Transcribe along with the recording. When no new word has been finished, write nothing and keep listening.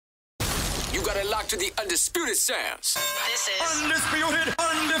got it locked to the undisputed sounds. This is undisputed,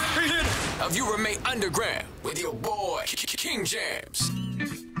 undefeated of Yurumein Underground with your boy King Jams.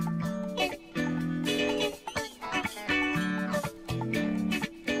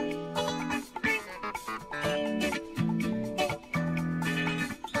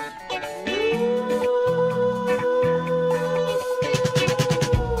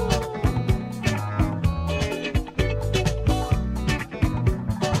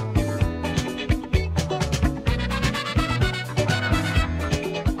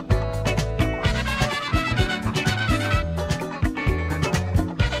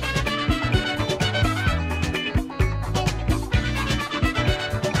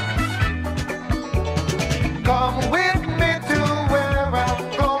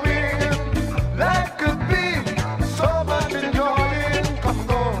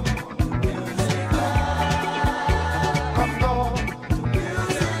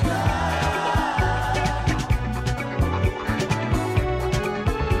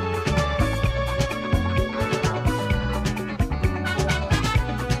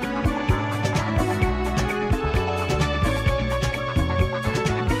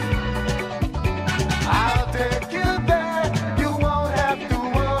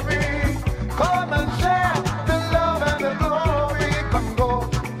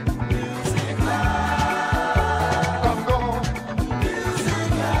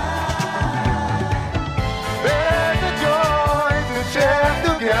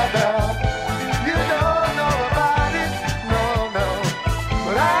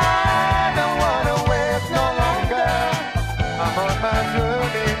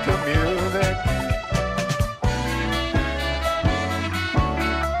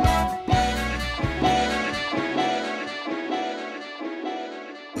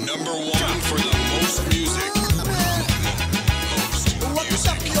 Number one for the most music. Most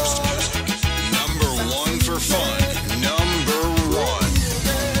music. Number one for fun. Number one.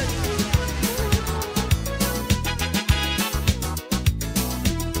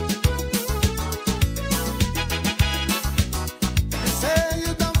 Say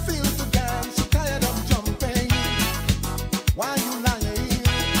you don't feel to dance, you're tired of jumping. Why you lying?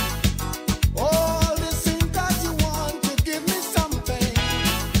 All this thing 'cause you want to give me something.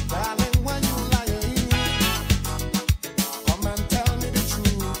 Darling, when you lying, come and tell me the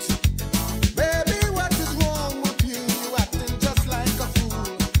truth. Baby, what is wrong with you? You acting just like a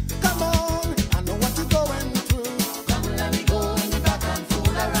fool. Come on, I know what you're going through. Come let me go in the back and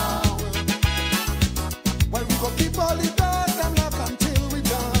fool around. Well, we go keep all the doors and knock until we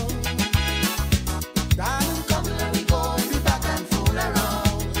done. Darling, come let me go in the back and fool around.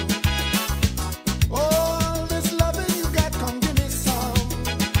 All this loving you got, come give me some.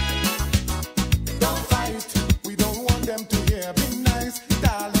 Don't fight, we don't want them to hear. Be nice,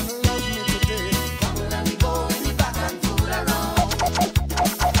 darling, love me today. Come let me go in the back and fool around.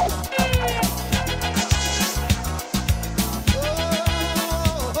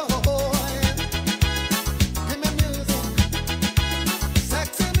 Oh, give me music,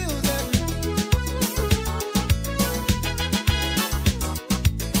 sexy music.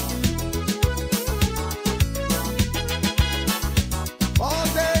 All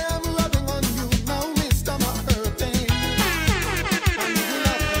day I'm rubbing on you, now my stomach hurting. And you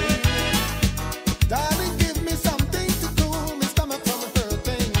love me, darling, give me something to cool my stomach from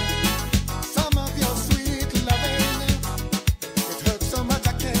hurting. Some of your sweet loving, it hurts so much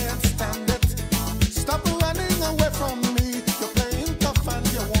I can't stand it. Stop running away from me, you're playing tough and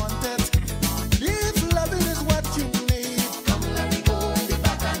you want it. If loving is what you need, come let me go in the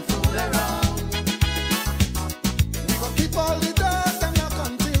back and fool around. We gon' keep all the doors and knock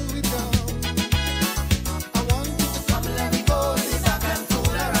until we done. I want you to come let me go in the back and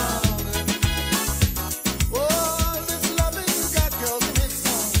fool around. Oh, this loving you got, girl, give me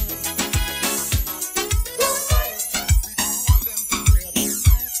some. Don't fight, we don't want them to hear. Be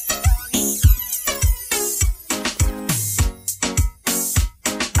nice,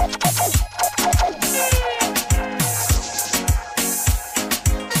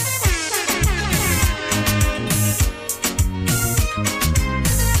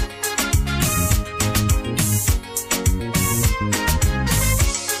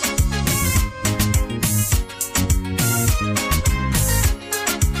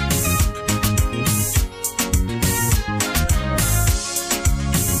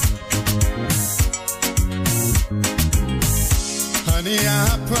 honey,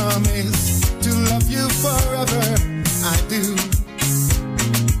 I promise to love you forever. I do,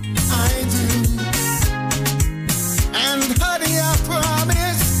 I do. And honey, I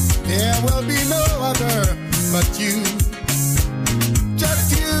promise there will be no other but you,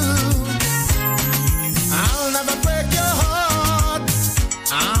 just you.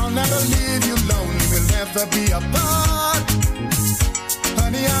 never be apart.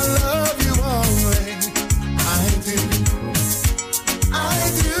 Honey, I love you only. I do. I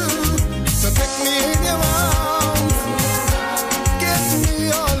do. So take me in your arms. Get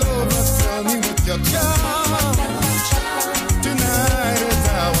me all over. Fill me with your charm. Tonight is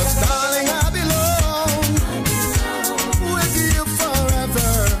ours, darling. I belong with you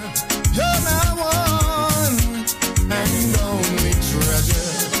forever. You're my one and only treasure.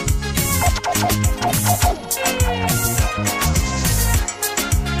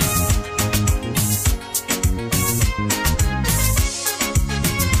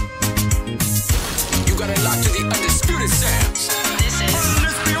 You got it locked to the undisputed sounds. This is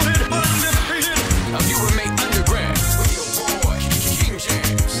undisputed. Of Yurumein Underground with your boy, King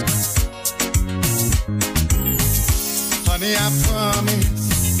James. Honey, I promise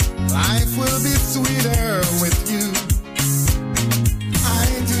life will be sweeter with you. I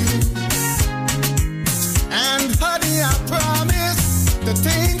do. And honey, I promise the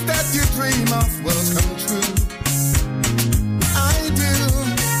things that you dream of will come true. I do.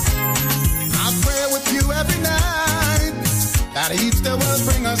 I pray with you every night that each day will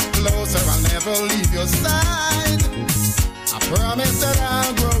bring us closer. I'll never leave your side. I promise that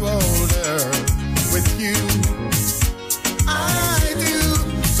I'll grow older with you. I do.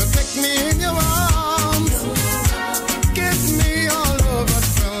 So take me in your arms. Kiss me all over.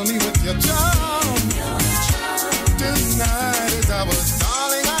 Fill me with your charm. Tonight is ours,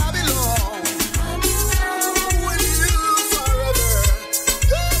 darling. I belong with you forever.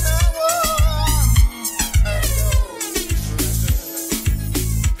 You're my one and only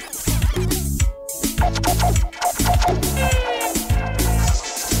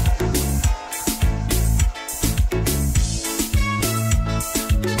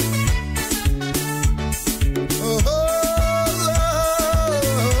oh, oh,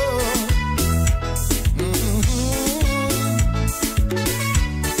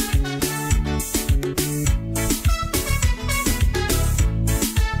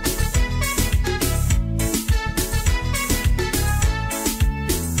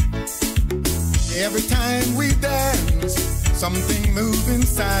 every time we dance, something moves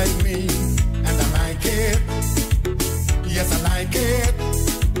inside me, and I like it. Yes, I like it.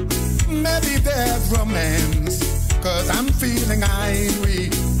 Maybe there's romance, 'cause I'm feeling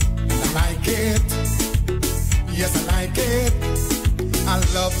irate, and I like it. Yes, I like it. I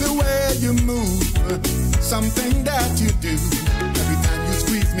love the way you move, something that you do. Every time you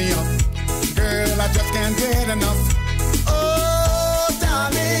squeeze me up, girl, I just can't get enough. Oh,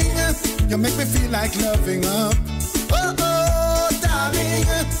 darling, you make me feel like loving up. Oh, oh, darling,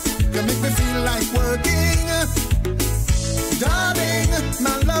 you make me feel like working. Darling,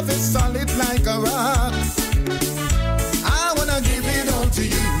 my love is solid like a rock. I wanna give it all to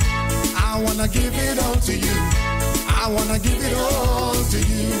you. I wanna give it all to you. I wanna give it all to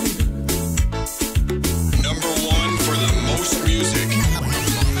you. Number one for the most music.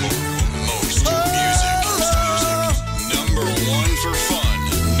 Most music. Number one for fun.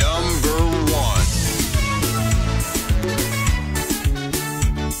 Number one.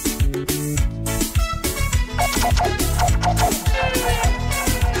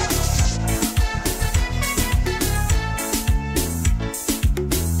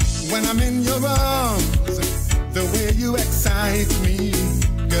 When I'm in your arms, the way you excite me,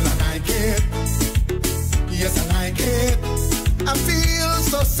 girl, I like it. Yes, I like it. I feel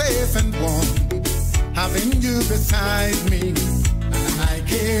so safe and warm, having you beside me. And I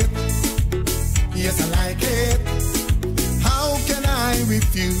like it. Yes, I like it. How can I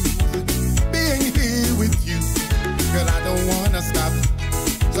refuse being here with you? Girl, I don't wanna stop,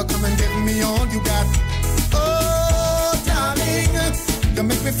 so come and give me all you got. Oh, darling, you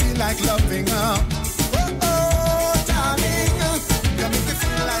make me feel like loving up. Oh, oh, darling, you make me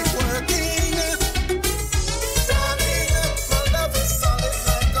feel like working. Darling, my love is solid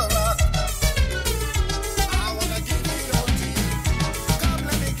like a rock. I wanna give it all to you. Come,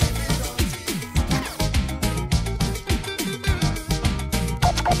 let me give it all to you.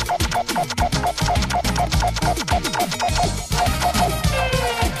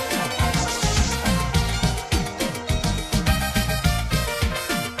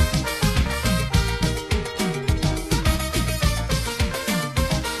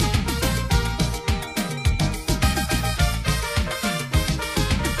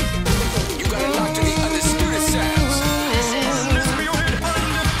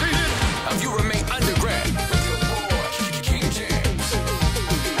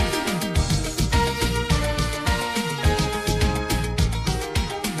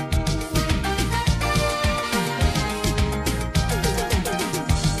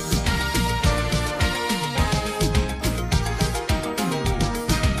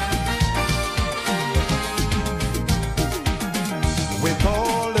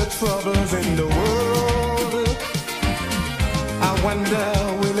 wars in the world. I wonder,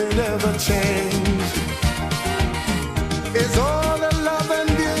 will it ever change? Is all the love and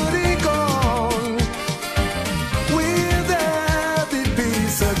beauty gone? Will there be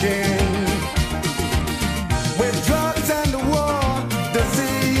peace again? With drugs and war,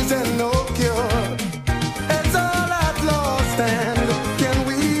 disease and no cure, it's all at lost, and can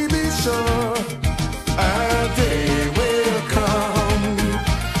we be sure a day will come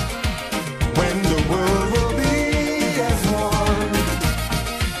when the world will be as one?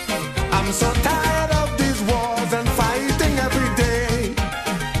 I'm so tired of these wars and fighting every day.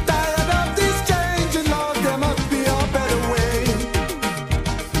 Tired of this changing laws, there must be a better way.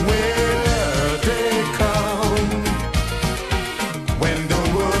 Will a day come when the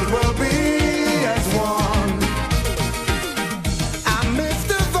world will be as one? I miss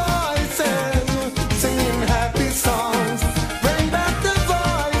the voices singing happy songs. Bring back the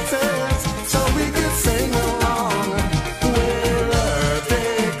voices so we could sing along. Will a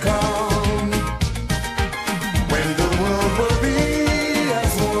day come when the world will be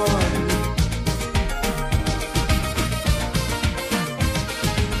as one?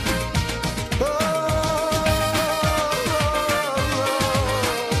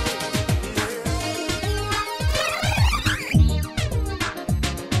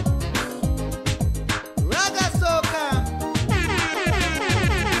 Raga soca,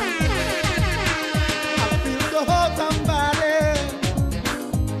 I feel the whole somebody.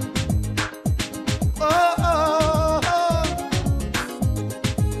 Oh, oh, oh.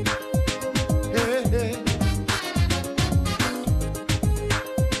 Hey, hey.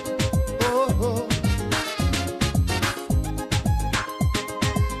 Oh, oh.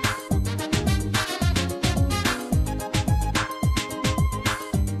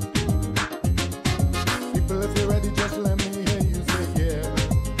 People, if you're ready, just let me hear you say yeah.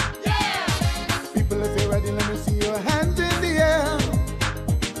 Yeah. People, if you're ready, let me see your hands in the air.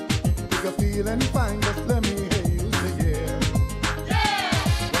 If you're feeling fine, just let me hear you say yeah. Yeah.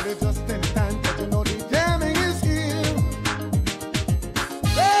 Well, it's just in time, but you know the jamming is here.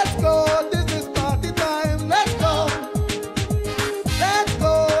 Let's go, this is party time. Let's go. Let's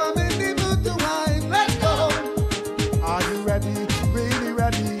go, I'm in the mood to wine. Let's go. Are you ready? Really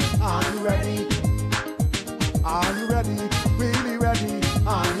ready? Are you ready? Are you ready? Really ready?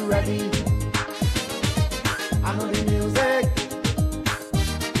 Are you ready? I know the music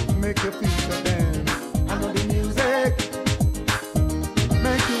make you feel the dance. I know the music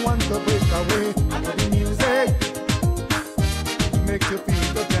make you want to break away. I know the music make you feel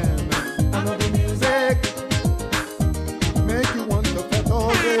the dance. I know the music make you want to fret away.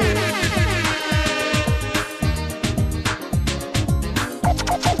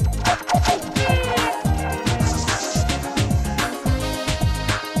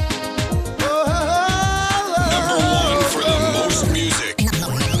 Number one for the most music.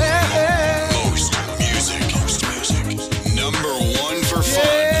 Most music. Number one for fun.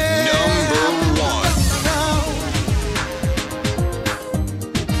 Number one.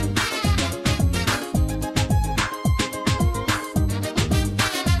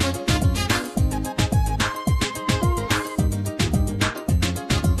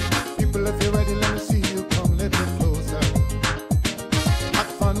 People, if you're ready, let me see you come a little closer.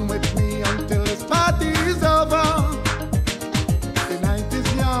 Have fun with me until this party's over. The night is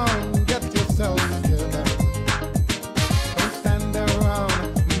young, get yourself together. Don't stand around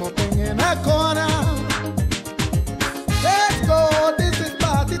moping in a corner. Let's go, this is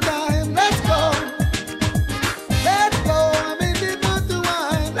party time. Let's go. Let's go, I'm in the mood to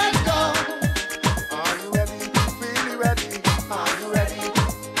wine. Let's go. Are you ready? Really ready? Are you ready?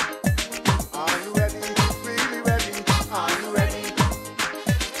 Are you ready? Really ready? Are you ready?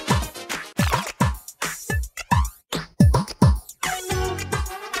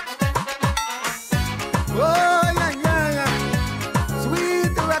 Oh, yeah, yeah, yeah.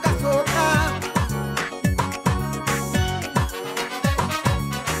 Sweet raga soca.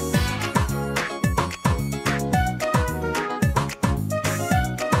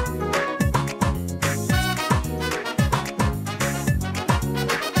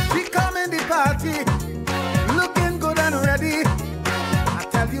 We come in the party, looking good and ready. I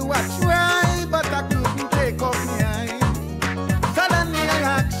tell you I tried, but I couldn't take off my eye. Suddenly I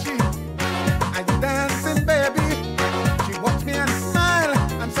asked she, are you dancing, baby? She watched me and smiled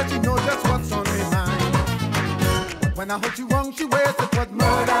and said she knows just what's on my mind. But when I heard you wrong, she ways it was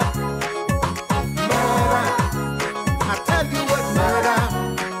murder. Murder. I tell you what murder.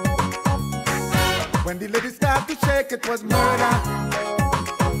 When the lady started to shake, it was murder.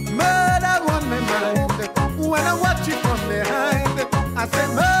 Murder on my mind. When I watch it from behind, I say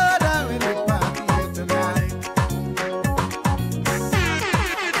murder in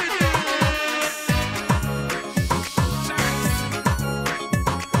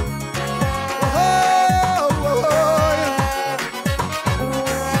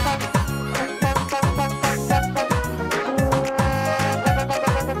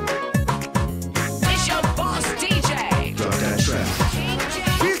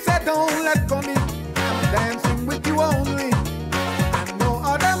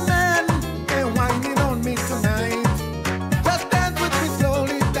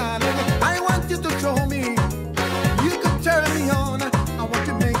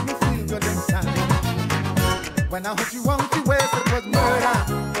When I heard you want to waste, it was murder.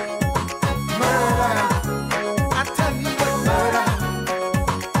 Murder. I tell you it was murder.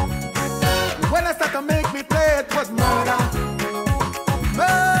 When I start to make me play, it was murder.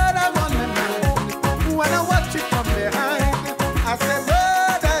 Murder on the mind. When I watch it from behind, I said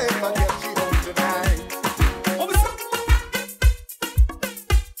murder if I get you home tonight.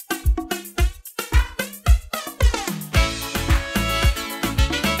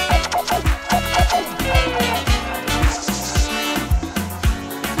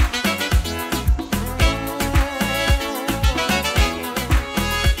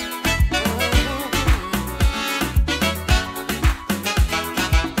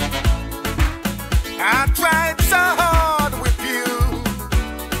 I tried so hard with you,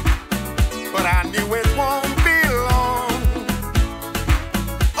 but I knew it won't be long.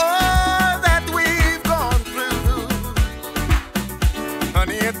 All that we've gone through,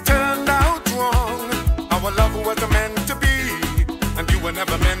 honey, it turned out wrong. Our love was meant to be, and you were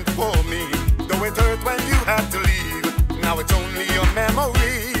never meant for me. Though it hurt when you had to leave, now it's only your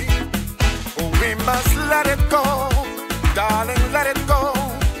memory. Oh, we must let it go, darling, let it go.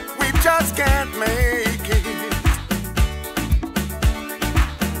 We just can't make it.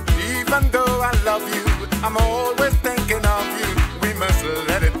 Even though I love you, I'm always thinking of you. We must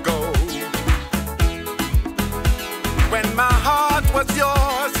let it go. When my heart was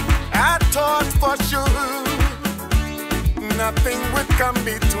yours, I thought for sure nothing would come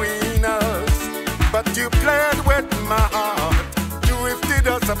between us. But you played with my heart, drifted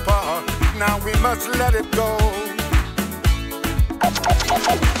us apart. Now we must let it go.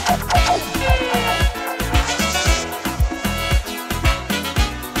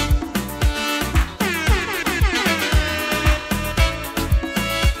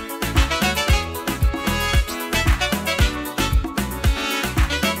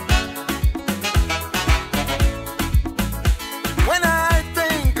 When I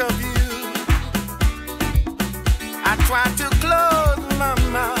think of you, I try to close my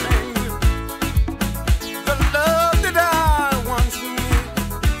mind. The love that I once knew,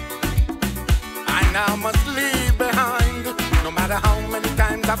 I now must leave behind. No matter how many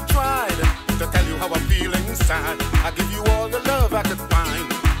times I've tried to tell you how I feel inside, I give you all the love I could find,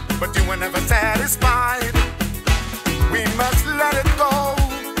 but you were never satisfied. We must let it go,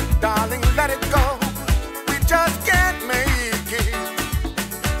 darling, let it go. We just can't make it.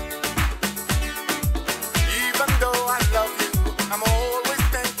 Even though I love you, I'm always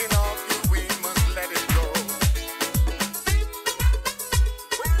thinking of you. We must let it go.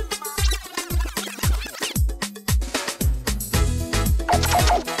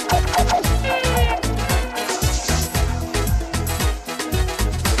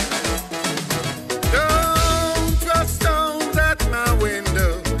 Don't throw stones at my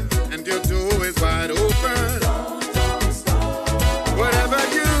window, and your door is wide open. Whatever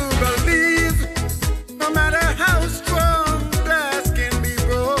you believe, no matter how strong, glass can be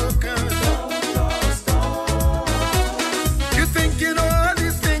broken. You think you know all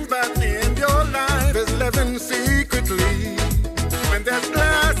these things, but in your life is living secretly. When there's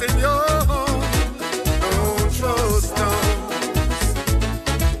glass in your home, don't throw stones.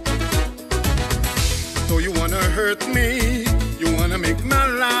 So you wanna hurt me, you wanna make my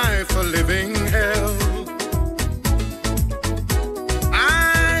life a living hell.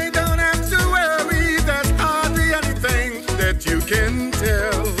 I don't have to worry, there's hardly anything that you can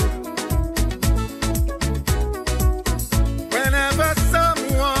tell. Whenever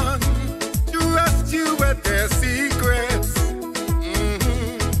someone trusts you with their secrets,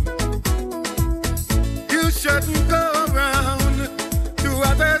 you shouldn't go around to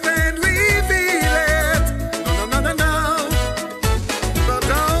others and reveal it. No, no, no, no, no. So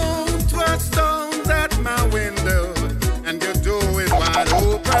don't throw stones at my window, and your door is wide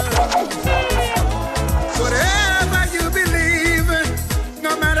open. Whatever you believe,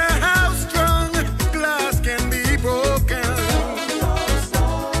 no matter how strong, glass can be broken.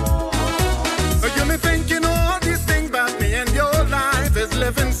 You may think you know all these things about me, and your life is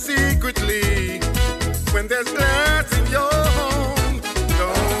living secretly. When there's glass in your home,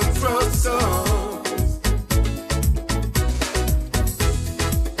 don't throw stones.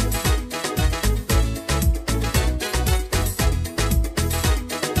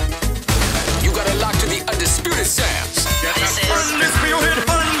 You got a lock to the undisputed sounds Undisputed,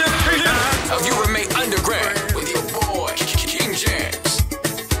 undefeated. of Yurumein Underground with your boy King James.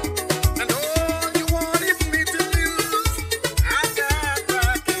 And all you wanted me to lose, I got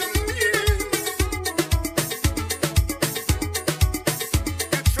back in the end.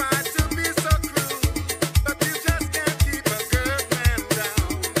 You tried to be so cruel, but you just can't keep a good man down.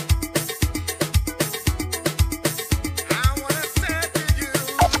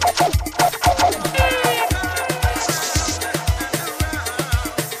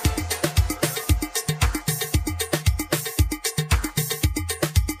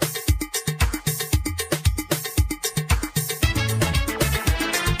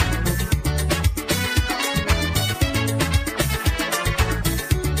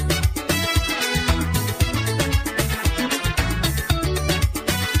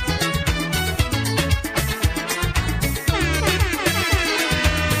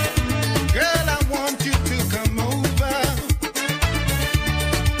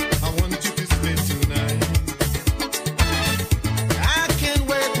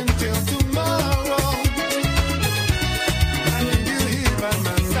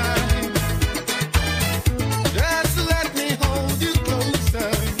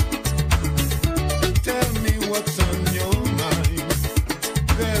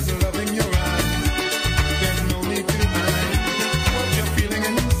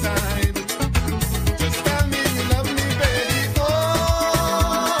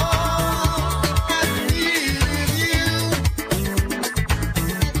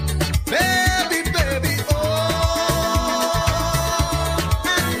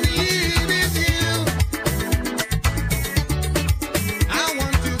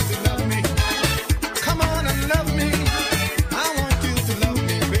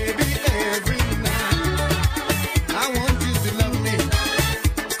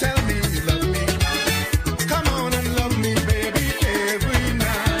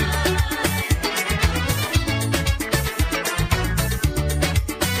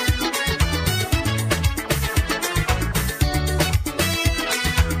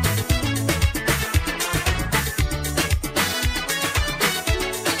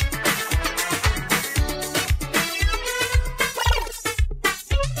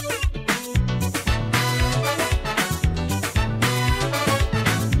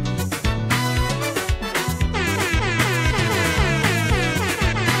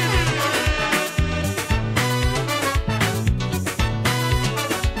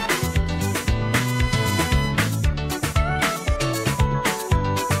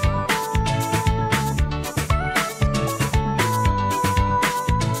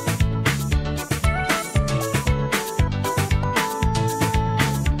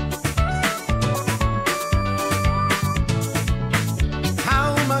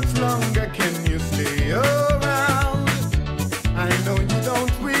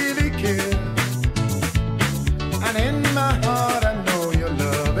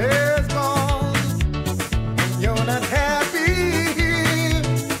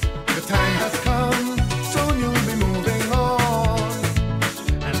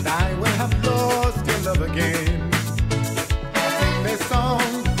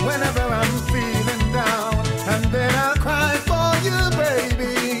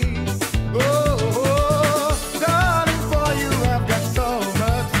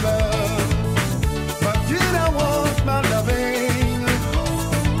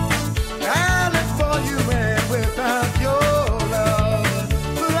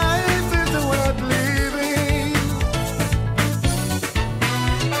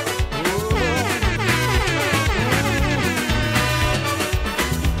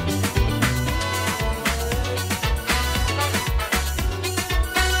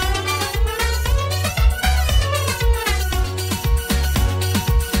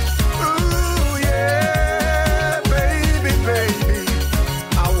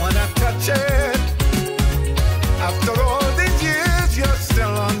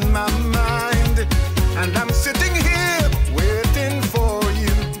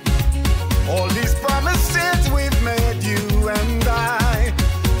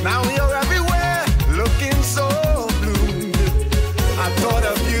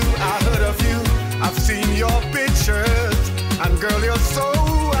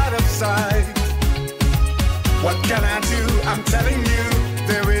 can I do? I'm telling you,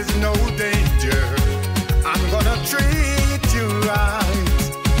 there is no danger. I'm gonna treat you right.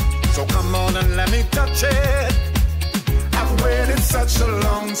 So come on and let me touch it. I've waited such a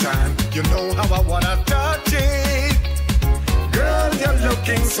long time. You know how I wanna touch it. Girl, you're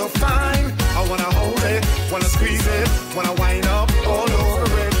looking so fine. I wanna hold it, wanna squeeze it, wanna wind up all over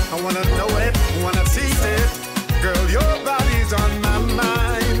it. I wanna know it, wanna tease it. Girl, your body's on my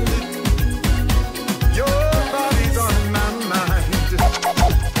mind. Your body's on my mind.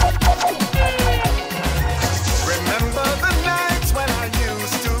 Remember the nights when I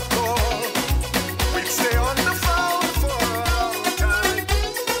used to call? We'd stay on the phone for a long time.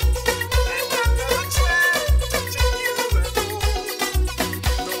 And I never tried touching you at all.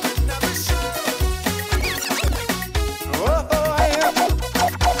 Though it never showed. Oh, I am.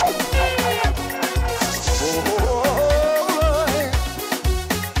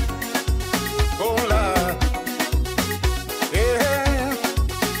 Oh, Lord. Yeah.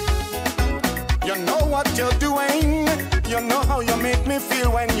 You know what you're doing. You know how you make me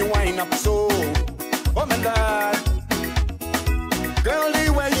feel when you wind up so. Oh, my God. Girl, the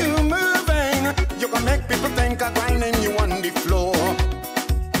way you moving, you can make people think I'm grinding you on the floor.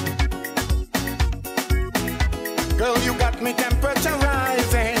 Girl, you got me temperature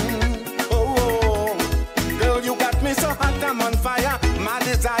rising. Oh, girl, you got me so hot I'm on fire. My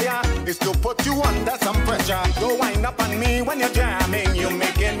desire is to put you under some pressure. Don't wind up on me when you're jamming. You're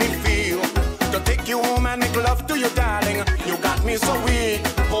making me feel to take you home and make love to you, darling. You got me so weak.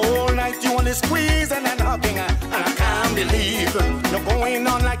 Whole night you only squeezing and hugging, and I can't believe you're going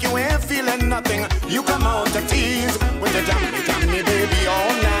on like you ain't feeling nothing. You come out to tease with your jammy baby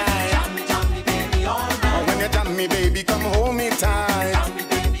all night. Jammy baby all night. Oh, when you jam me, baby, come hold me tight. Jammy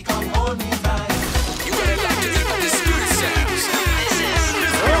baby, come hold me tight. You gotta like to the undisputed sounds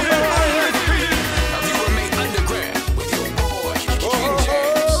of Yurumein Underground with your boy King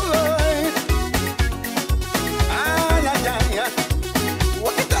James.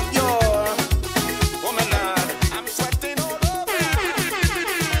 What it up, yo? Oh, my Lord, I'm sweating all over.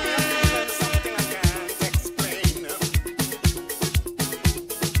 Something I can't explain.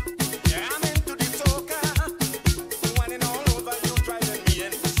 Yeah, I'm into the soca, whining all over you, driving me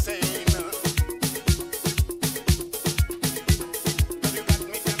insane. Girl, you got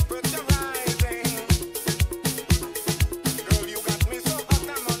me temperature rising. Girl, you got me so hot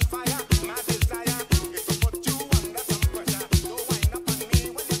I'm on fire. My desire is to put you under some pressure. Don't wind up on me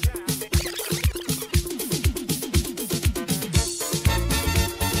when you jam me.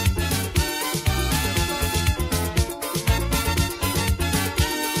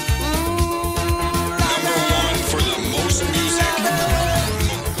 Number one for the most music.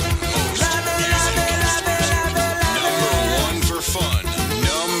 Number one for fun.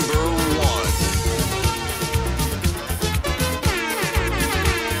 Number one.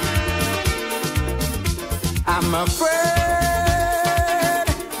 I'm afraid.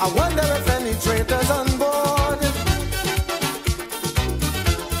 I wonder if any traitors on board.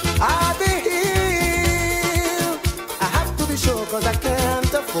 I'll be here. I have to be sure cause I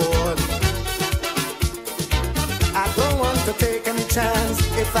can't afford. I don't want to take any chance.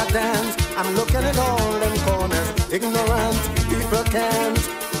 If I dance, I'm looking at all them corners. Ignorant people can't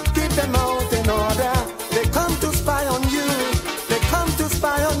keep them out in order. They come to spy on you. They come to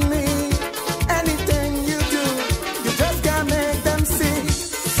spy on me. Anything you do, you just can't make them see.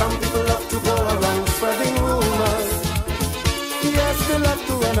 Some people love to go around spreading rumors. Yes, they love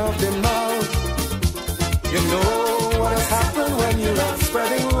to run off their mouth. You know what has happened when you are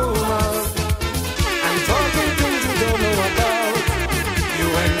spreading rumors and talking things you don't know about. You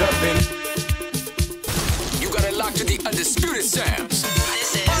end up in. You gotta lock to the undisputed sounds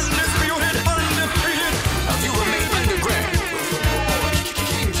Undisputed, undefeated. of Yurumein Underground with your boy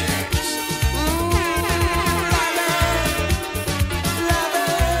King James.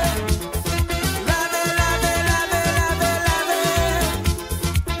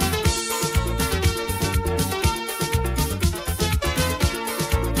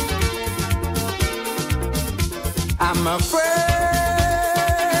 I'm afraid.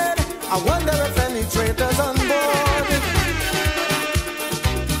 I wonder if any traitors on board.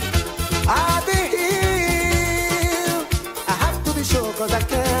 I'll be here. I have to be sure cause I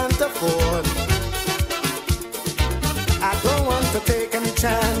can't afford. I don't want to take any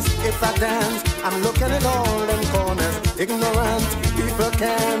chance. If I dance, I'm looking at all them corners. Ignorant people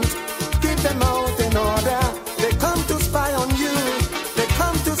can't keep them out in order. They come to spy on you. They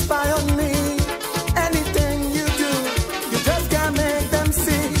come to spy on me. Anything you do, you just can't make them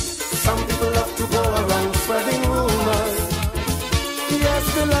see. Some people love to go around spreading rumors. Yes,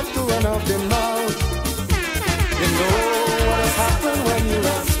 they love to run off their mouth. You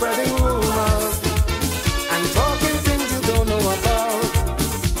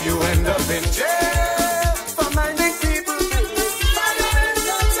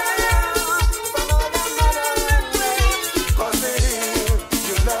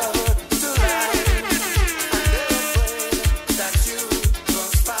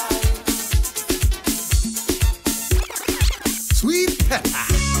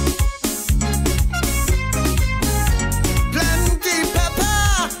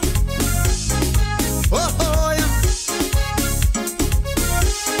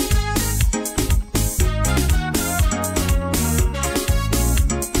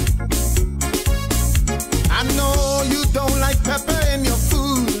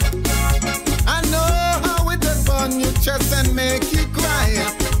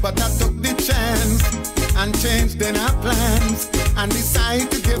and change then our plans and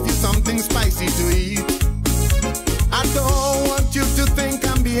decide to give you something spicy to eat. I don't want you to think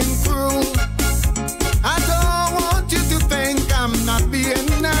I'm being cruel. I don't want you to think I'm not being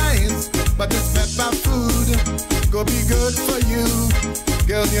nice. But this pepper food go be good for you.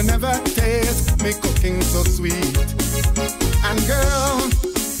 Girl, you never taste me cooking so sweet. And girl,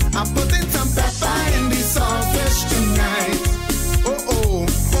 I'm putting some pepper in the saltfish tonight. Oh,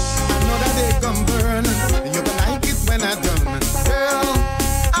 I know that they gon' burn. You gon' like it when I done. Girl,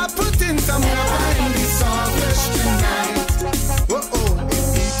 I'm putting some pepper in the saltfish tonight. Oh, it's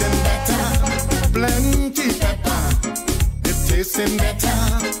eating better. Plenty pepper. It's tasting better.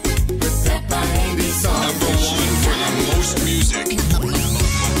 With pepper in the saltfish. Number one for the most music.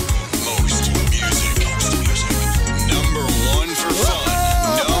 Most music. Number one for fun.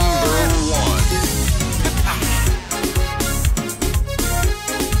 Number one.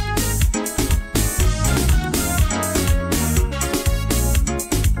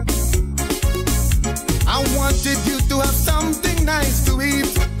 I wanted you to have something nice to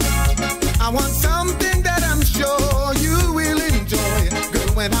eat. I want something that I'm sure you will enjoy.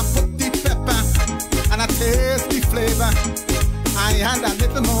 Girl, when I put the pepper and I taste the flavor, I add a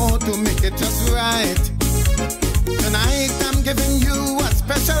little more to make it just right. Tonight I'm giving you a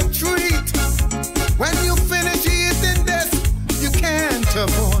special treat. When you finish eating this, you can't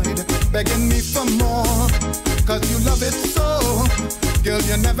avoid begging me for more. Cause you love it so. Girl,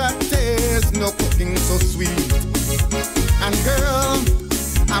 you never taste no cooking so sweet. And girl,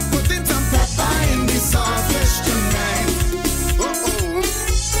 I'm putting some pepper in the saltfish tonight. Oh,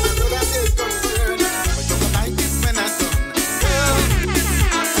 I know that it gon' burn, but you gon' like it when I'm done. Girl,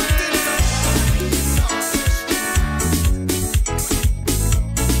 I'm putting some pepper in the saltfish.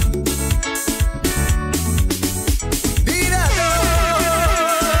 Dee-da-do,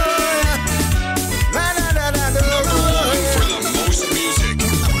 la-da-da-da-do. Number one for the most music.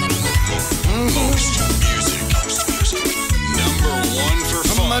 Most music. Number one for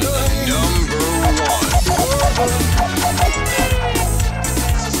fun. Number one.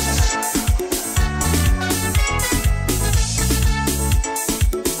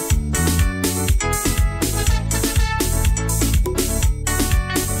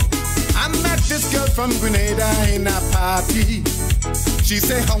 I met this girl from Grenada in a party. She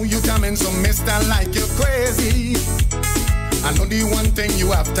say, how you coming so mister like you're crazy? I know the one thing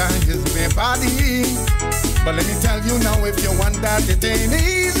you after is my body. But let me tell you now, if you want that, it ain't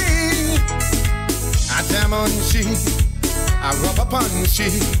easy. I jam on she, I rub upon she.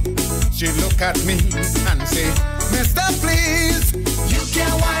 She look at me and say, mister, please, you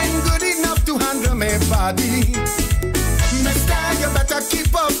can't whine good enough to handle my body. Mister, you better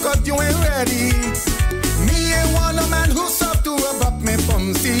keep up, cause you ain't ready. Me ain't want a man who's soft to rub up me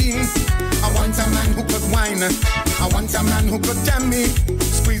bumsy. I want a man who could whine. I want a man who could jam me,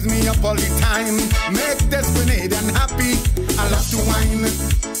 squeeze me up all the time, make this Grenadian happy. I love to whine.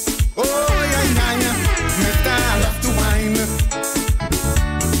 Oh, yeah. Mister, I love to whine.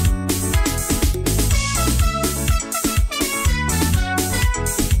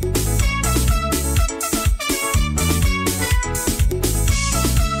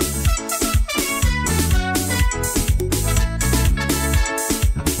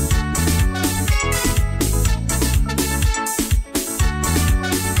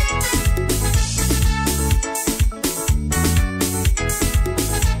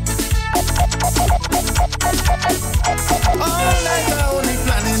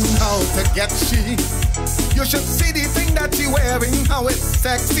 Get she, you should see the thing that she wearing, how it's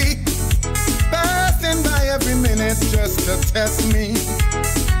sexy. Passing by every minute just to test me,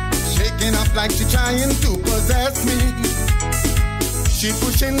 shaking up like she trying to possess me. She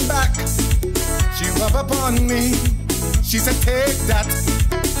pushing back, she rub upon me. She said take that,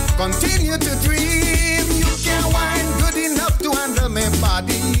 continue to dream. You can't whine good enough to handle my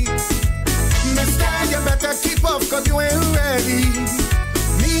body. Mister, you better keep up cause you ain't ready.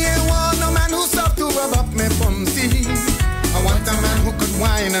 Me ain't want no man who's soft to rub up me bumsy. I want a man who could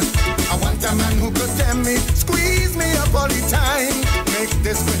whine. I want a man who could tell me, squeeze me up all the time, make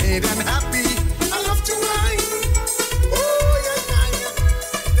this great and happy. I love to whine. Oh, yeah.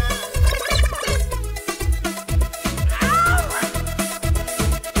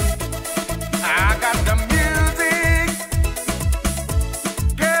 I got the music.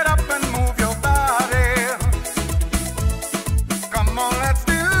 Get up and move your body. Come on, let's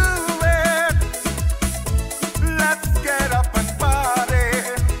do it. Let's get up and party.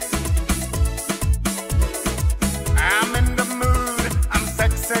 I'm in the mood, I'm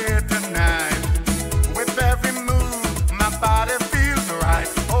sexy tonight.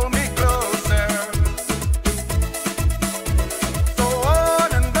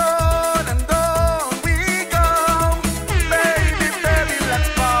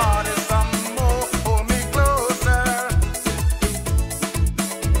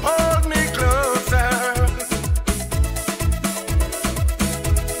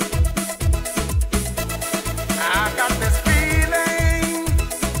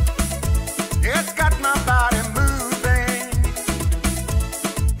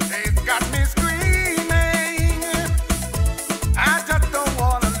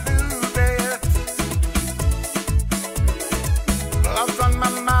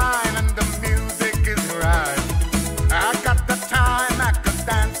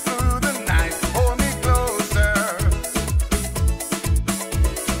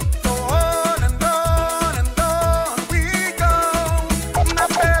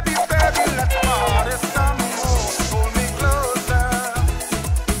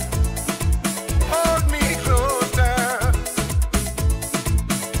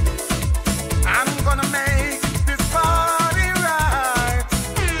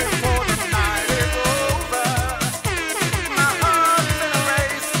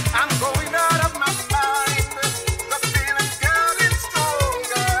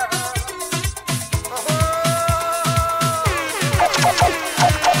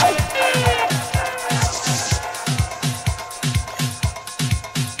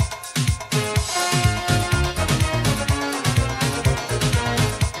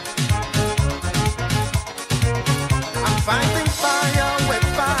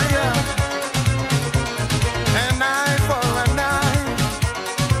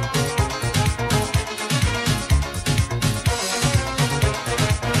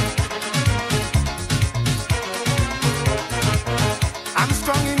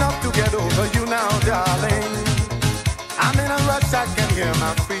 wish I can hear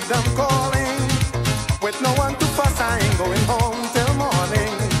my freedom calling. With no one to fuss, I ain't going home till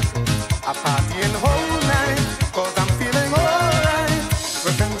morning. I partying whole night, cause I'm feeling alright.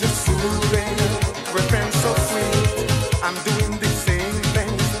 Revenge is soothing, revenge so sweet. I'm doing the same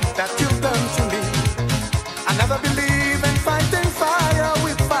things that you've done to me. I never believe in fighting fire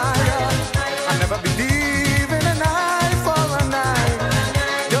with fire. I never believe in an eye for an eye.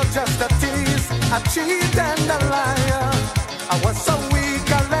 You're just a tease, a cheat and a liar. I was so weak,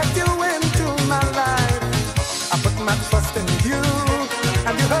 I let you into my life. I put my trust in you,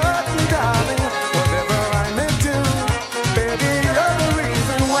 and you hurt me, darling. Whatever I may do, baby, you're the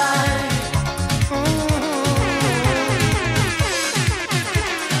reason why.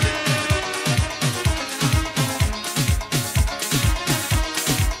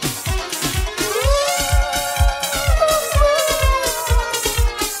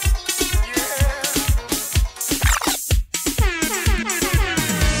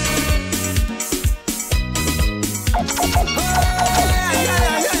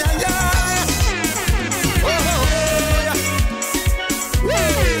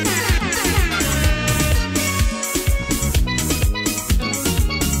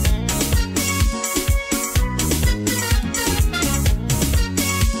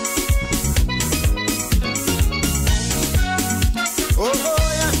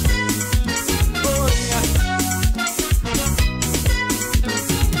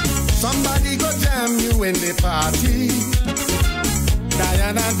 Somebody go jam you in the party.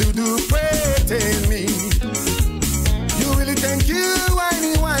 Diana do pretend me. You really think you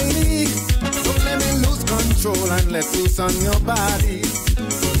whiny. Don't let me lose control and let loose on your body.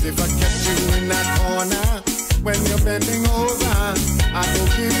 'Cause if I catch you in that corner when you're bending over, I go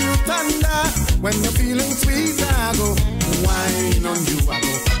give you thunder. When you're feeling sweet, I go wine on you. I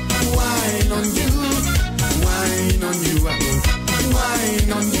go wine on you. Wine on you. I go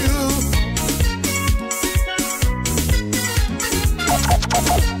wine on you.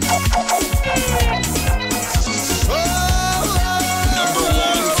 Number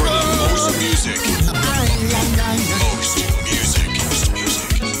one for the most music. Most music.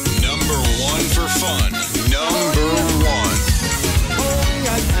 Number one for fun. Number one.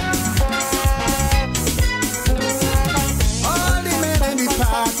 All the men in the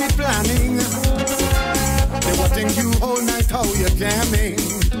party planning, they watching you all night how you're jamming.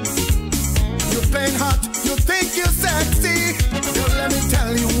 You're playing hot, you think you're sexy. Yo, let me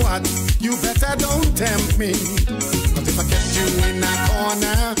tell you what, you better don't tempt me. 'Cause if I catch you in that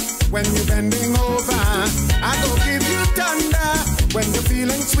corner when you're bending over, I go give you thunder. When you're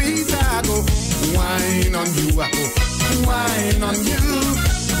feeling sweet, I go wine on you. I go wine on you.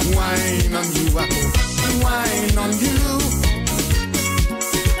 Wine on you. I go wine on you.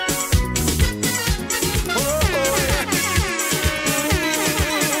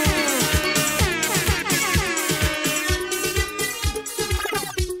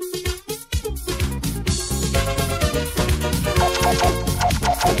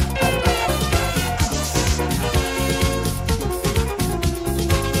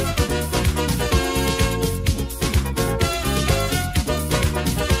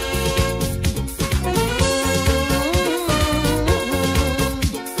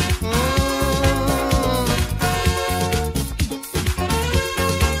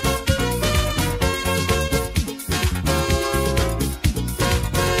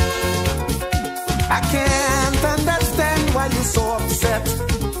 I can't understand why you're so upset.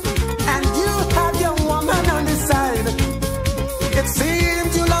 And you have your woman on the side. It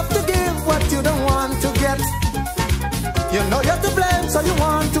seems you love to give what you don't want to get. You know you're to blame, so you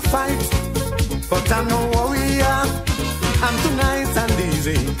want to fight. But I'm no warrior. I'm too nice and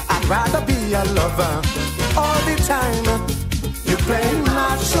easy. I'd rather be a lover all the time. You're playing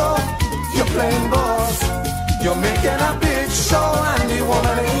macho. You're playing boss. You're making a big show and the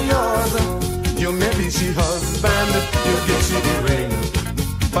woman ain't yours. You may be she husband, you give she the ring.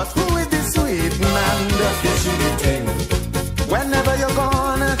 But who is this sweet man that gives she the thing? Whenever you're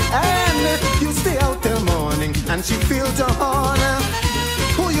gone and you stay out till morning and she feels your horn.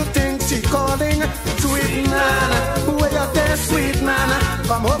 Who you think she calling? Sweet man, where you there, sweet man?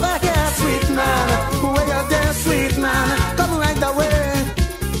 Come over here, sweet man. Where you there, sweet man? Come right away.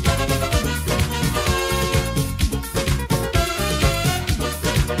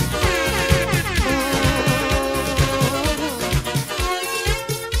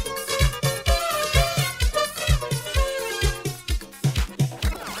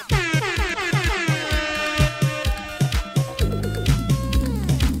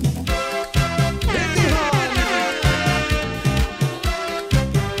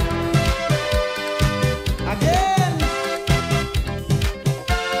 Again.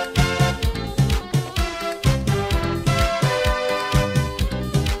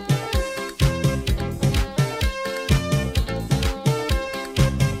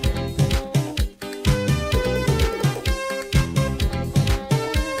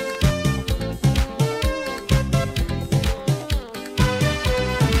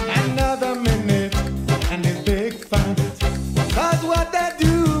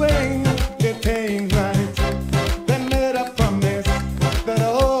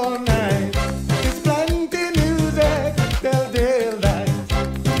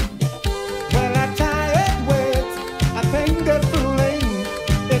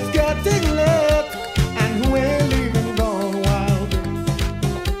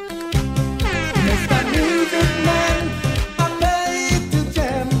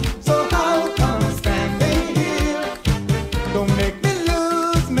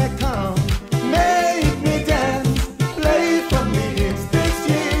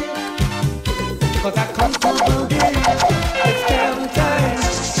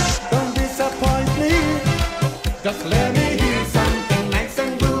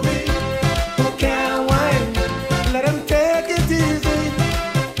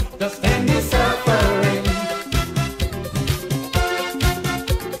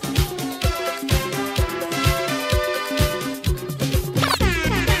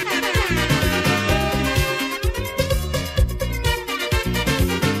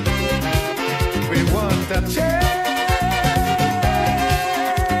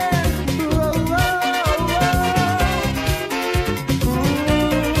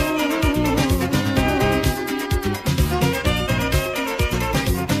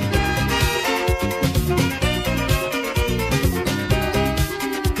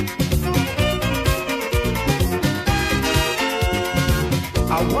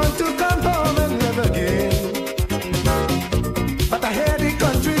 I want to come home and live again, but I hear the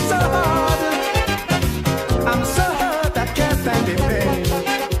country so hard. I'm so hurt I can't stand the pain.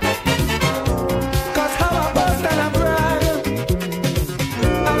 'Cause how I bust and I brag,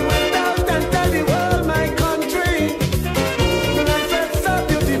 I went out and tell the world my country. Life is so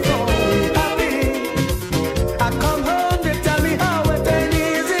beautiful, happy. I come home, they tell me how it ain't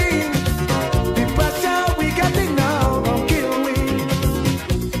easy. The pressure we getting now gon' kill we.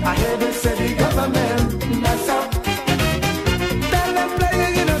 I hear they say the government mess up. Tell them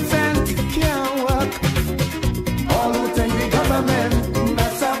playing innocent can't work. All who think the government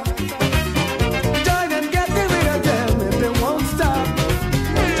mess up, join and get rid of them if they won't stop.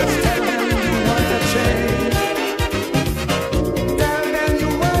 Just tell them you want to change. Tell them you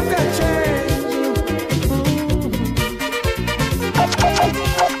want to change.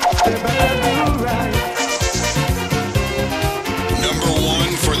 They better do right. Number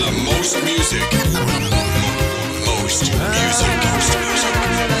one for the most music. Most music.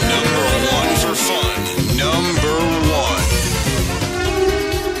 Number one for fun. Number one.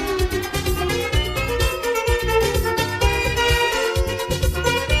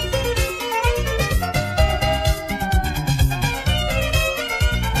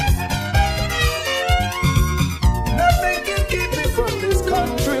 Nothing can keep me from this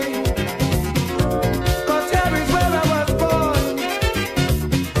country, 'cause here is where I was born.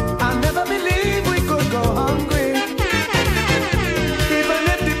 I never believed we could go hungry, even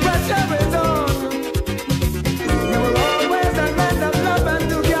if the pressure is on. We were always a land of love and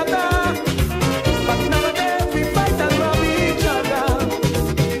together, but nowadays we fight and rob each other.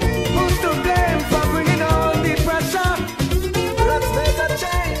 Who's to blame for bringing on the pressure? Let's make a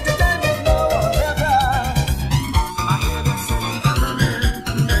change, the time is no longer. I hear them say the government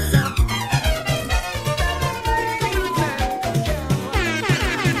mess up.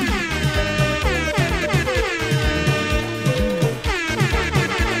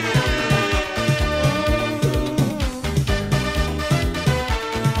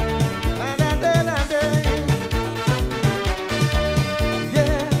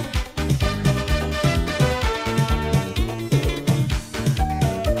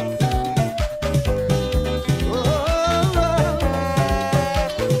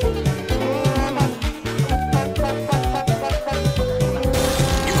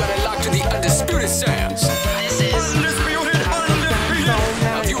 You got it locked to the undisputed sounds Undisputed, undefeated.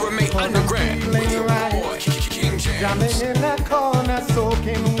 of Yurumein Underground with your boy, King James. Jamming in a corner,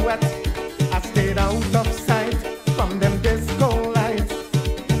 soaking wet. I stayed out of sight from them disco lights,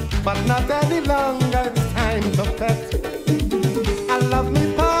 but not any longer. It's time to pet. I love me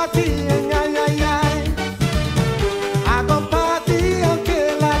partying, ay, ay, ay. I go party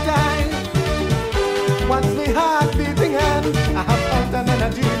until I die. Once me heart beating and I have felt an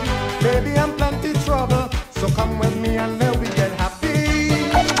energy, baby I'm plenty trouble. So come with me and let we get happy.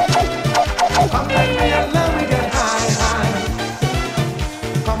 Come with me and let me get high, high.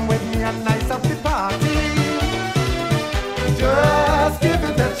 Come with me and light up the party. Just give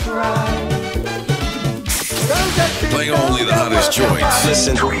it a try. Don't get Play only the hottest joints.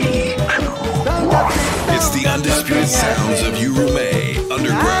 Listen. It's the undisputed sounds of Yurumein I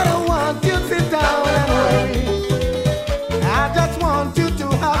Underground. don't want you to sit down and wait. I just want you to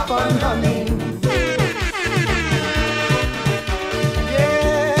have fun, honey.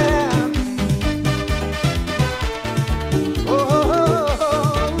 Yeah. Oh, oh, oh,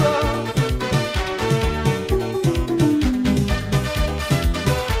 oh, oh.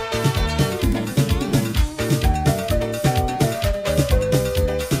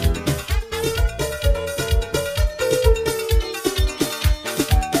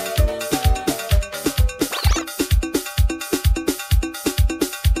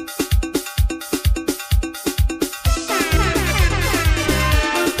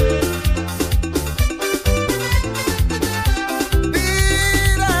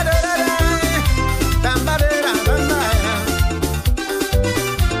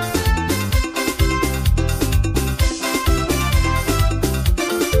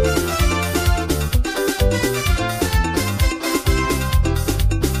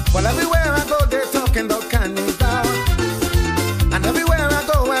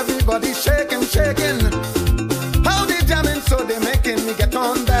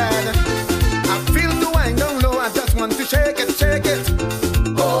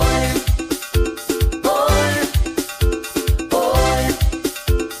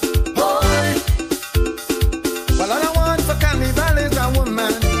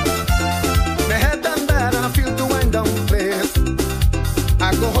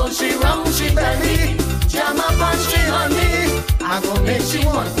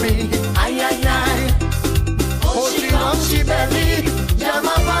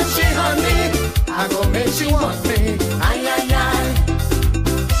 make you want me. Ay, ay, ay.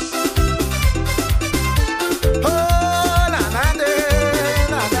 Oh, la, la, de,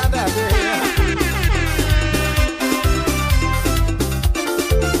 la, da, da, de.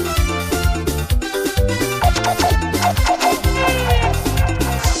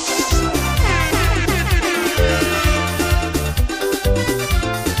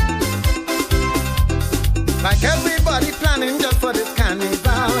 Like everybody planning just for this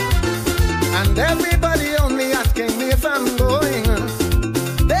carnival, and everybody only asking me if I'm going.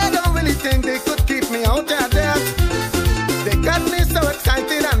 They don't really think they could keep me out there. They got me so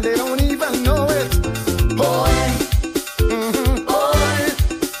excited and they don't even know it. Boy, boy,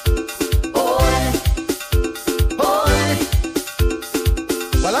 boy, boy.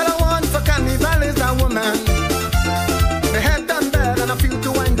 Well, all I want for carnival is a woman, the head done bad and a few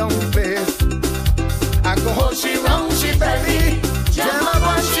to wind down face. I go hold she round she belly, jam up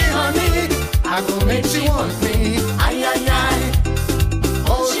on she honey. I go make she want me, ay ay ay.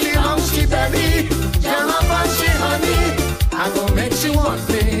 Hold she round she belly, jam up on she honey. I go make she want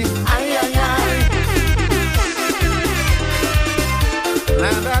me, ay ay ay.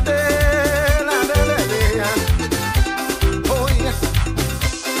 La da de, la da de, oh yeah.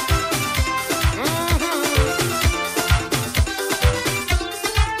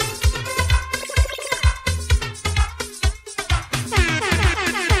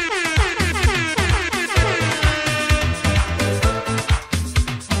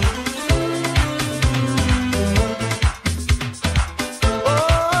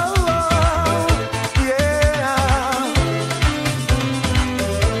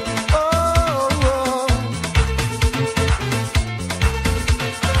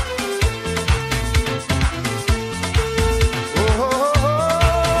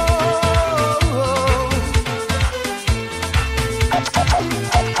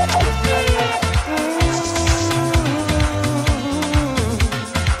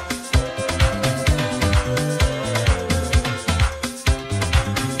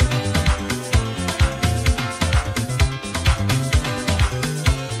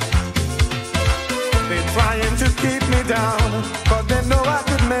 Trying to keep me down, but they know I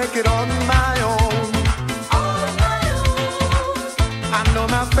could make it on my own. I know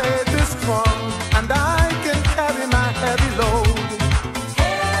my faith is strong, and I can carry my heavy load.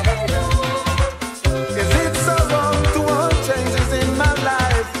 Is it so wrong to want changes in my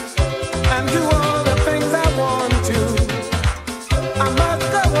life and do all the things I want to? I must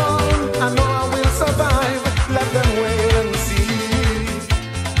go on, I know I will survive. Let them wait and see.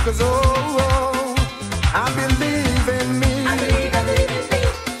 'Cause I believe in me. I believe in me.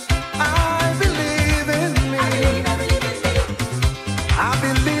 I believe in me. I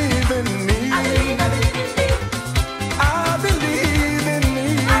believe in me. I believe in me. I believe in me.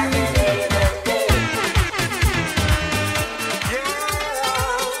 I believe in me.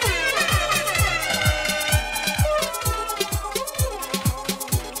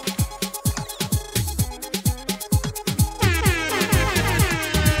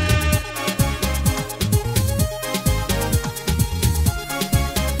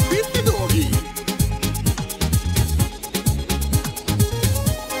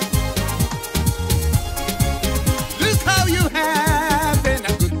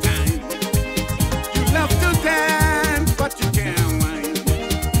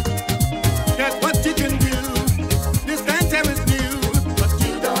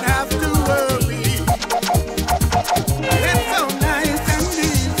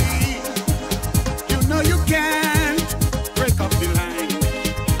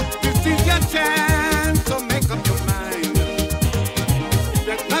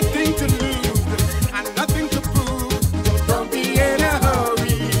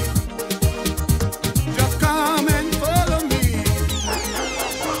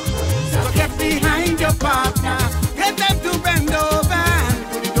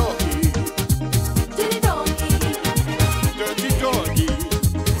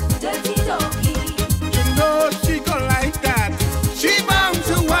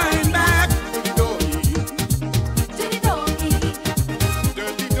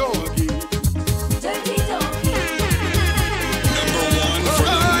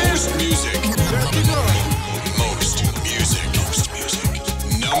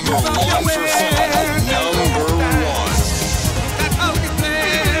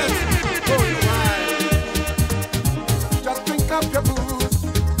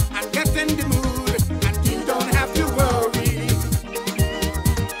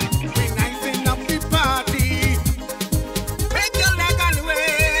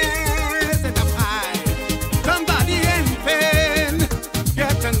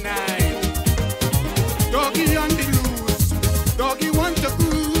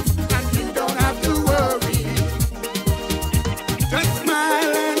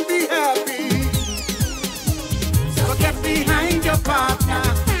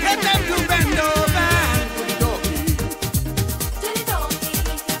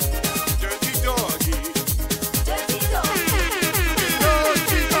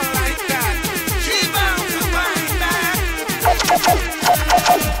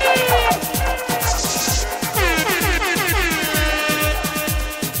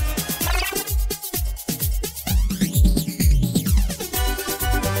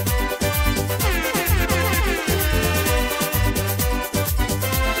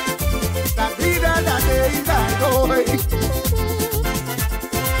 day.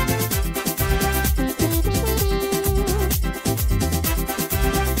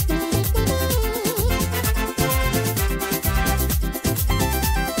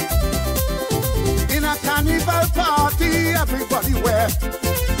 In a carnival party, everybody wet,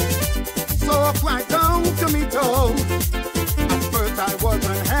 so right down to me toe. At first I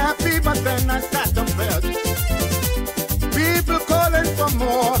wasn't happy, but then I sat to bed. People calling for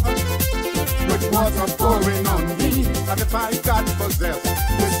more, with water pouring on me, and if I got possessed,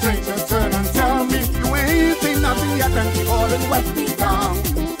 the stranger turn and tell me, you ain't seen nothing yet, and he all and wet me down.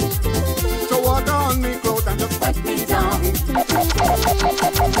 So water on me clothes and just wet me down.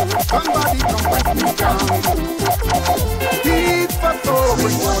 Somebody come wet me down. Heat for soul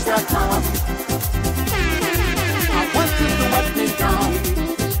with water come. I want you to wet me down.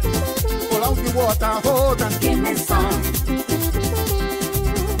 Pull out the water hose and give me some.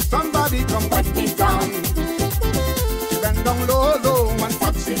 Somebody come wet me down. Bend down low, low and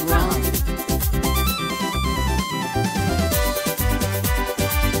touch the ground.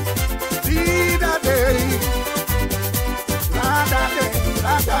 Da-da-day, da-da-day,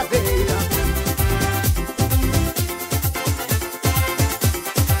 da-da-day.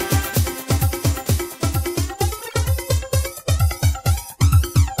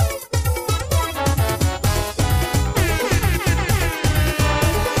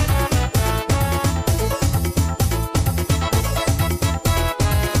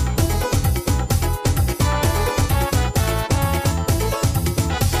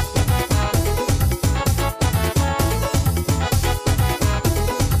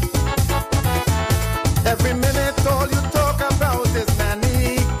 Every minute all you talk about is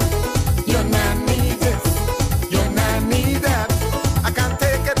nanny. Your nanny this, your nanny that. I can't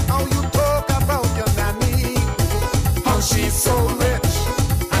take it how you talk about your nanny. How she's so rich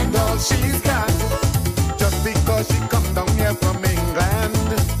and all she's got. Just because she come down here from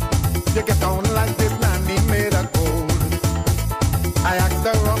England, you get on like this nanny made of gold. I asked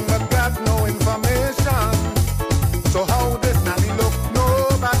her wrong but got no information. So how this nanny look,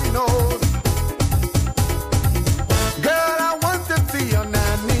 nobody knows. Girl, I want to see your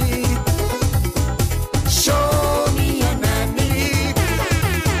nanny. Show me your nanny.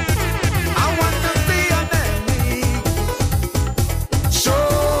 I want to see your nanny. Show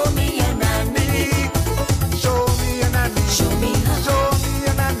me your nanny. Show me your nanny. Show me her. Show me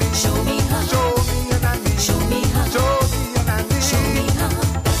your nanny. Show me her. Show me your nanny. Show me her. Show me your nanny. Show me her.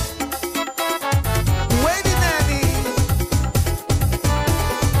 Where the nanny?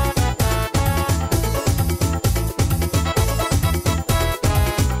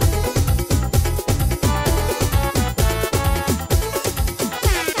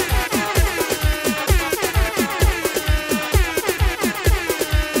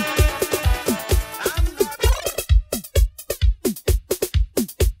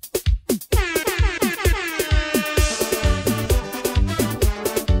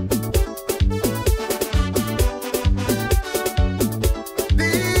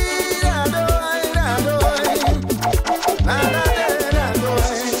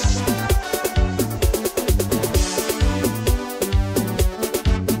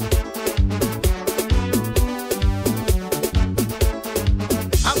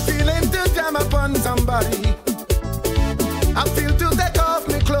 I'm feeling to jam upon somebody. I feel to take off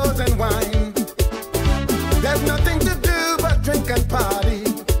my clothes and wine. There's nothing to do but drink and party.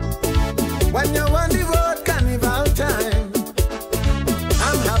 When you're on the road, carnival time.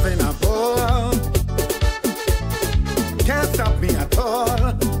 I'm having a ball. Can't stop me at all.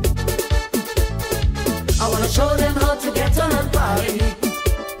 I wanna show them how to get on and party.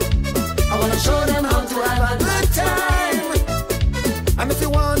 I wanna show them how to have a good time. And if you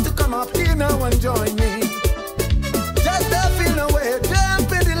want to come up here now and join me, just don't feel no way,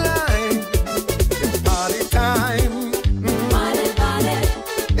 jump in the line. It's party time. Party, party,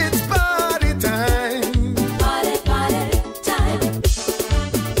 It's party time. party, party time.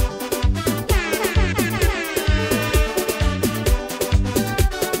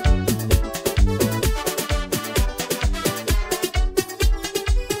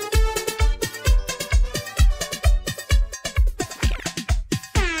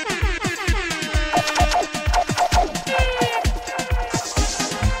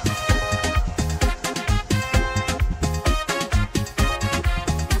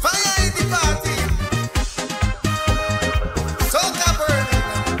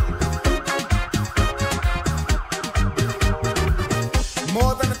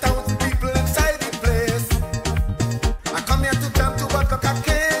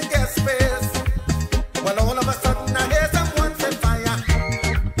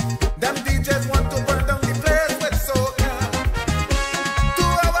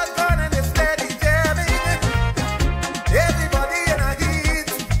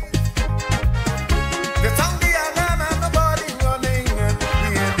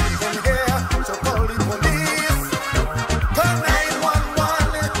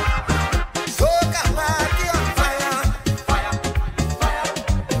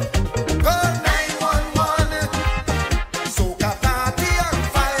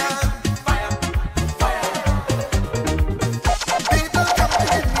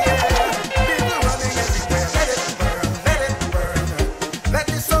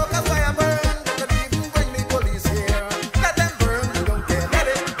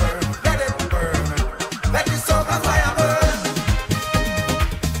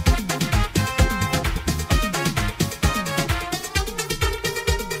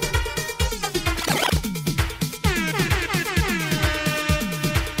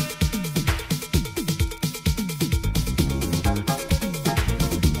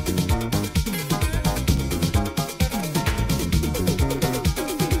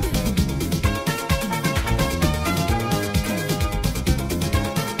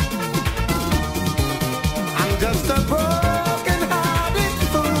 just a broken-hearted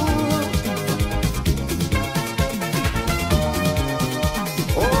fool.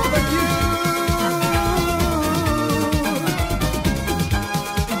 Over you.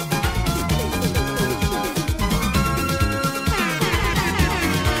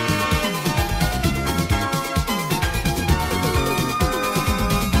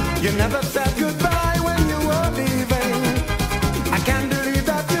 You never said goodbye when you were leaving. I can't believe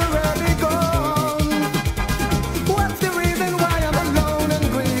that you're really gone. What's the reason why I'm alone and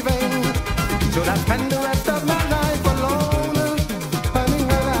grieving? Should I spend the rest of my life alone? Honey,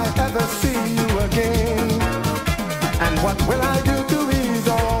 will I ever see you again? And what will I do to ease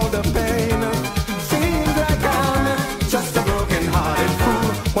all the pain? Seems like I'm just a broken-hearted fool,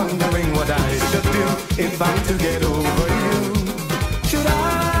 wondering what I should do if I'm to get over you. Should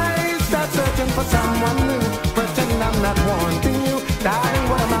I start searching for someone new, pretend I'm not wanting you? Darling,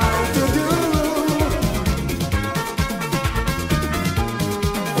 what am I to do?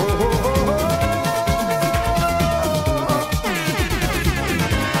 Oh, oh, oh, oh.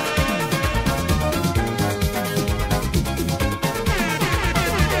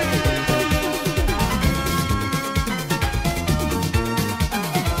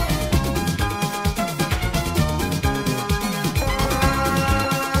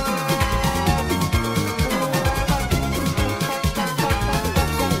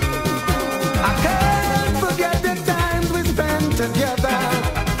 I can't forget the times we spent together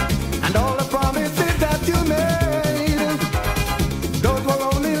and all the promises that you made. Those were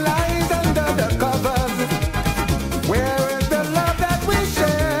only lies under the covers. Where is the love that we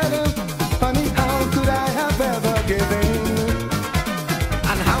shared? Honey, how could I have ever given?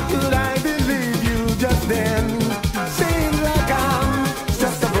 And how could I believe you just then? Seems like I'm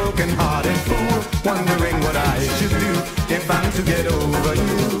just a broken-hearted fool, wondering what I should do if I'm to get over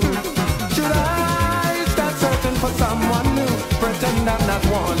you. Should I start searching for someone new, pretend I'm not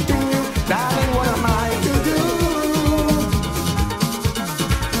wanting you? Darling, what am I to do?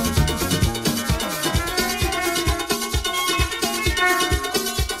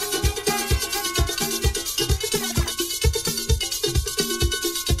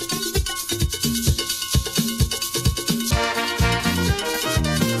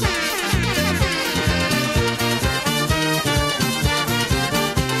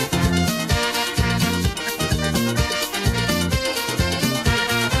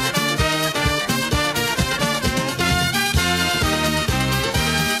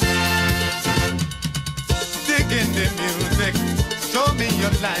 Dig in the music, show me you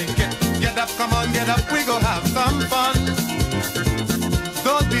like it. Get up, come on, get up, we go have some fun.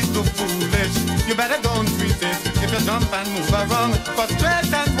 Don't be too foolish, you better don't treat it. If you jump and move around,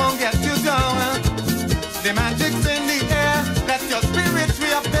 frustration won't get you down. The magic's in the air, let your spirit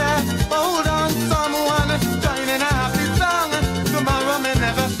reappear. Hold on, someone, join in a happy song. Tomorrow may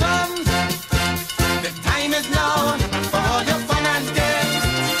never come. The time is now for all your fun and games.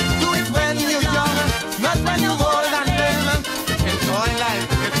 Do it when you're young, not when you're old and lame. Enjoy life,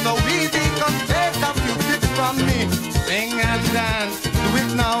 it's so easy, come take a few tips from me. Sing and dance, do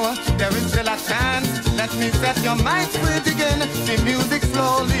it now, there is still a chance. Let me set your mind free again. The music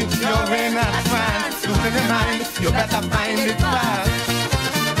slowly, you're in a trance. Losing your mind, you better find it fast.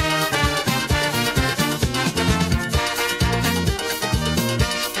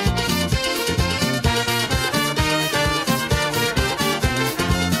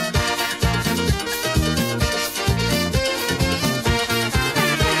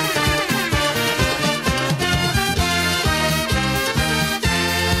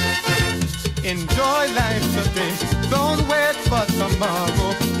 Enjoy life today, don't wait for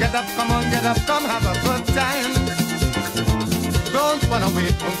tomorrow. Get up, come on, get up, come have a good time. Don't wanna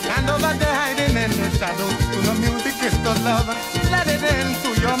wait, don't stand over there hiding in the shadows. To the music is the love, let it into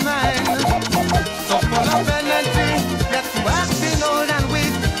your mind. So full of energy, get to acting old and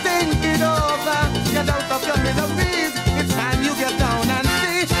weak. Think it over, get out of your miseries. It's time you get down and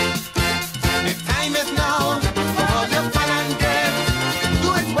see. The time is now for all your fun and games. Do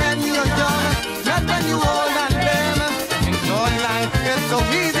it when you're young, not when you're old and lame. Enjoy life, it's so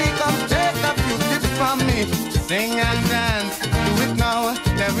easy, come take a few tips from me. Sing and dance, do it now,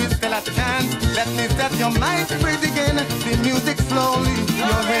 there is still a chance. Let me set your mind free again. The music slowly,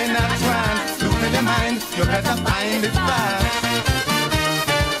 you're in a trance. Losing your mind, you better find it fast.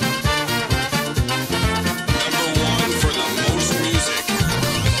 Number one for the most music.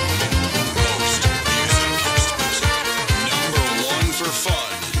 Most music. Number one for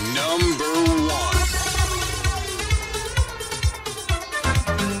fun. Number one.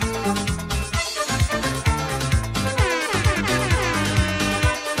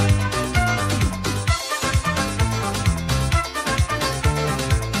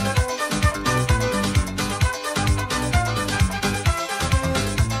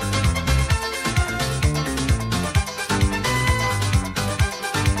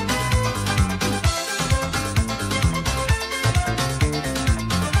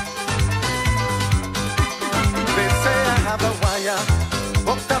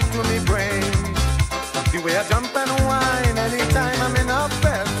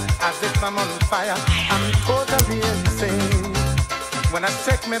 if I'm on fire. I'm totally insane. When I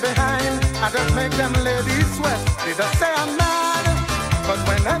shake me behind, I just make them ladies sweat. They just say I'm mad, but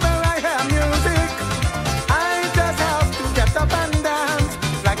whenever I hear music, I just have to get up and dance,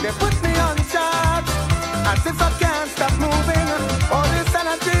 like they put me on charge, as if I can't stop moving. All this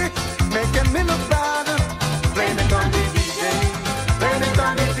energy making me look bad. Blame it on the DJ, blame it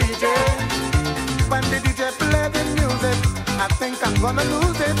on the DJ. When the DJ play the music, I think I'm gonna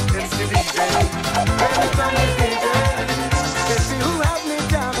lose it. It's the DJ, blame it on the DJ. It's you who have me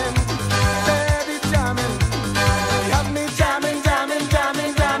jamming, steady jamming. You have me jamming, jamming,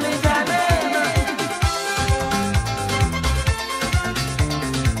 jamming, jamming, jamming.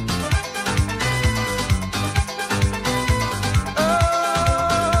 Oh,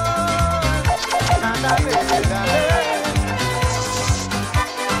 na na na na.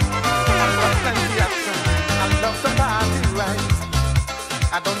 I love plenty action. I love the party right.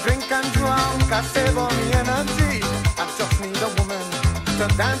 I don't drink and drunk. I save all my energy. I just need a woman to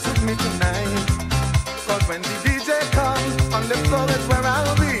dance with me tonight. Cause when the DJ comes, on the floor is where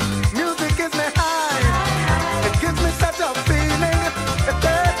I'll be. Music is my high. It gives me such a feeling. It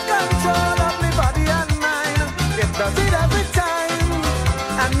takes control of my body and mind. It does it every time.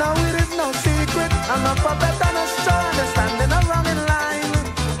 And now it is no secret. I'm a puppet and a show and they're standing around in line.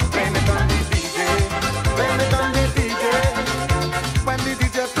 Blame it on the DJ. Blame it on the DJ. When the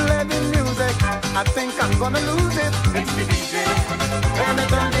DJ play the music, I think I'm gonna lose it. It's the DJ. Blame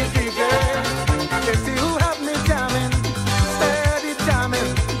it on the DJ. It's you who have me jamming, steady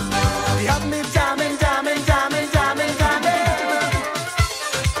jamming. You have me jamming, jamming, jamming, jamming, jamming.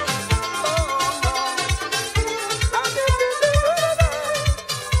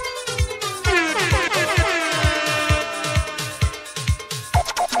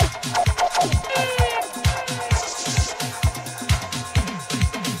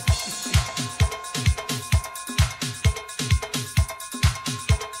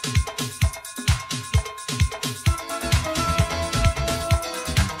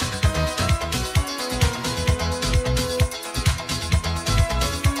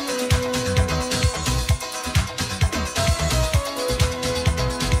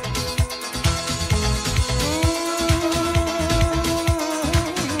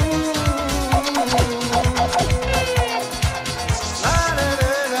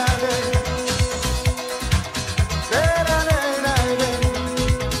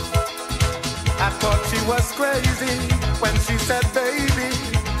 I thought she was crazy when she said, baby,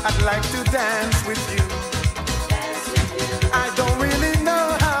 I'd like to dance with you. I don't really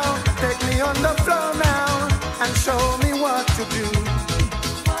know how. Take me on the floor now and show me what to do.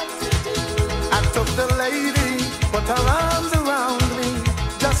 I took the lady, put her arms around me,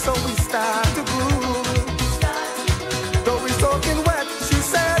 just so we start to groove. Though we soaking wet, she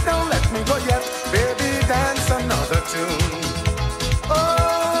said, don't let me go yet. Baby, dance another tune.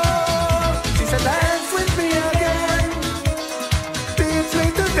 Oh, she said, dance with me again. Teach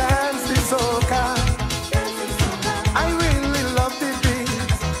me to dance the soca. I really love the beat.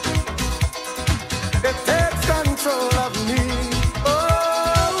 It takes control of me.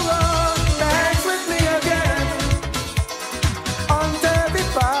 Oh, dance with me again until the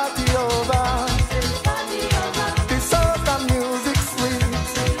party over. The soca music sweet.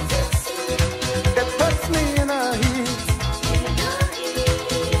 It puts me in a heat.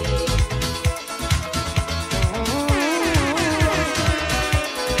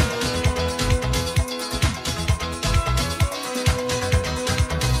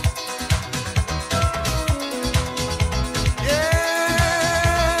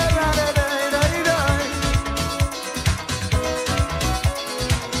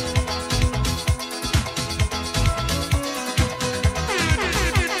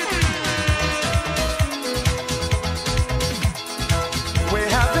 We're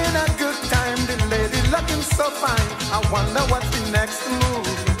having a good time, the lady looking so fine. I wonder what's the next move.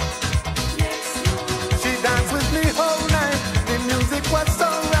 She danced with me whole night, the music was so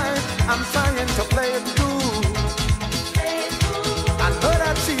right. I'm trying to play it cool. I know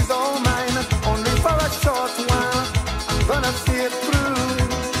that she's all mine, only for a short while. I'm gonna see it through.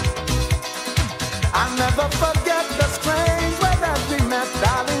 I'll never forget the strange way that we met,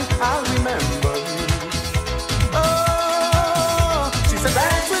 darling. I'll remember you. Oh, she said,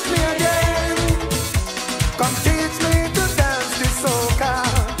 dance with me again. Come teach me to dance the soca.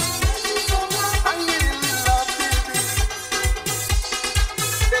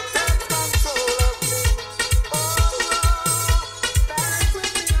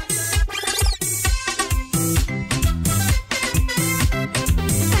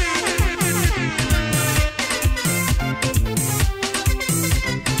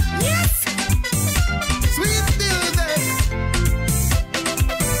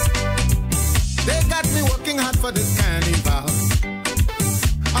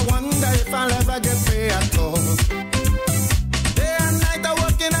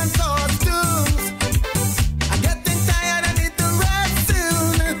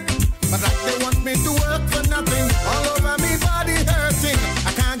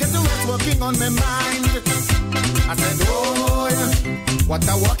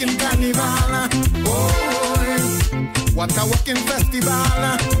 walking carnival. Oh, what a walking festival.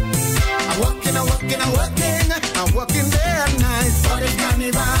 I'm walking, I'm walking, I'm walking. I'm walking day and night for the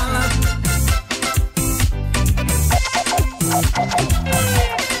carnival.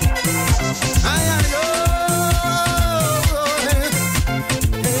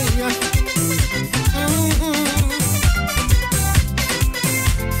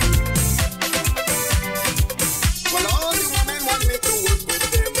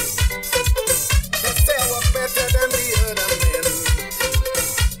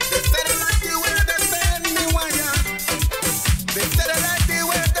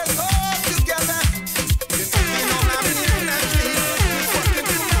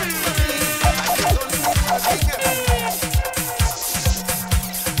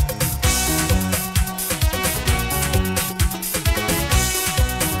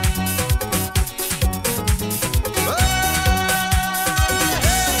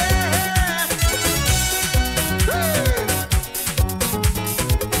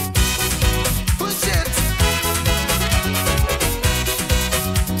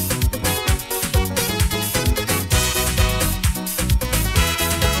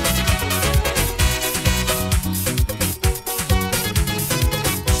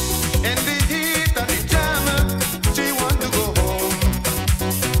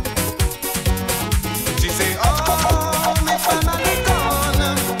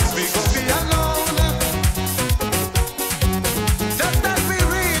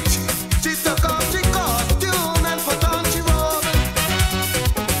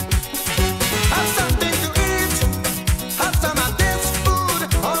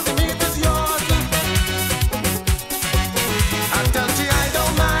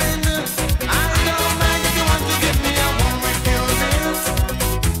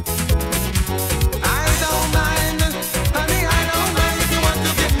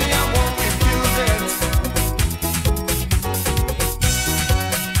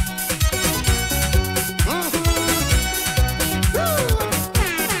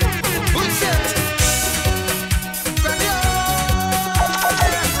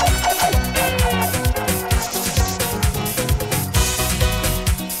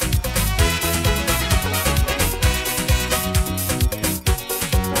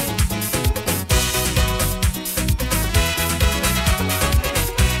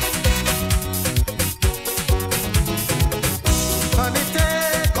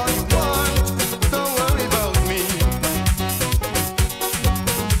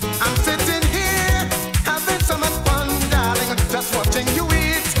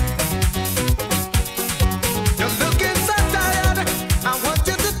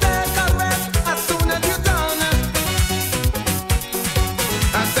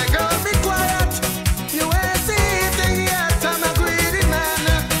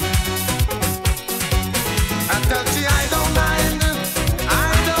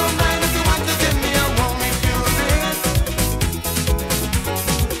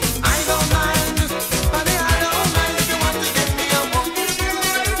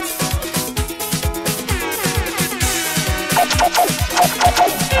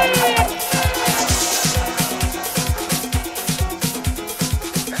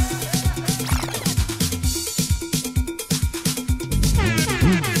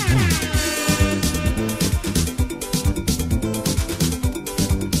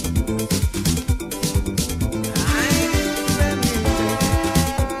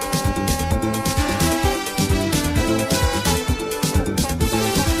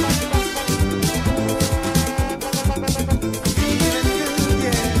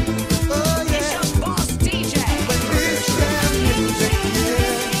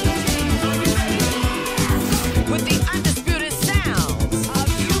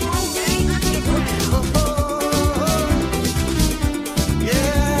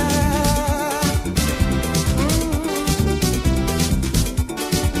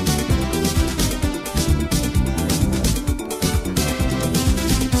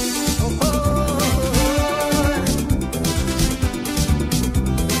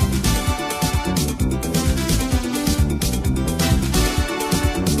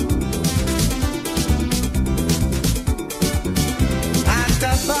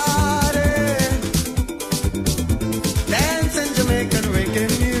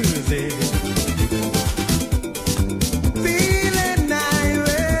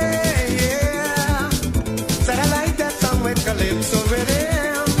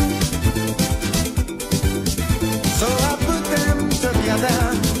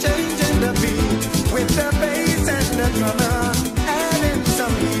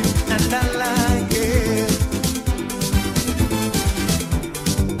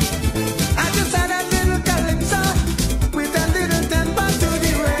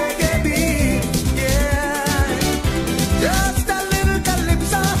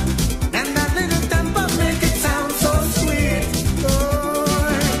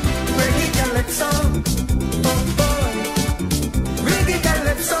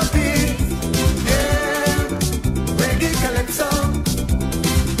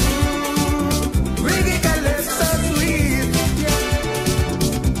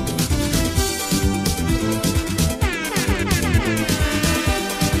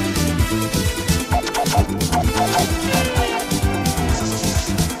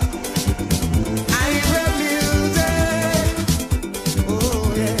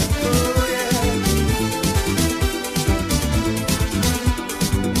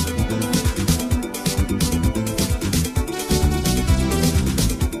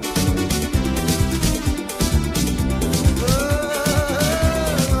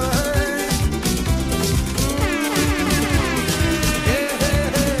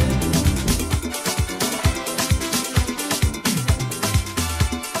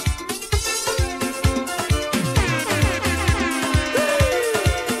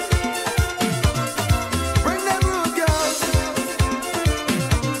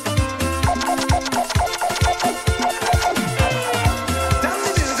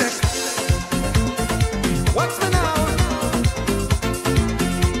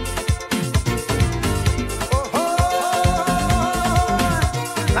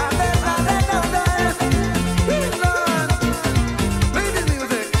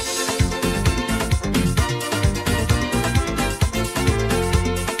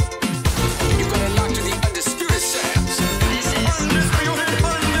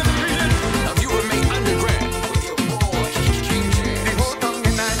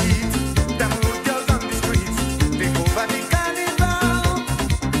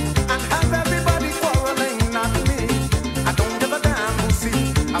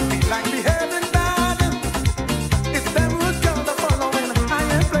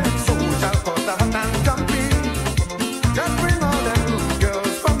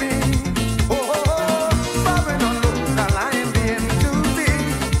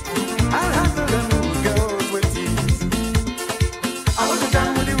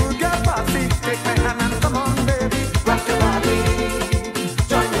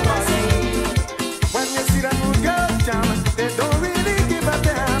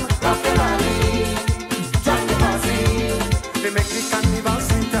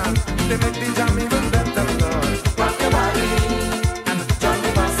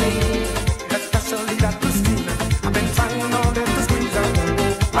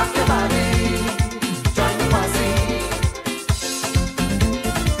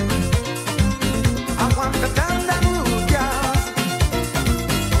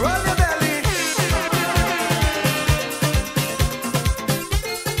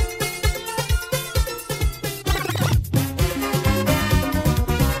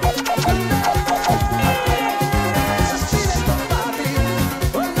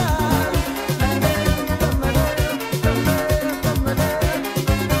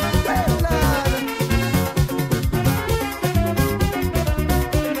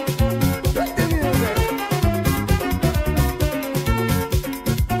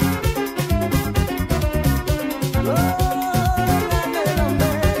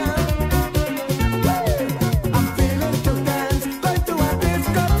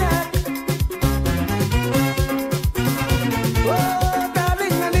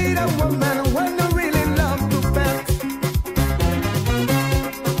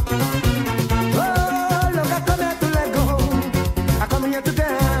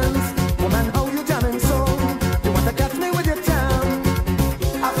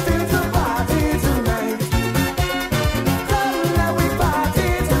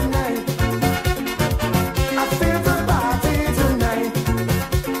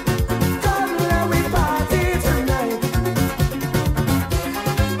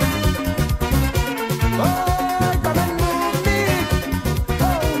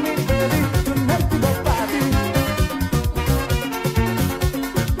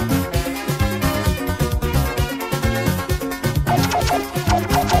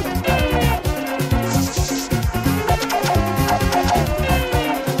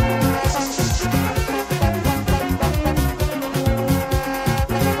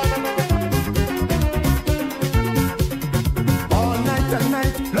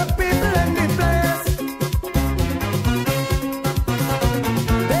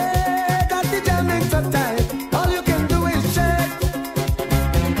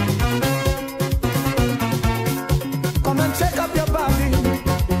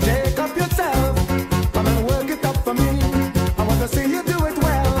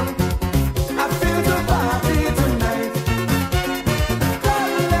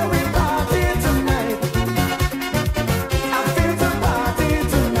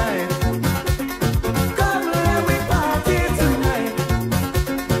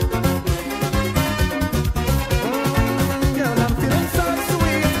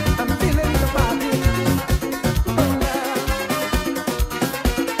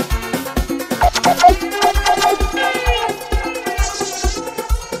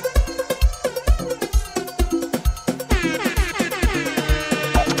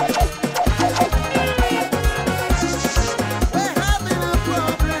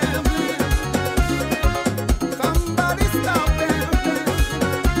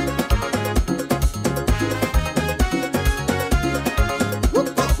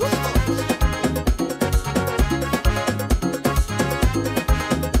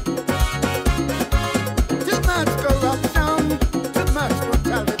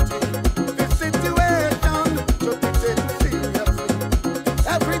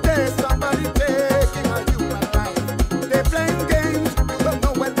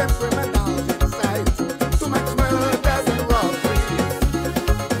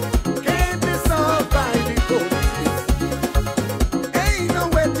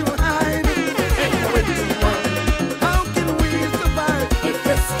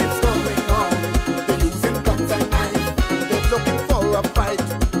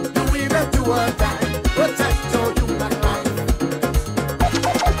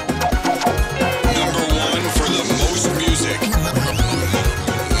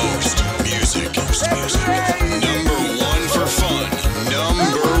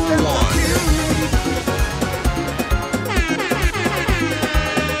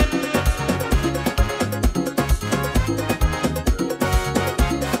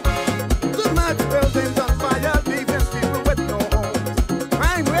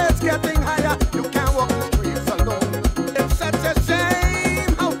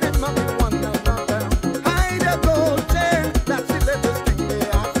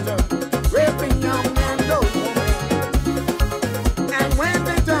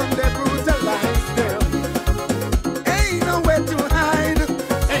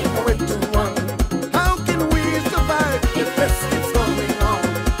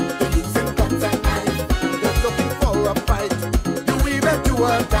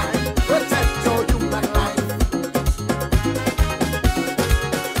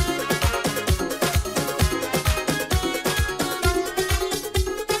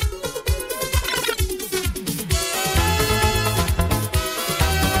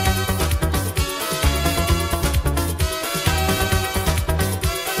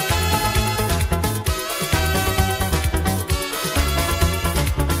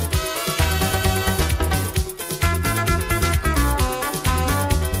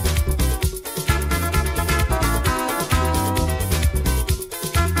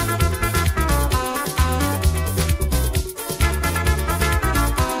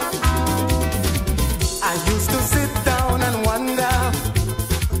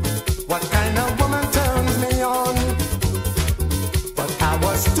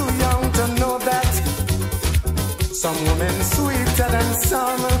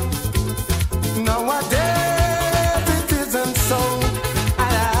 song. Nowadays it isn't so. I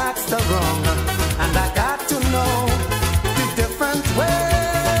asked her wrong, and I got to know the different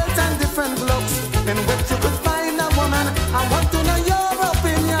ways and different looks in which you could find a woman. I want to know your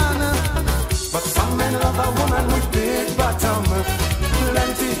opinion. But some men love a woman with big bottom,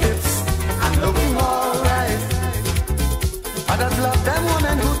 plenty hips, and looking alright. Others love them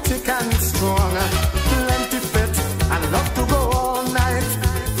women who thick and strong, plenty fit, and love to go all night.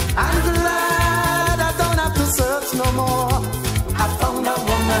 I'm glad I don't have to search no more. I found a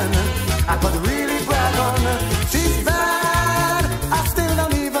woman I could really brag on. She's bad, I still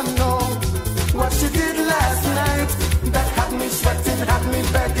don't even know what she did last night. That had me sweating, had me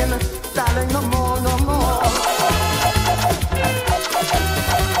begging, darling, no more, no more.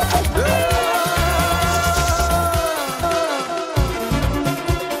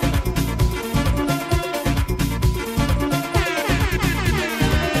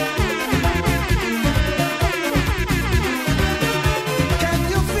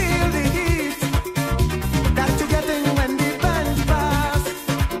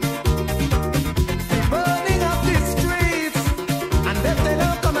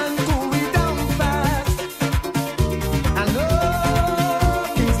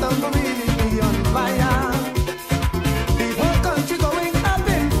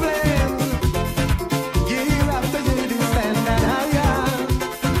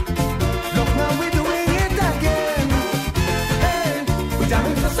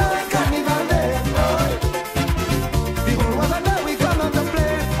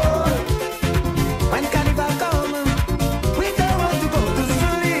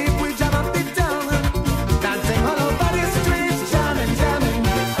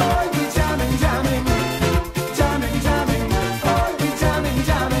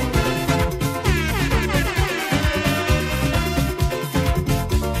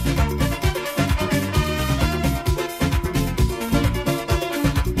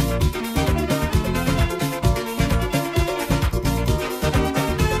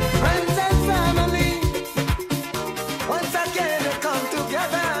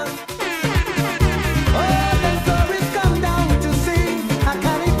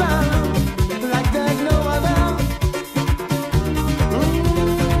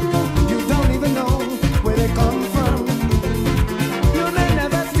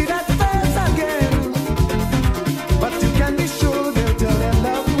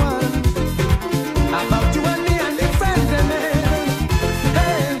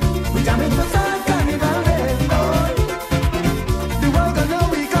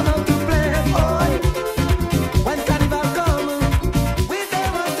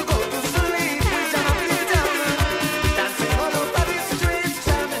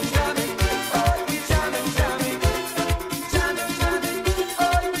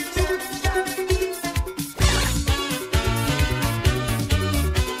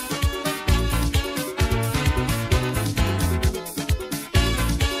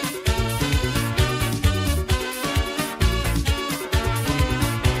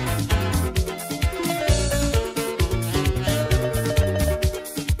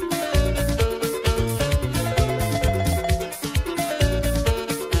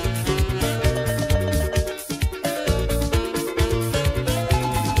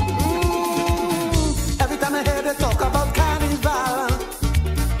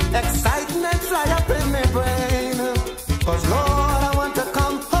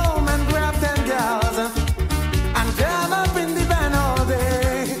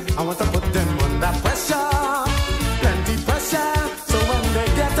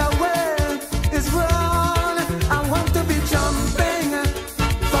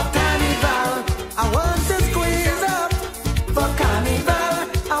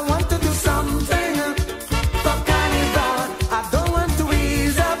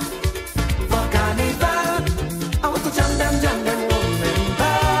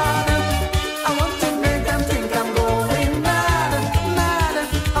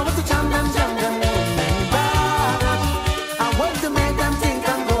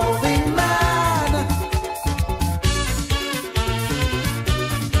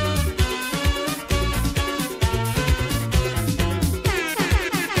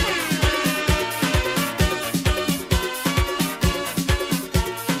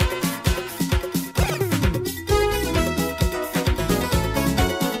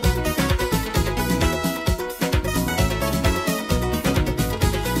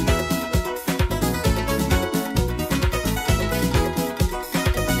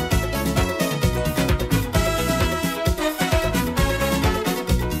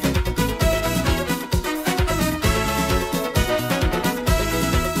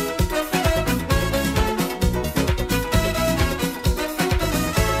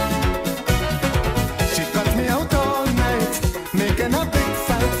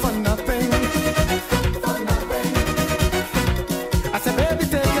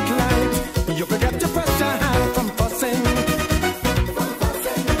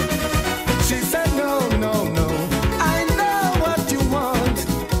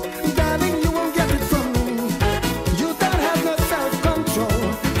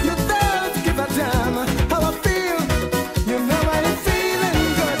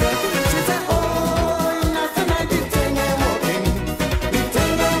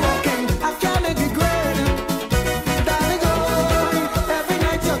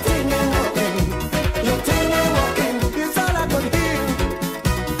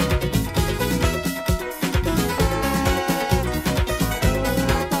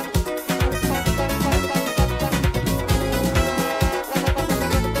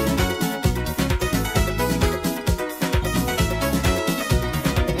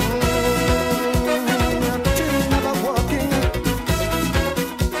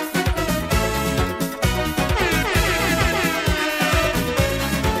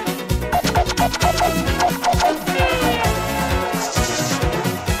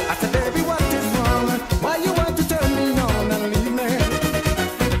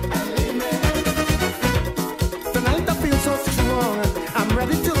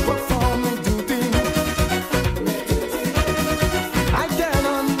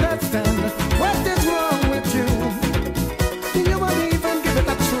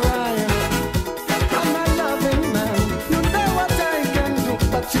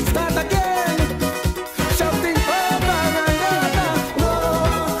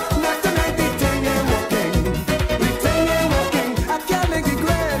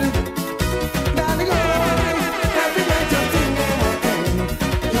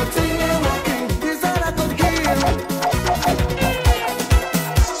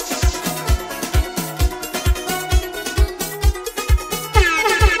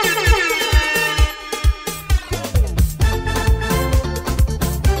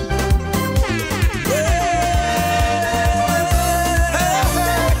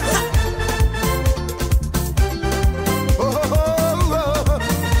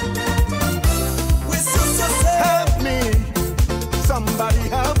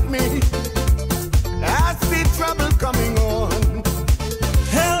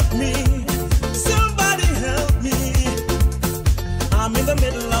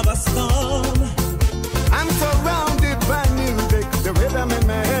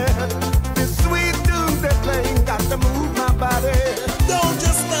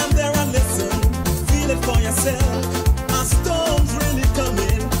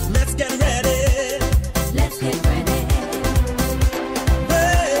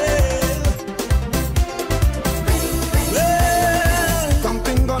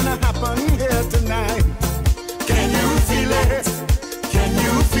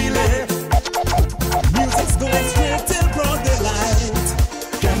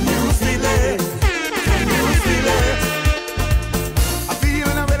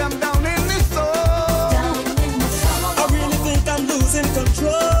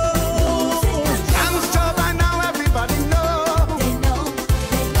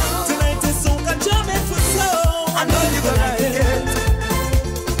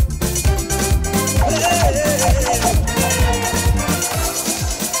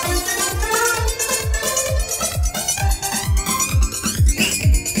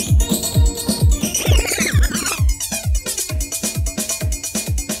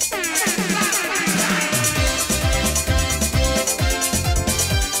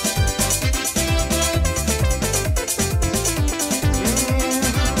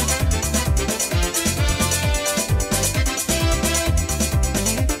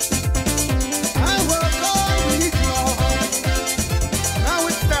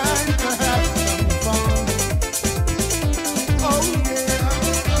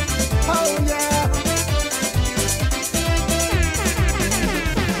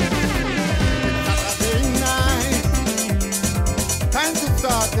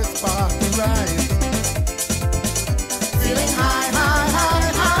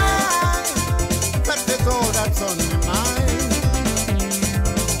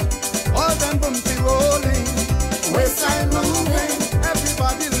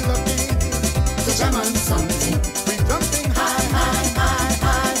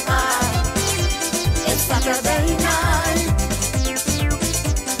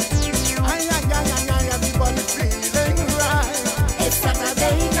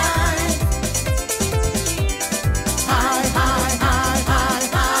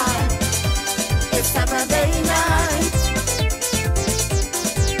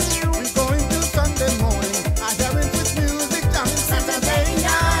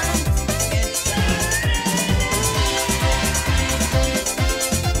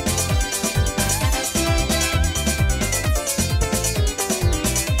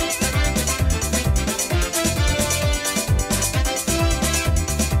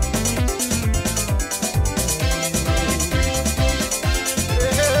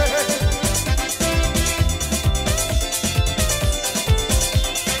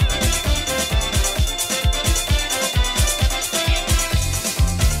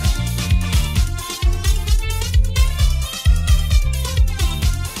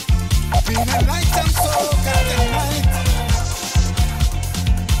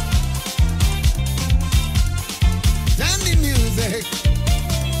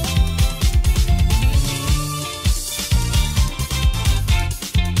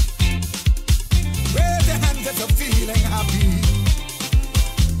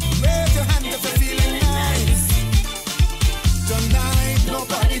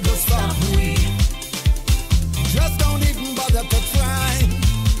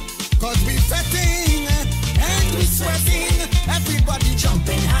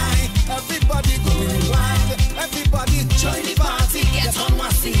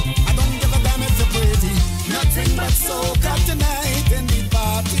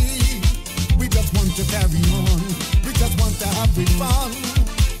 want to carry on. We just want to have it fun.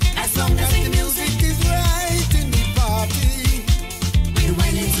 As long as the music is right in the party, we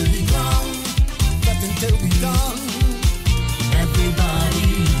went into the ground, but until we done.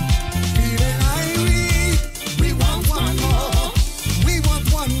 Everybody feeling irate. We want one more. We want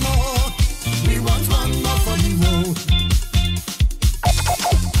one more. We want one more for the road.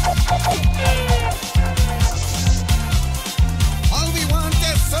 All we want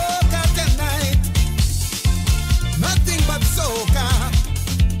is soca tonight. Nothing but soca.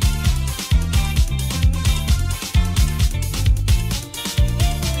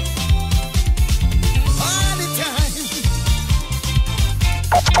 All the time.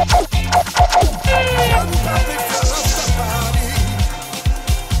 Jump up if you love the party.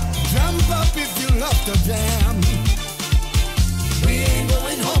 Jump up if you love the jam. We ain't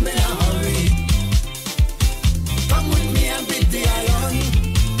going home in a hurry. Come with me and beat the iron.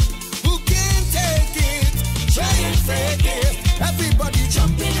 Who can't take it? Try and fake it. Everybody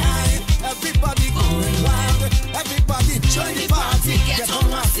jumping high. Everybody going wild. Everybody join the party. Get on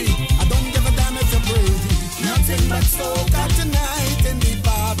my feet. I don't give a damn if you're crazy. Nothing but soca tonight in the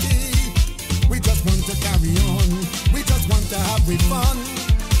party. We just want to carry on. We just want to have it fun.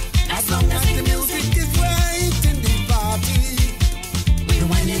 As long as the music is right in the party, we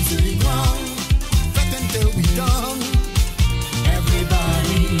wind into the ground, fret until we done.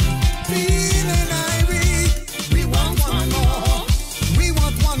 Everybody feeling irate. We want one more. We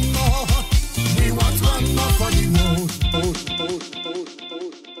want one more. We want one more for the road.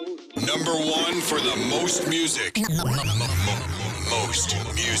 Number one for the most music. Most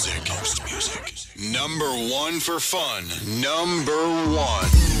music. Most music. Number one for fun. Number one.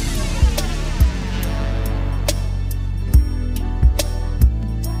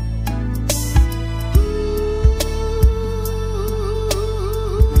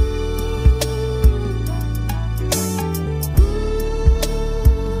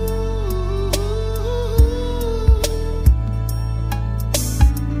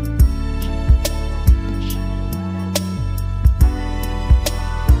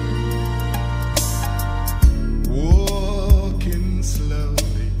 Walking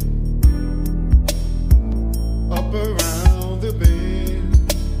slowly up around the bend.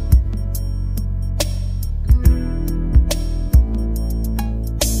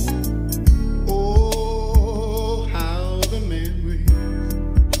 Oh, how the memory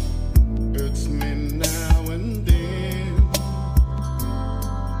hurts me now and then.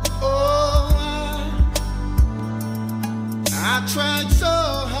 Oh, I tried so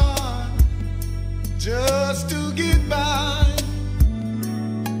hard just to get by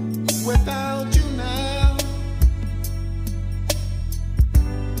without you now.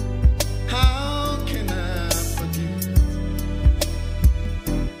 How can I forget?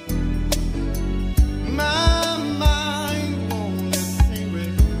 My mind won't let me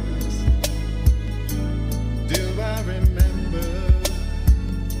rest. Do I remember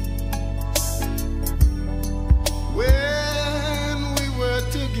when we were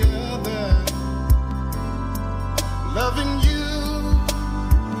together, loving you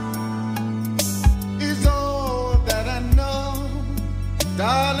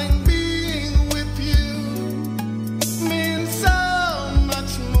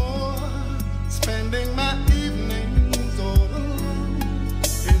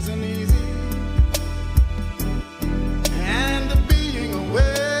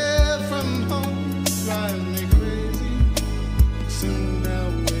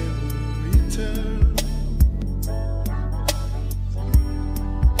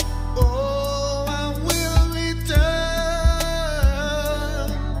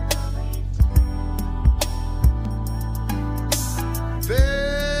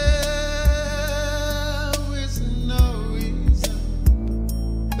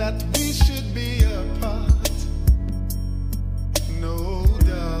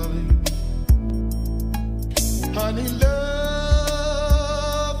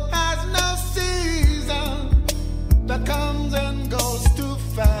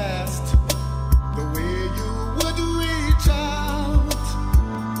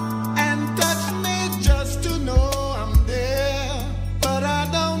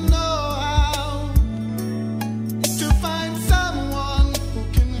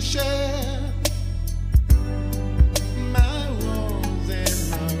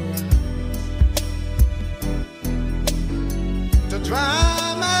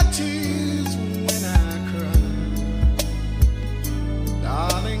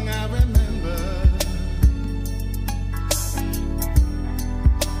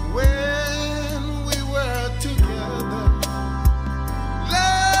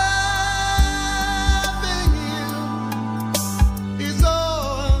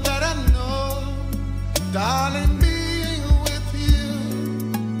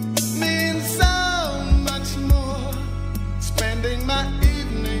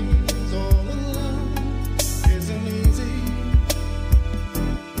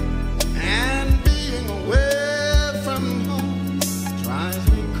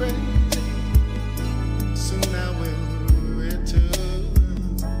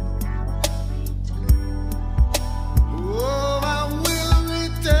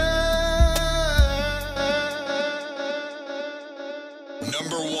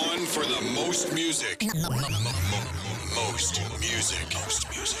Most music. Most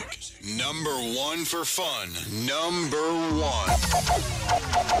music. Number one for fun. Number one.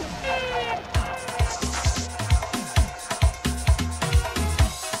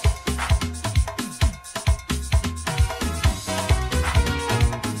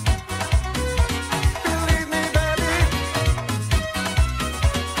 Believe me, baby,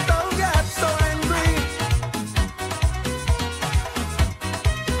 don't get so angry.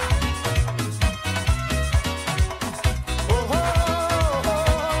 Oh, oh, oh.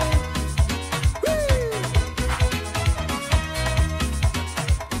 Whee!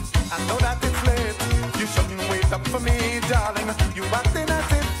 I know that it's late. You shouldn't wait up for me, darling. You acting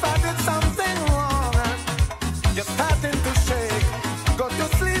as if I did something wrong. You're starting to shake. Go to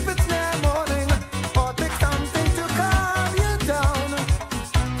sleep, it's near morning. Or take something to calm you down.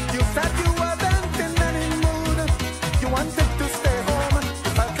 You said you weren't in any mood. You wanted to stay home.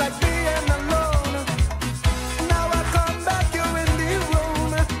 You felt like being alone. Now I come back, you're in the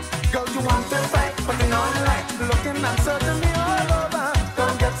room. Girl, you want to fight, putting on light, looking uncertain me all over.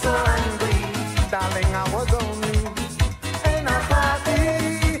 Don't get so angry, darling. I was only in a party,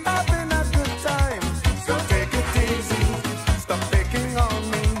 having a good time. So take it easy, stop picking on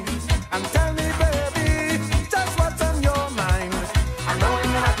me, and tell me, baby, just what's on your mind. I know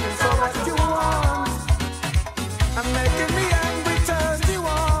you're acting so what you want, and making me angry turns you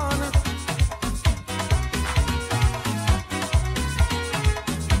on.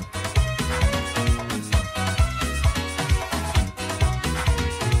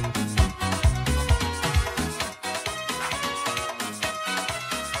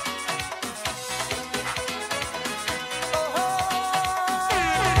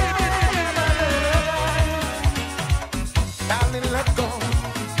 Darling, let go.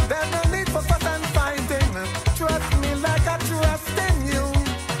 There's no need for fuss and fighting. Trust me like I trust in you.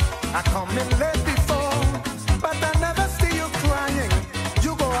 I come in late before, but I never see you crying.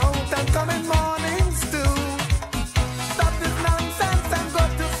 You go out and come in mornings too. Stop this nonsense and go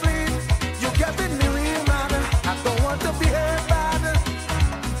to sleep. You getting me real mad. I don't want to behave bad.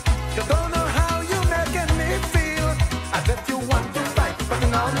 You don't know how you making me feel. As if you want to fight,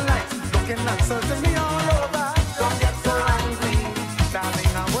 putting on the lights, looking uncertain me all over. Don't get so angry,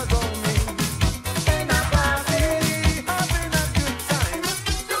 darling. I was only in a party, having a good time.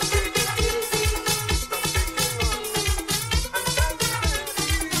 Don't take it easy, stop thinking on me, and tell me, baby,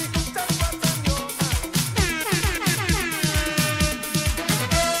 just what's on your mind.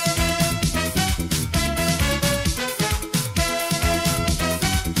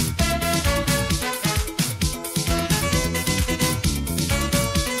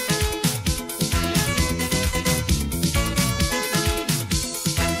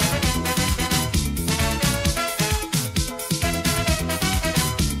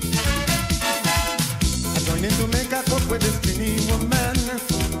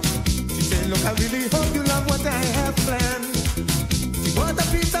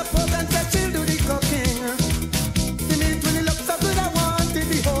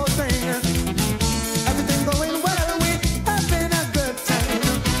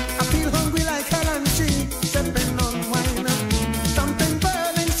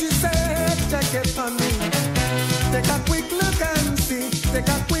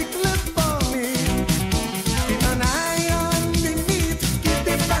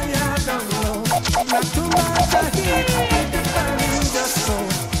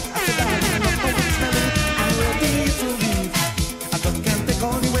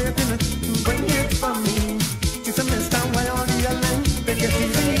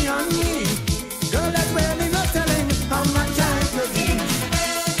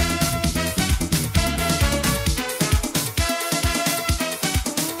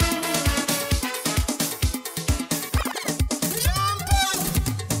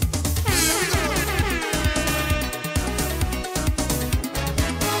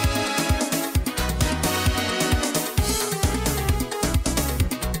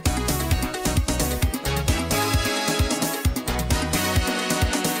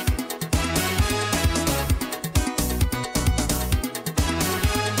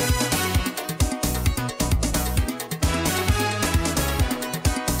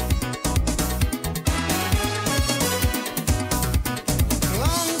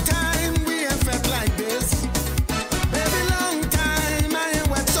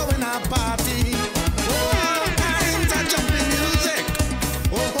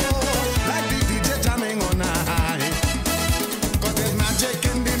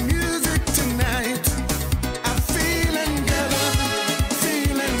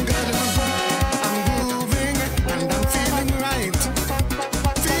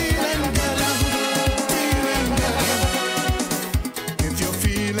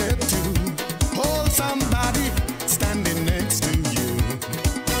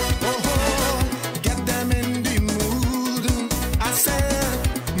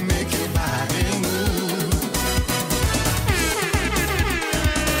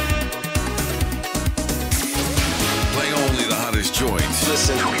 joints.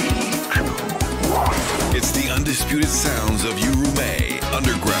 Listen. It's the undisputed sounds of Yurumein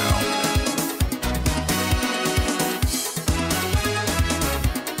Underground.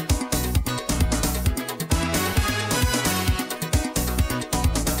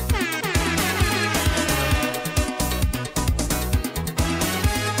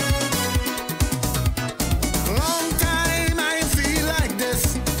 Long time I feel like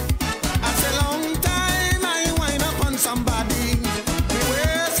this. I say long time I wind up on somebody. The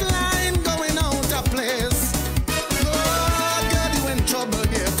waistline going out of place. Lord, girl, you in trouble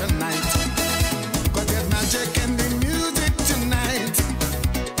here tonight. 'Cause there's magic in the music tonight.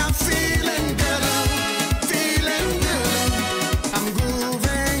 I'm feeling good, feeling good. I'm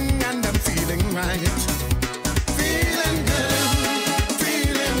grooving and I'm feeling right. Feeling good,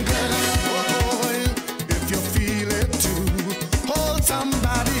 feeling good. Oh, if you feel it too, hold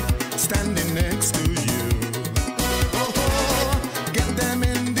somebody standing next to you. Oh, get them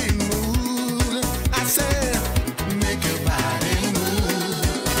in the mood. I say, make your body move.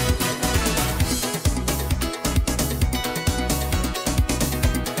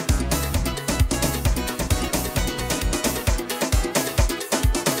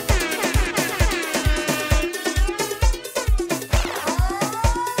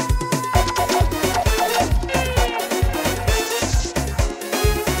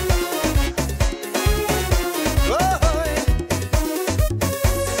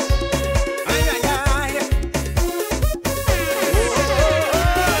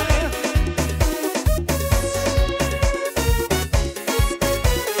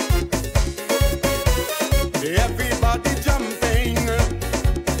 Everybody jumping,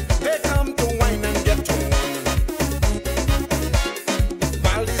 they come to wine and get torn.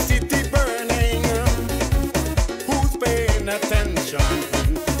 While the city burning, who's paying attention?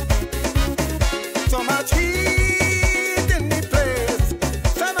 So much heat in the place,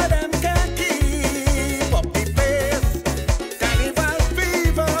 some of them can't keep up the pace. Carnival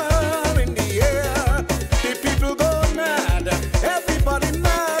fever in the air, the people go mad, everybody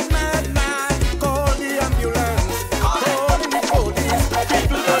mad, mad, mad. Call the ambulance, call the police,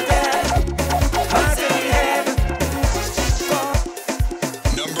 people go dead. Heart in the head,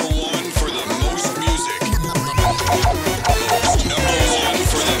 Number one for the most music. Number one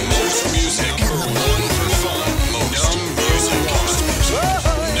for the most music. Number one for fun. Most music.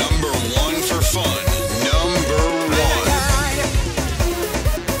 Number one for fun. Number one.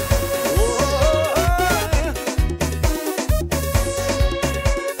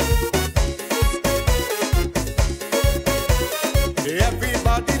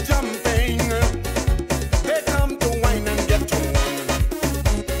 everybody jumping, they come to wine and get torn.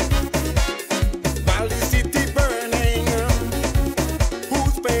 While the city burning,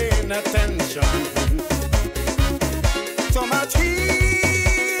 who's paying attention? So much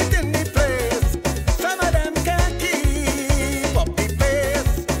heat in the place, some of them can't keep up the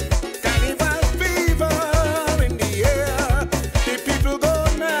pace. Carnival fever in the air, the people go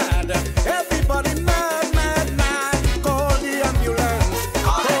mad, everybody mad, mad, mad. Call the ambulance,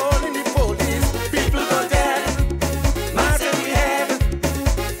 calling the police, people go dead. Mass in the head,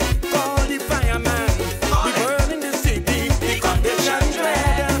 call the fireman, we burning the city, the condition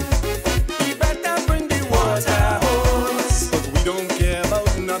dread. We better bring the water hose, 'cause we don't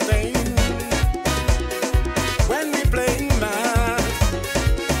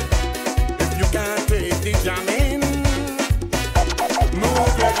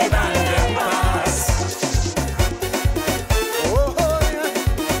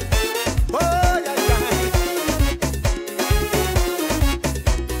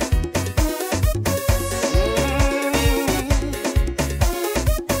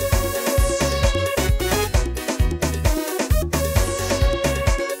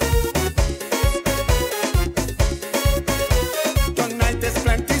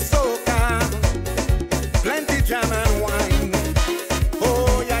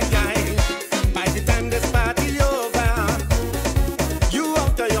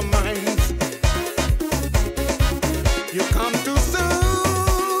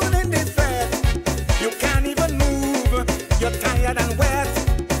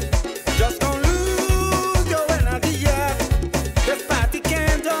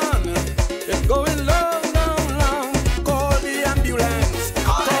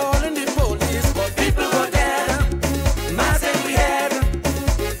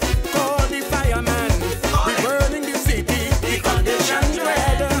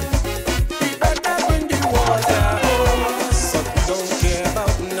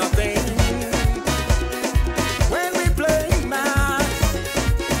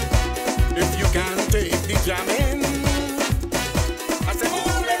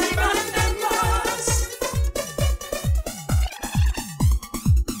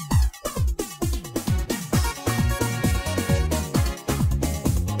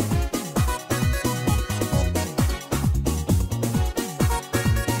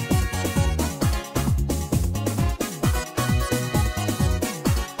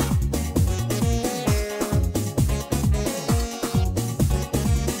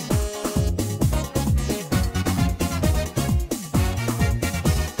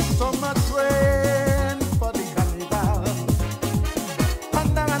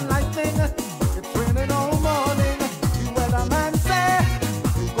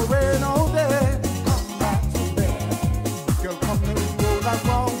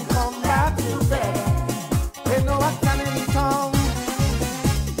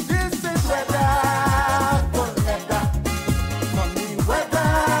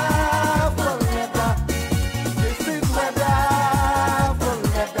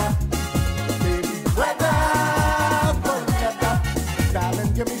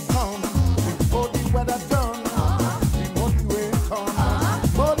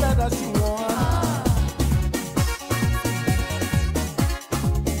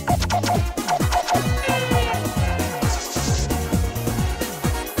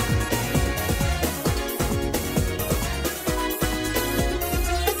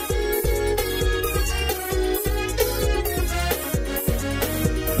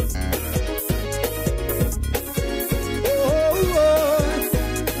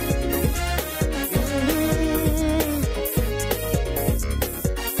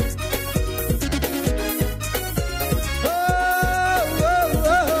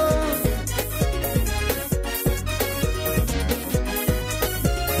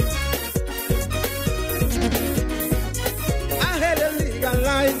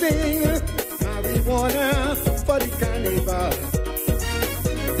using marijuana for the carnival.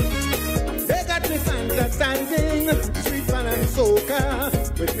 They got me fantasizing, street fun and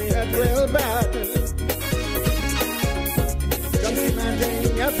soca, with me head real bad. Just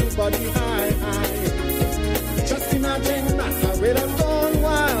imagine everybody high, high. Just imagine that the rhythm gone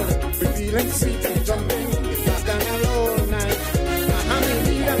wild. We're feeling sweet and jumping, it's not gonna all night. I'm in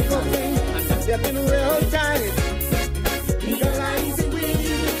need of cooking, and I'm getting real tight. Legalize the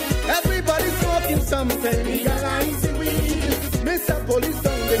weed, everybody smoking something. Legalize the weed, Mr. Police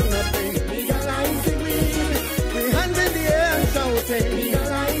don't do nothing. Legalize the weed, we hands in the air and shouting.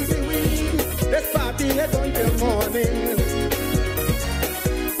 Legalize the weed, this party is on till morning.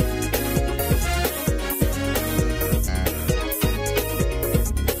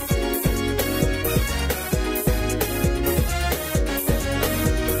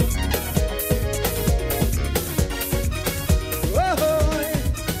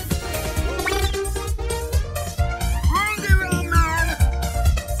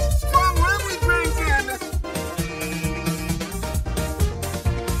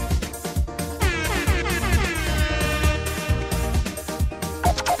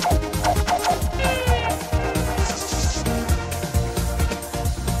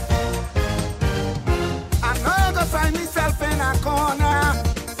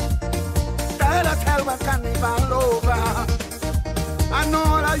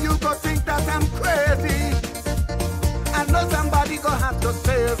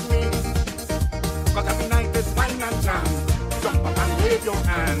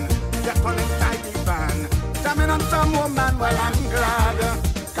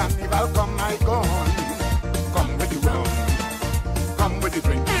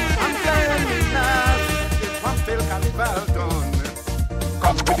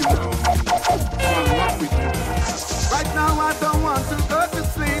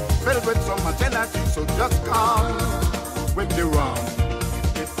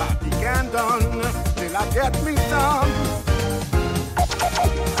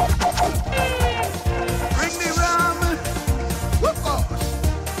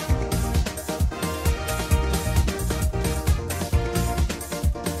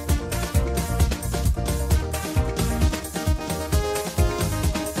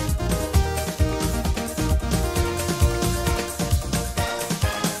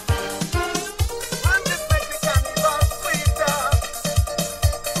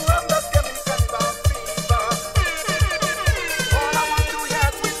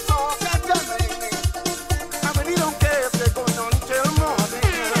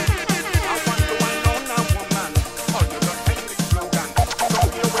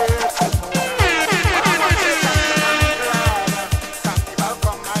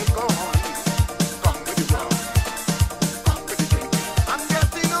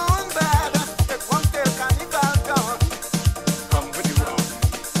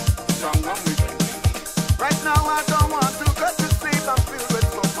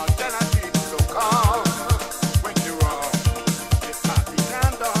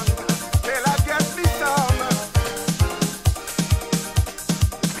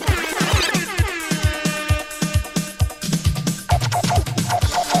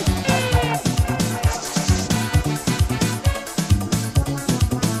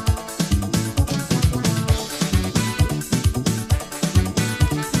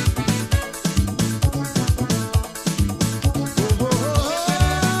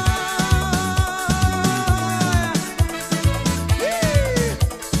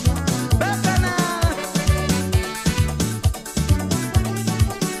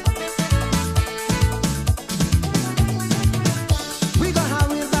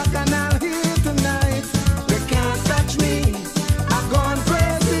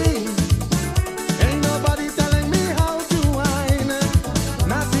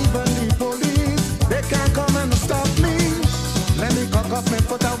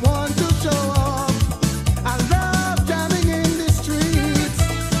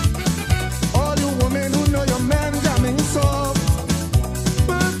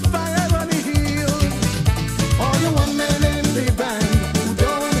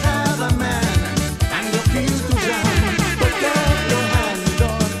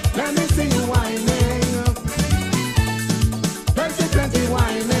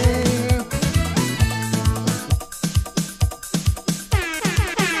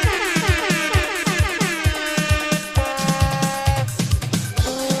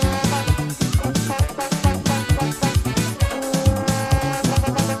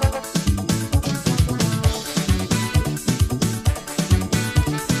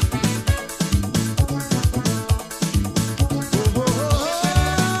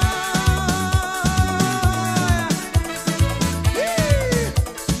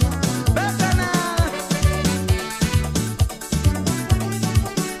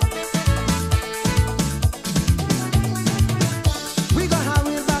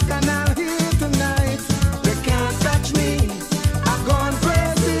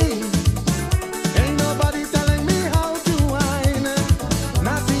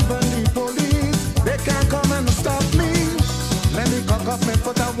 enjoyment,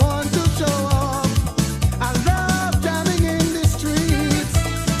 but I want to show off. I love jamming in the streets.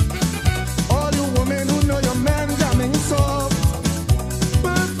 All you women who know your man jamming soft,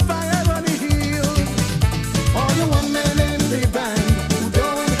 put fire on the heels. All you women in the band who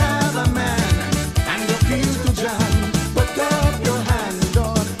don't have a man and you feel to jam, put up your hand,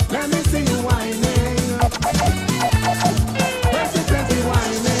 Lord. Let me see you whining. Pressy, pressy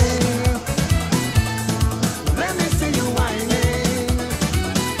whining. Let me see you whining.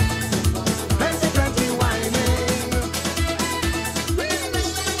 Pressy, pressy whining.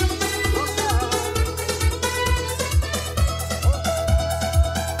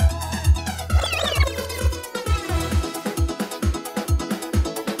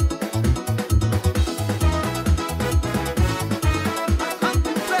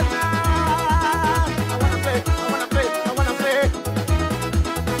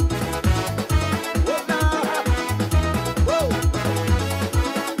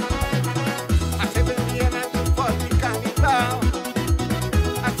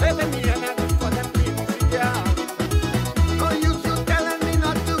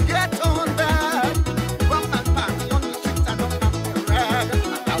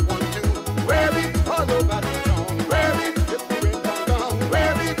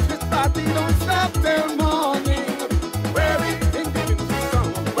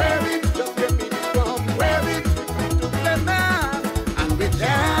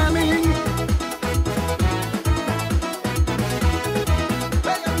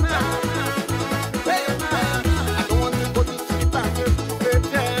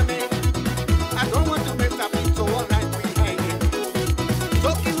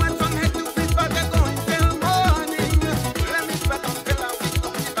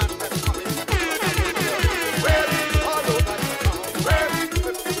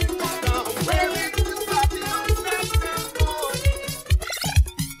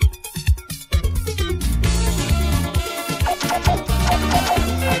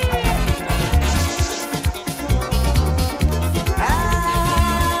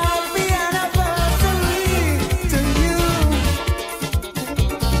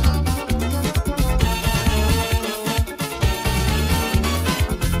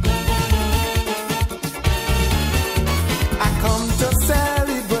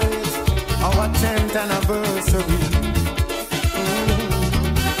 Anniversary.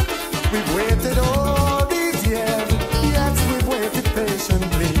 We've waited all these years, yes, we've waited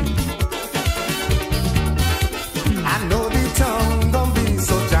patiently. I know the tongue don't be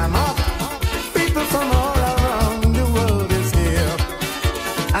so jam up. People from all around the world is here,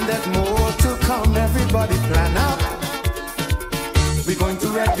 and there's more to come. Everybody plan up. We're going to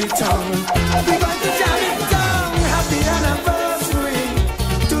wreck the tongue. We're going to jam it down. Happy anniversary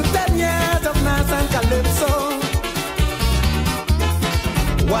to 10 years of Mass and Calypso.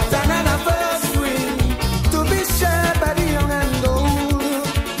 What an anniversary to be shared by the young and old.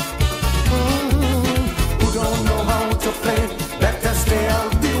 Who don't know how to play, better stay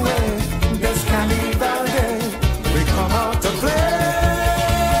out the way. This carnival day, we come out to play.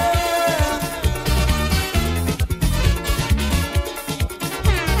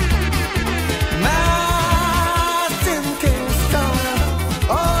 Mass in Kingston,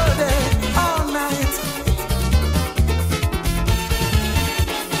 all day, all night.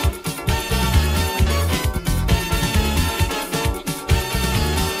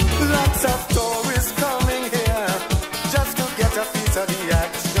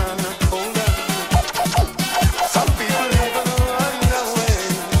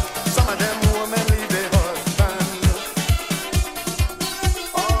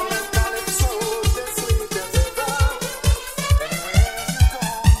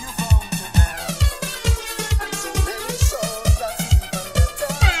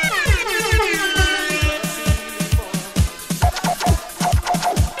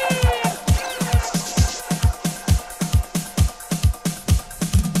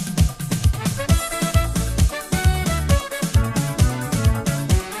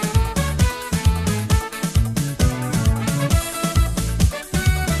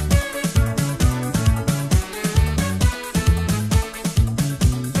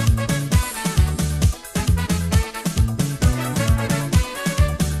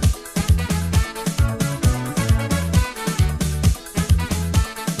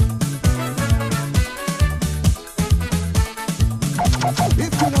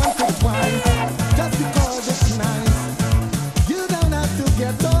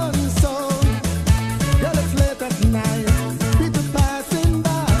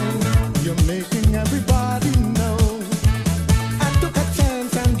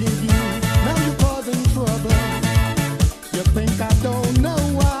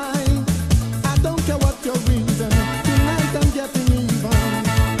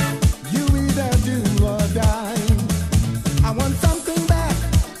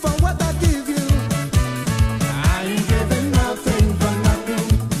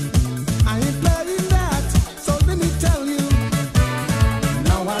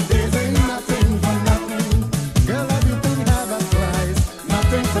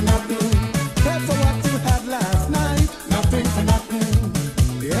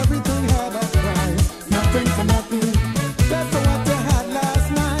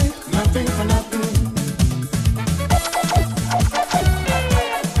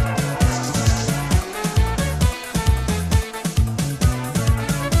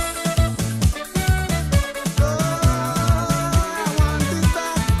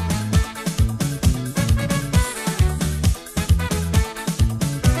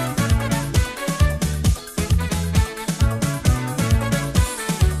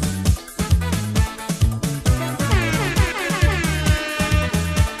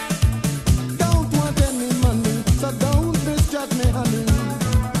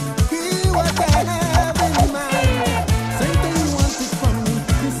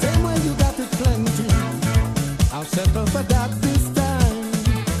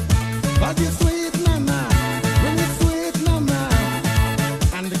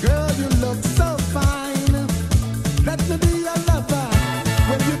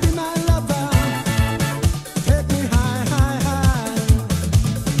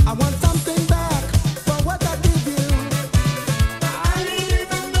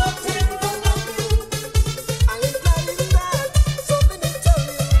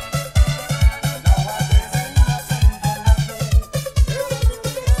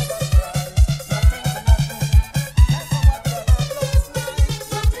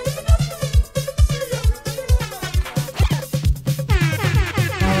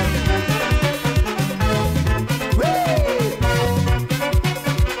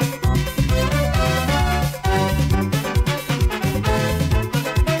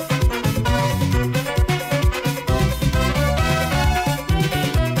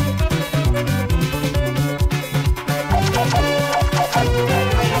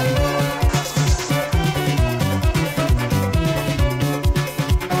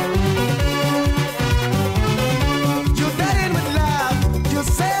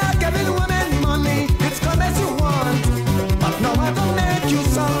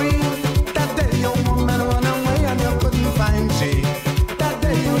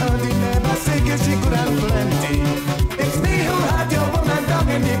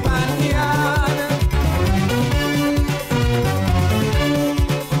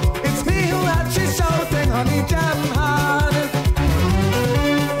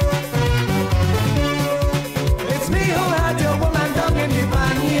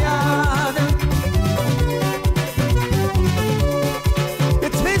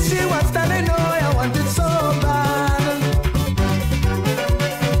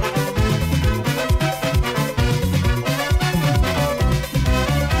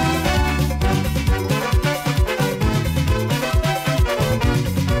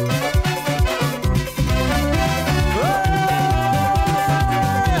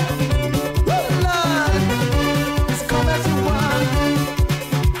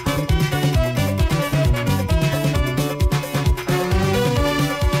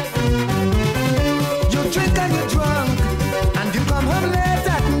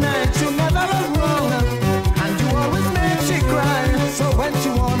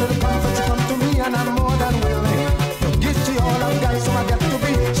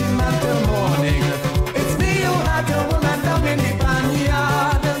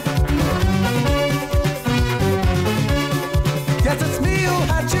 you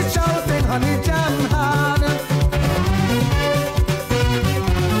had, she shouting honey jam hard.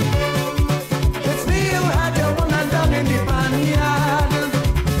 It's me you had, your woman down in the barnyard.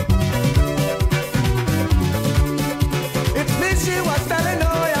 It's me she was telling,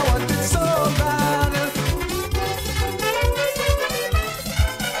 oh, I want it so bad.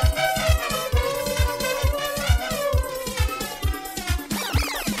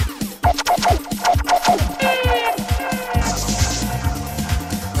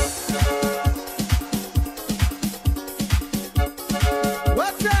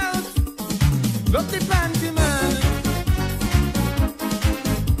 Watch out! Look the panty man.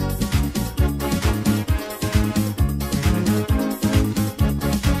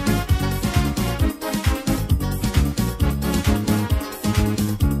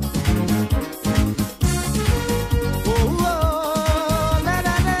 Oh, oh, la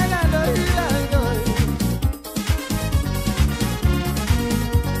la la la la la.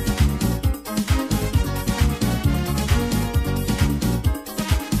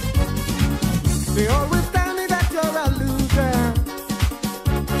 They always tell me that you're a loser,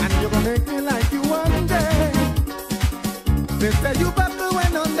 and you're gonna make me like you one day. They say you battle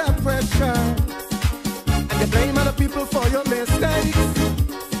when under pressure, and you blame other people for your mistakes.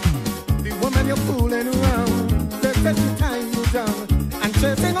 The woman you're fooling around, they say she tying you down and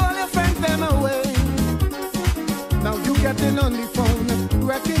chasing all your friends them away. Now you getting on the phone,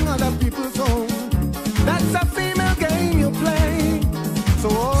 wrecking other people's home. That's a female game you play. So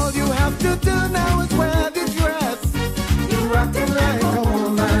all you have to do now is wear the dress. You're acting like a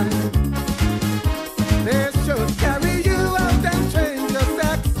woman. They should carry you out and change your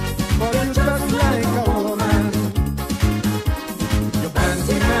sex, but you're just like a woman. You're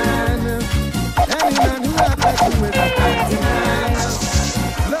panty man. Any man who acts like you is a panty man.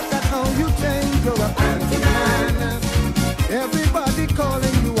 Look at how you change, you're a panty man. Everybody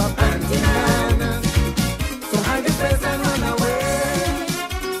calling you a panty man. So hide your face and run away.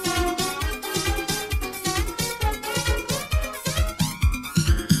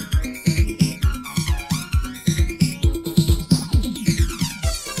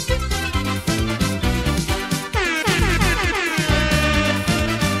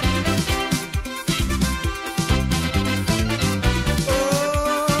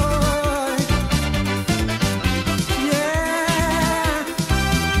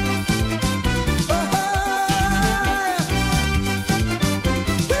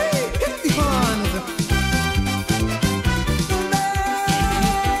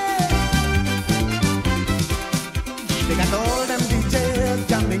 They got all them DJs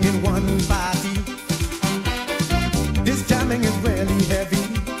jamming in one party. This jamming is really heavy.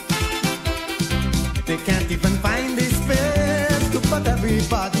 They can't even find the space to put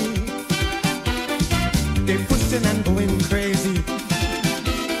everybody. They pushing and going crazy.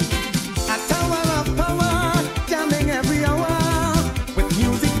 A tower of power, jamming every hour. With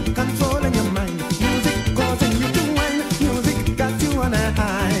music controlling your mind. Music causing you to whine. Music got you on a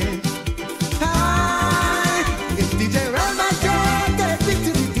high. High. It's DJ Roll My Joy, take me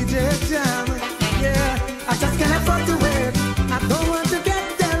to the DJ jam. Yeah, I just can't afford to wait. I don't want to get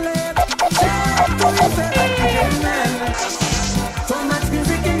there late. Shout to your favorite DJ man. So much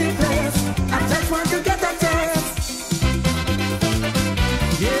music in the place. I just want to get a taste.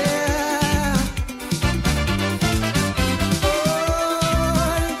 Yeah. Oh.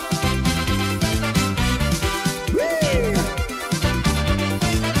 Whee.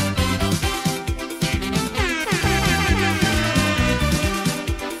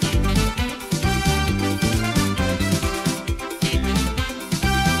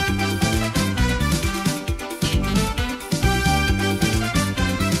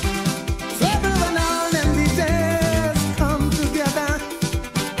 Trouble when all them DJs come together.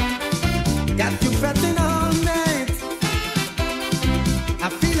 Got you fretting all night. I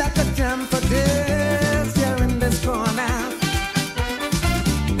feel like a jam for days here in this corner.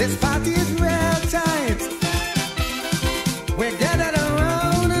 This party is real tight. We're gathered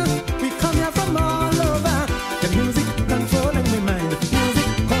around. We come here from all over. The music controlling my mind. Music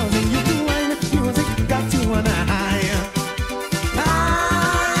causing you to whine. Music got you on a high.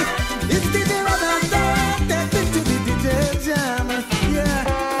 High. It's DJ Roll take me to the DJ jam. Yeah,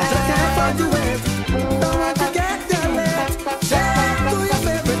 I just can't afford to wait. Don't want to get there late. Shout to your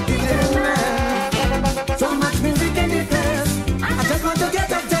favorite DJ man. So much music in the place. I just want to get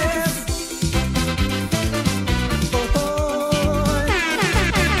a taste. Oh, oh.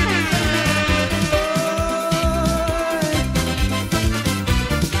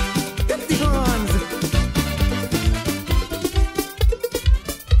 Get the horns.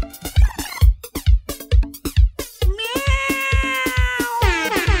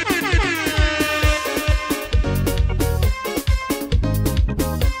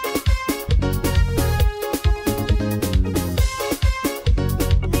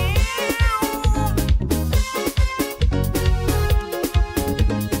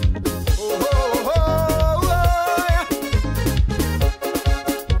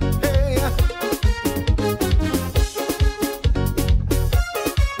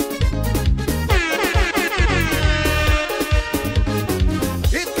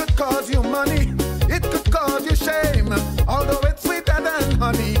 shame. Although it's sweeter than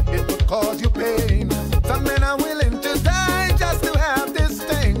honey, it would cause you pain. Some men are willing to die just to have this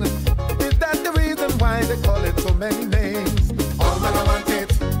thing. Is that the reason why they call it so many names? All men I want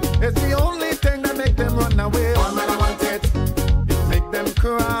it. It's the only thing that make them run away. All men I want it. It make them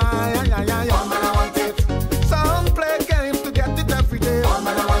cry. All men I want it. Some play games to get it every day. All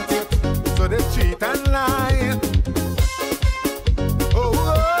men I want it. So they cheat and lie. Oh,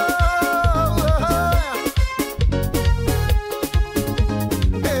 oh, oh, oh.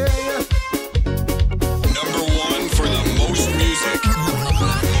 Hey. Number one for the most music.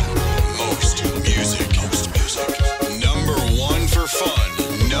 Most music. Most music. Number one for fun.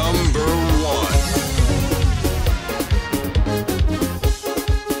 Number one.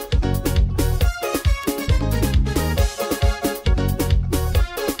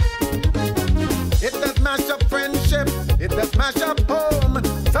 It does mash up friendship, it does mash up home.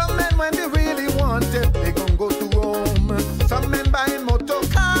 Some men, when they really want it, they gon' go to Rome. Some men buying motor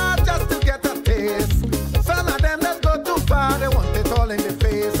cars just to get a taste. Some of them that go too far, they want it all in the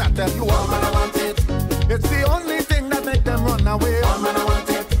face. I tell you, all man, I want it. It's the only thing that make them run away. All man, I want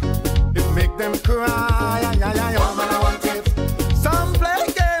it. It make them cry. All man, I want it. Some play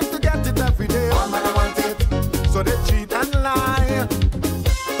games to get it every day. All man, I want it. So they cheat and lie.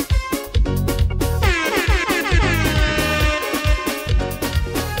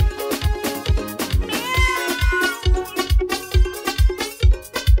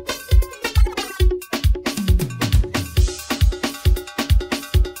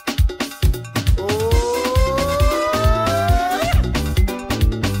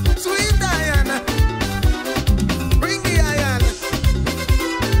 Sweet Diana, bring the iron.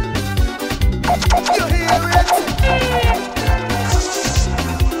 You hear it?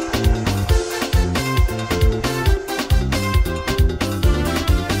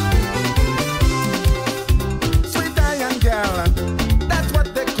 Sweet iron girl, that's what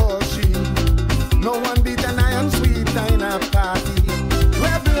they call she. No one beat an iron sweet in a party.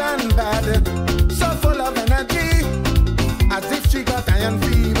 Rebel and bad, so full of energy. As if she got iron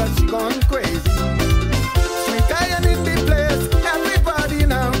fever, she gone crazy. Sweet iron in the place, everybody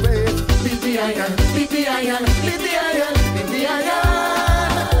in a rage. Beat the iron, beat the iron, beat the iron, beat the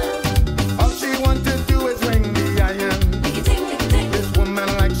iron. All she want to do is ring the iron. This woman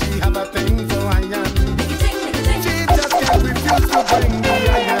like she have a thing for iron. She just can't refuse to bring the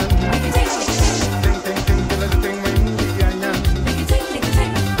iron. Ting, ting, ting, till the thing ring the iron.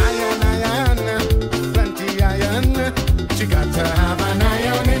 Iron, iron, plenty iron. She got to have an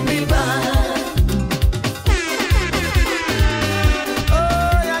iron in the bag. Oh,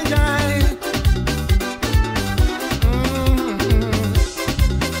 yeah, yeah.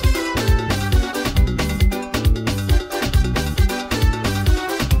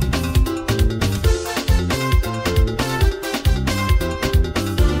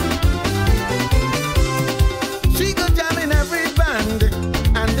 She go jam in every band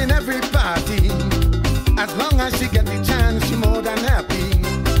and in every party. As long as she get the chance, she more than happy.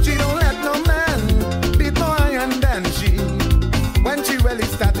 She don't let no man beat more iron than she. When she really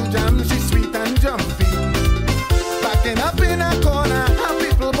start to jam, she's sweet and jumpy. Backing up in a corner, and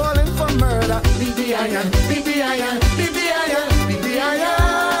people bawling for murder. Beat the iron, beat the iron, beat the iron, beat the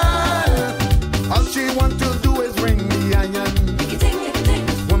iron. All she want to do is ring the iron.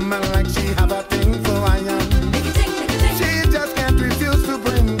 Woman like she have a thing for iron. She just can't refuse to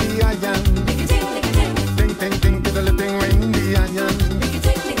bring the iron. Ting, ting, ting, till the thing ring the iron.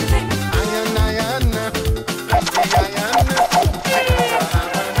 Iron, iron, plenty iron.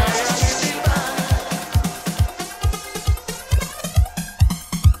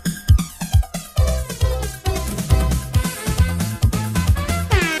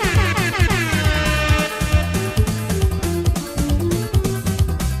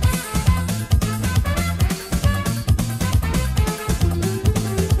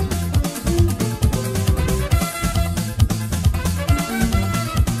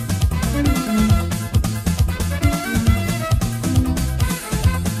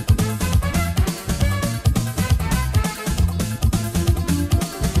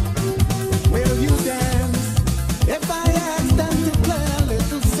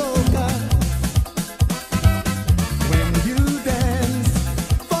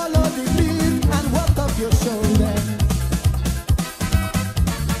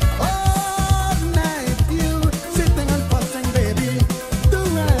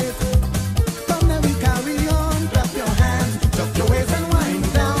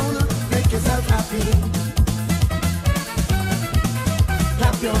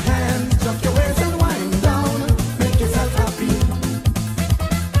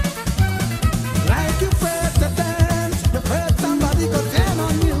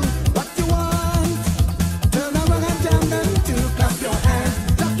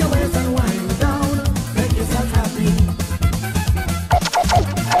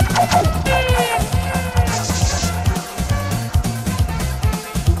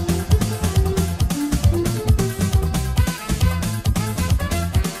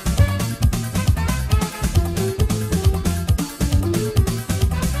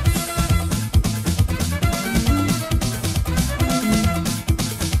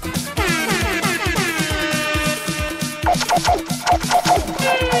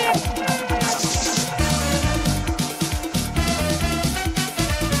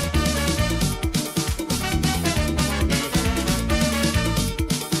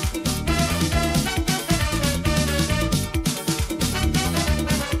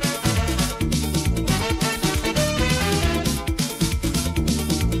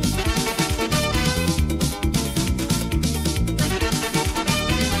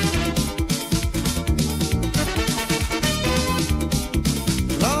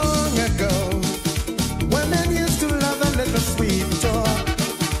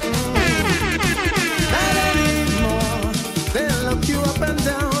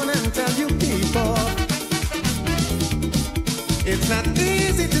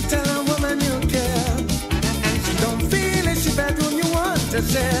 to tell a woman you care, and she don't feel it, she bedroom you want to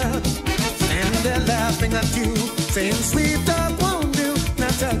share. And they're laughing at you, saying sweet talk won't do,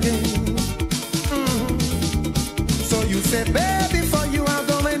 not again. So you say, baby, for you I'll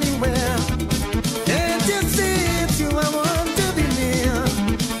go anywhere. Can't you see it's you I want to be near?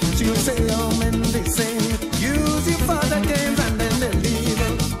 She'll say, oh men, they say, use you for the games and then they leave.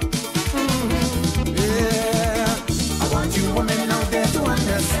 Yeah, I want you women out there to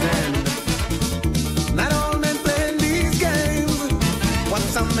understand. Not all men playing these games. What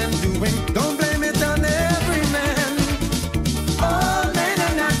some men doing, don't blame it on every man. All men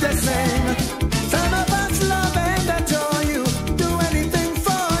are not the same. Some of us love and adore you, do anything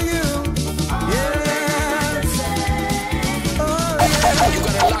for you. Yeah. Oh yeah. You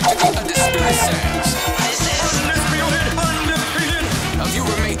got a lot to the undisputed sounds. Of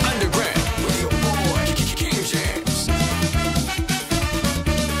Yurumein Underground with your boy King James.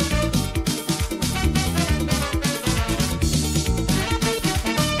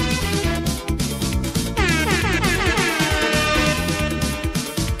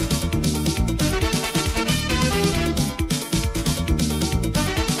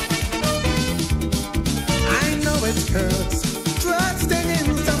 I know it hurts, trusting in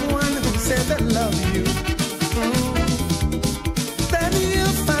someone who said they love you. Then you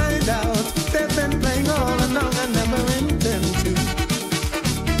find out they've been playing all along and never intend to.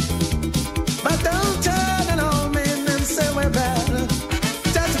 But don't turn an old man and say we're bad.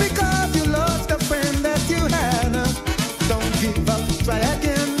 Just because you lost a friend that you had. Don't give up, try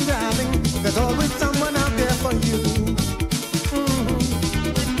again, darling. There's always someone out there for you.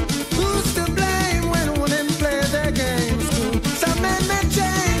 Who's to blame when women play their games too? Some men may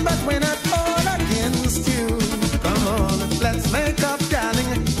change, but we're not all against you. Come on, let's make up, darling,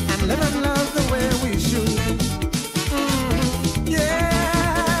 and live and love the way we should.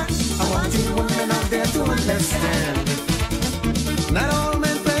 Yeah, I want you women out there to understand. Not all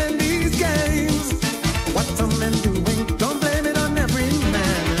men playing these games. What some men doing, don't blame it on every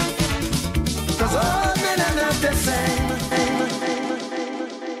man. 'Cause all men are not the same.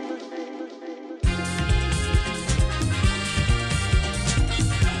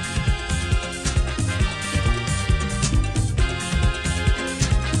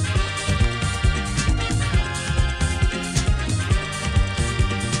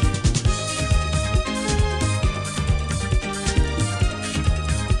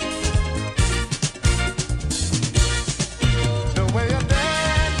 The way you're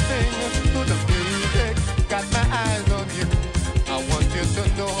dancing to the music got my eyes on you. I want you to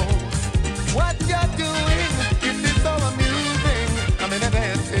know what you're doing. It is so amusing. I'm in a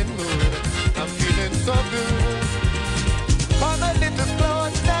dancing mood. I'm feeling so good. Come a little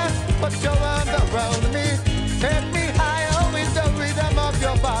closer, put your arms around me. Take me higher with the rhythm of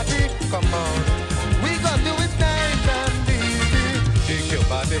your body. Come on, we gonna do it nice and easy. Shake your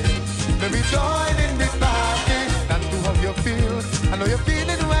body, baby, join in this party. And do how you feel. I know you're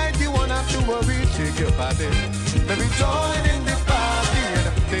feeling right, you won't have to worry. Shake your body, baby, join in this party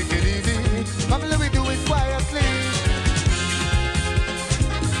and take it easy. Come, let me do it quietly.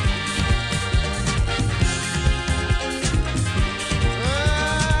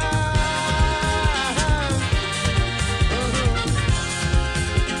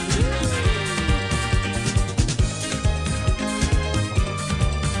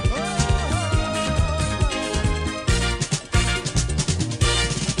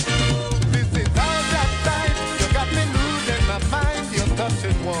 This is all that time. You got me losing my mind.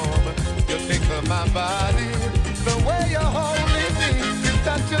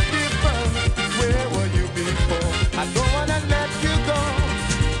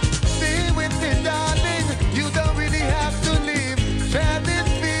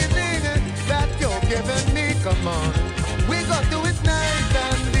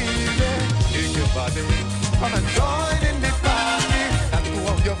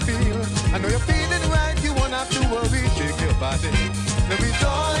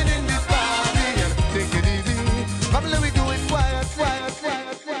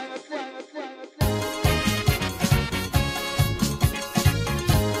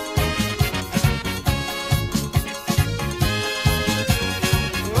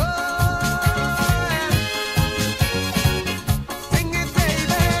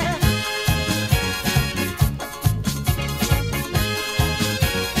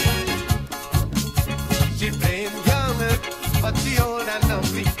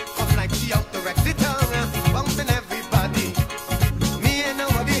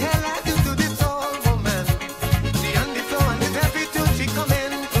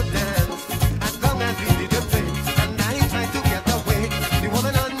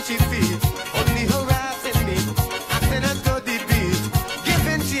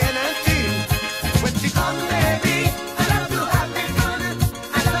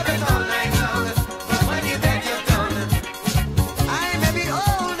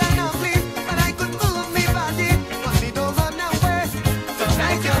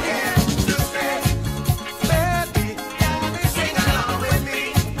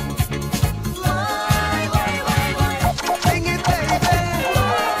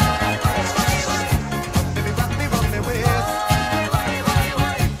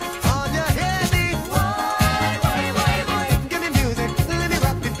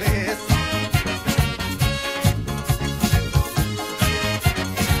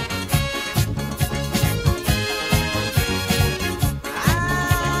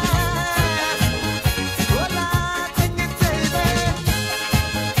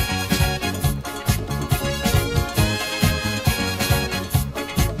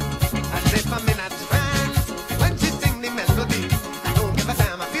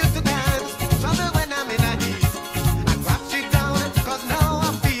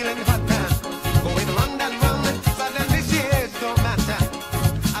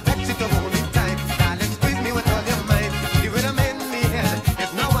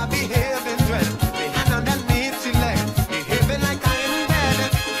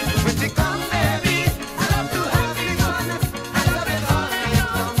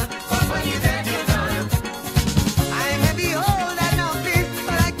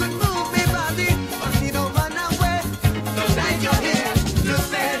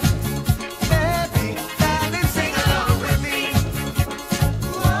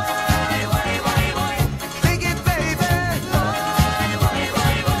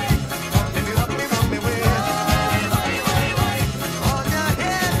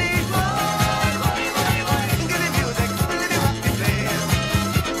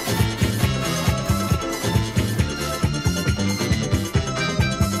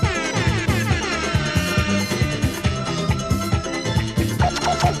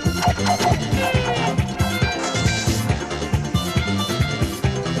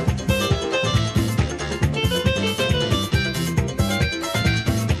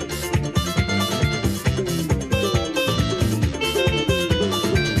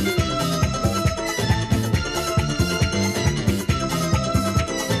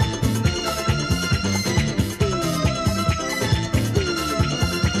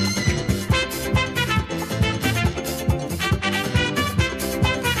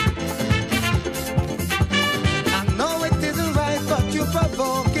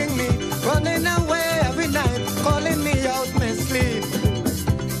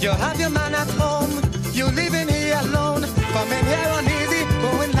 You have your man at home, you living here alone. Coming here uneasy,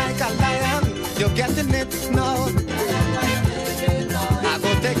 going like a lion. You're getting it now. I go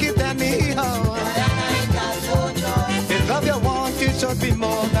take it anyhow. If love you want, you should be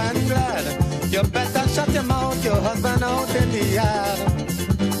more than glad. You better shut your mouth, your husband out in the yard.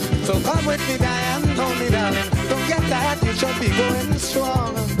 So come with me, Diane, hold me darling. Don't get tired, you should be going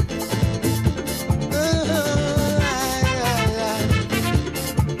strong.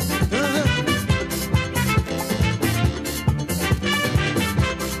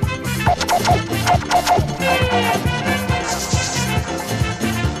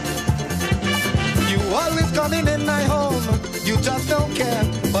 You always coming in my home, you just don't care.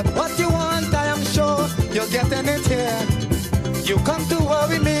 But what you want, I am sure you're getting it here. You come to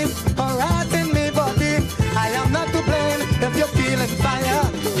worry me, harassing me, buddy. I am not to blame if you're feeling fire.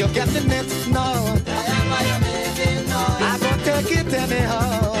 You're getting it now. I don't take it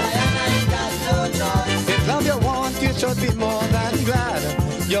anyhow. If love you want, you should be more than glad.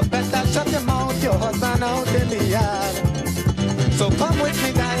 You better shut your mouth, your husband out in the yard. So come with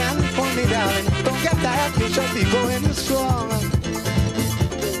me, Diane, hold me darling. Don't get tired, you should be going strong.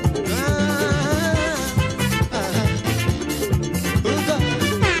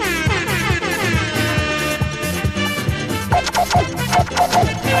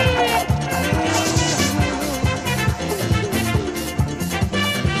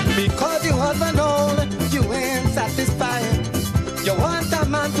 Because you husband old, you ain't satisfied. You want a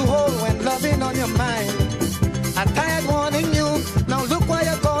man to hold when loving on your mind. I'm tired warning you, now look what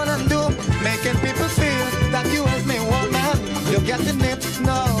you're gonna do. Making people feel that you ain't me woman. You're getting it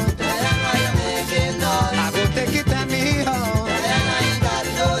now. I will take it anyhow.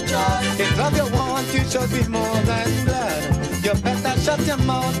 If love you want, you should be more than glad. You better shut your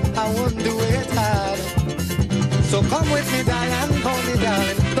mouth, I won't do it hard. So come with me, Diane, hold me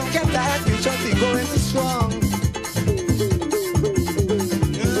darling. Don't get tired, you should be going strong.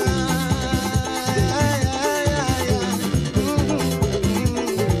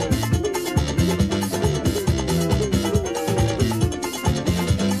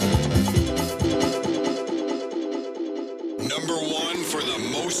 Number one for the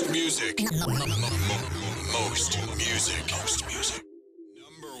most music. Most music. Most music.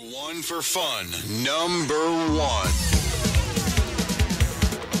 Number one for fun. Number one.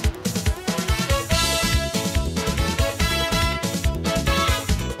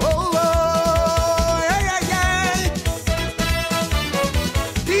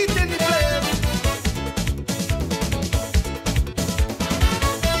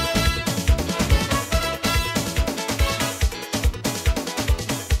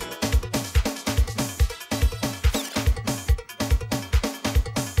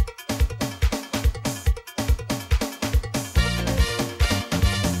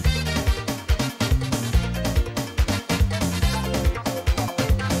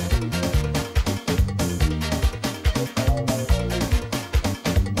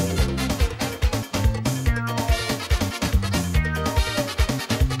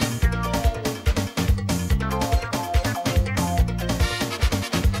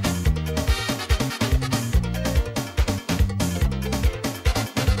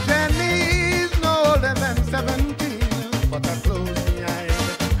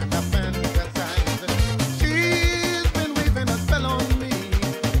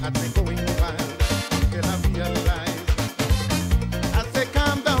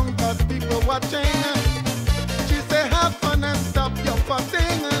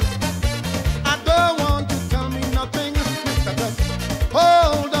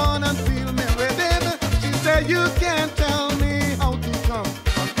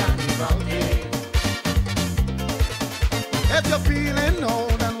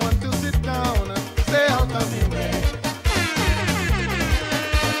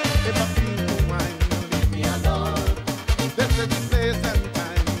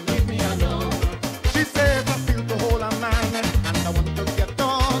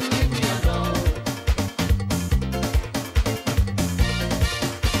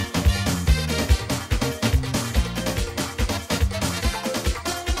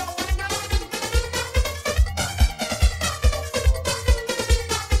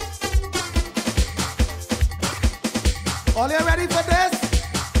 All you ready for this?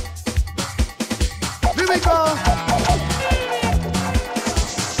 Here we go.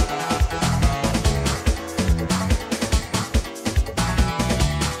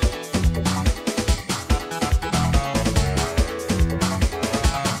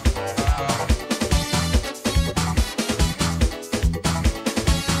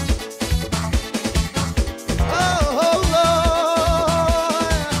 Oh,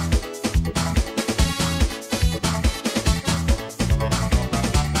 Lord.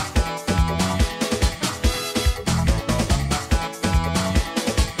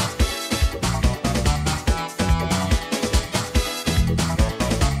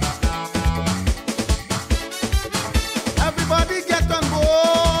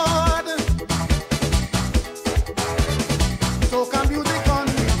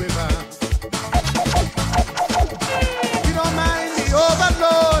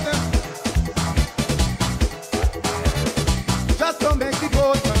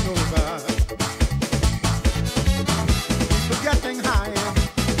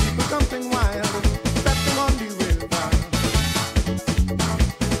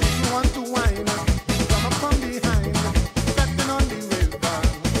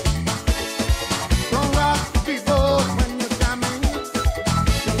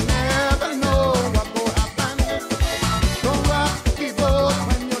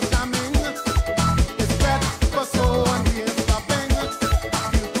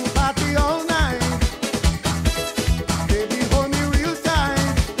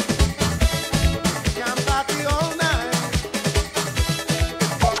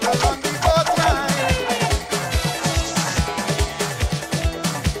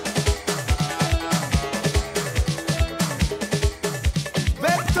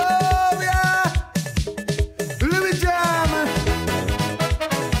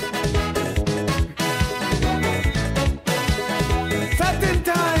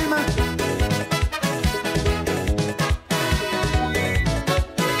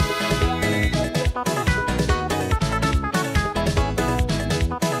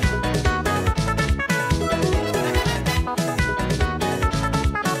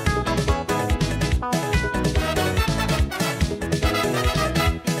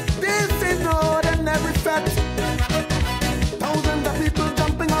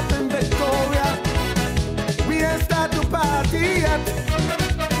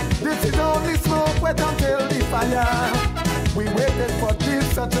 fire. We waited for this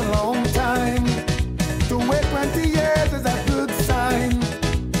such a long time. To wait 20 years is a good sign.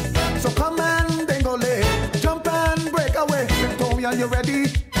 So come and dingole, jump and break away. Victoria, you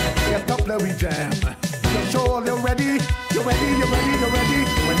ready? Get up, let we jam. You're sure you're ready? You're ready, you're ready, you're ready.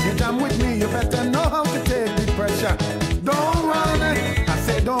 When you jam with me, you better know how to take the pressure. Don't run, I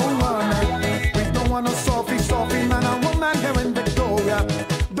say don't run. We don't want no softy man and woman here in Victoria.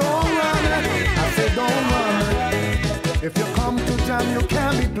 Don't run, I say don't run. If you come to jam, you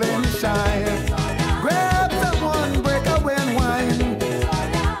can't be playing shy. Grab someone, break away and wine.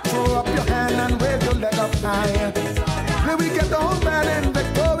 Throw up your hand and wave your leg up high. Here we get on bad in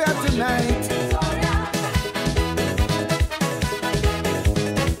Victoria tonight.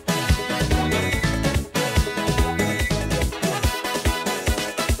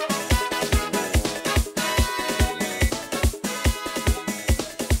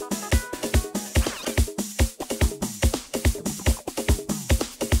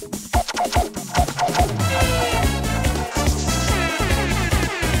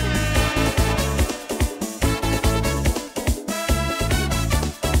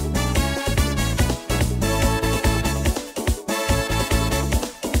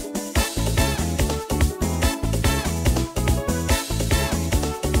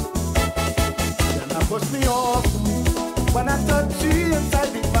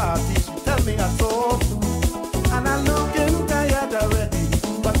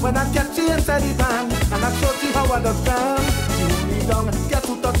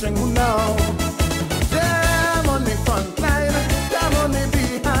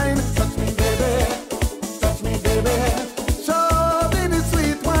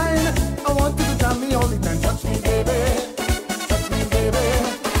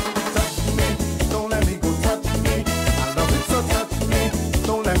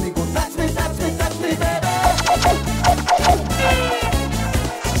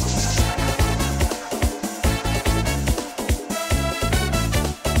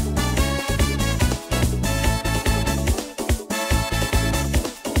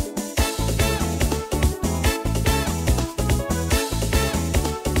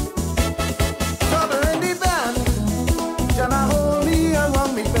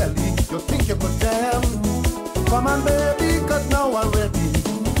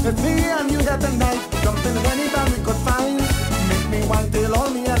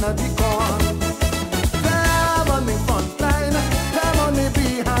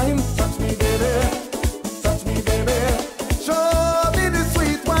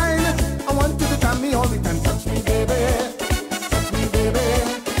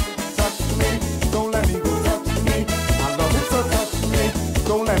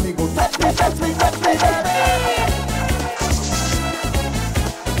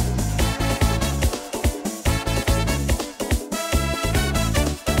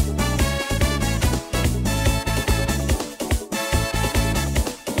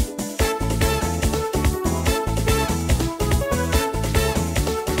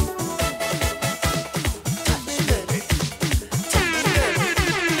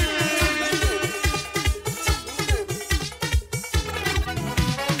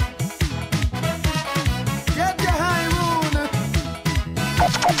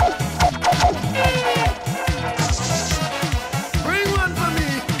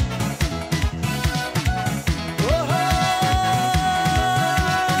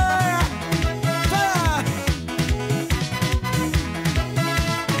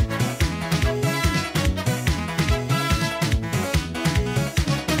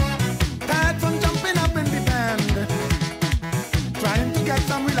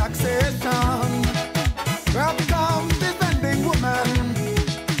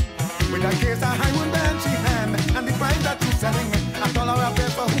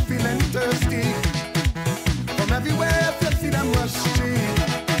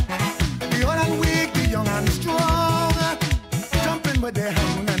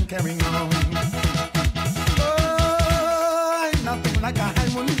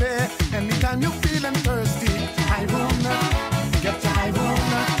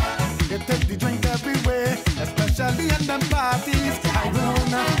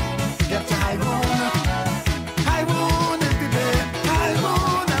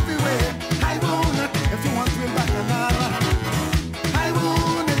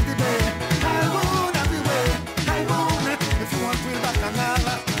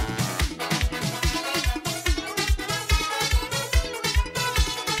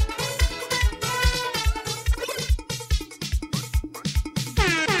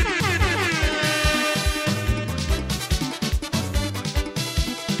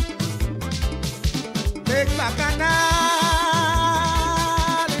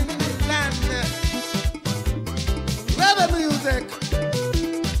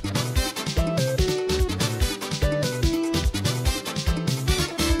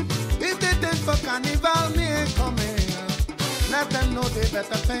 they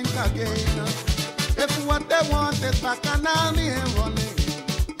better think again. If what they want is bacchanal, me ain't running.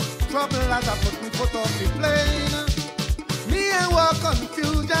 Trouble as I put me foot off the plane. Me ain't want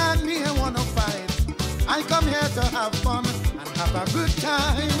confusion, me ain't wanna fight. I come here to have fun and have a good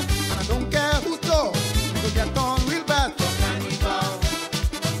time. And I don't care who talk, to get on real bad for carnival.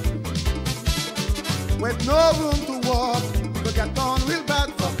 With no room to walk, to get on real bad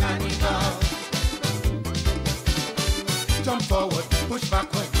for carnival. Jump forward, push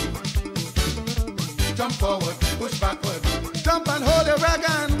backward. Jump forward, push backward. Jump and hold your rag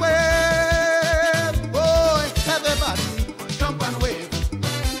and wave. Boy, everybody, jump and wave.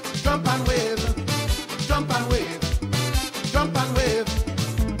 Jump and wave. Jump and wave. Jump and wave.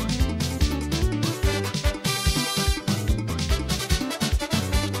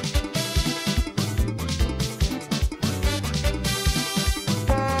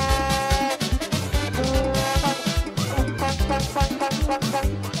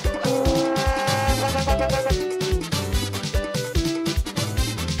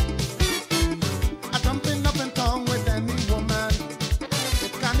 I'm jumping up and down with any woman.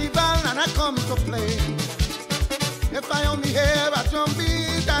 It's carnival and I come to play. If I only hear a drum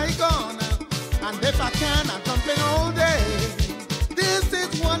beat, I gone. And if I can, I'm jumping all day. This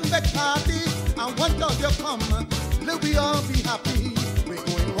is one big party, and what does you come? Let we all be happy. We're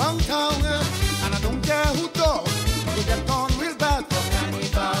going round town, and I don't care who talks. We get on real bad for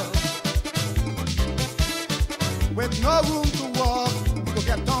carnival. With no room to walk, we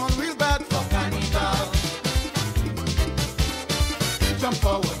get on real bad for carnival. Jump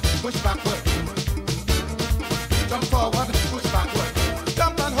forward, push backward. Jump forward, push backward.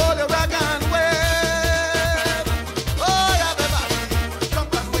 Jump and hold your rag and wave. Oh, everybody,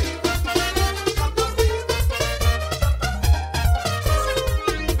 jump and wave. Jump and wave.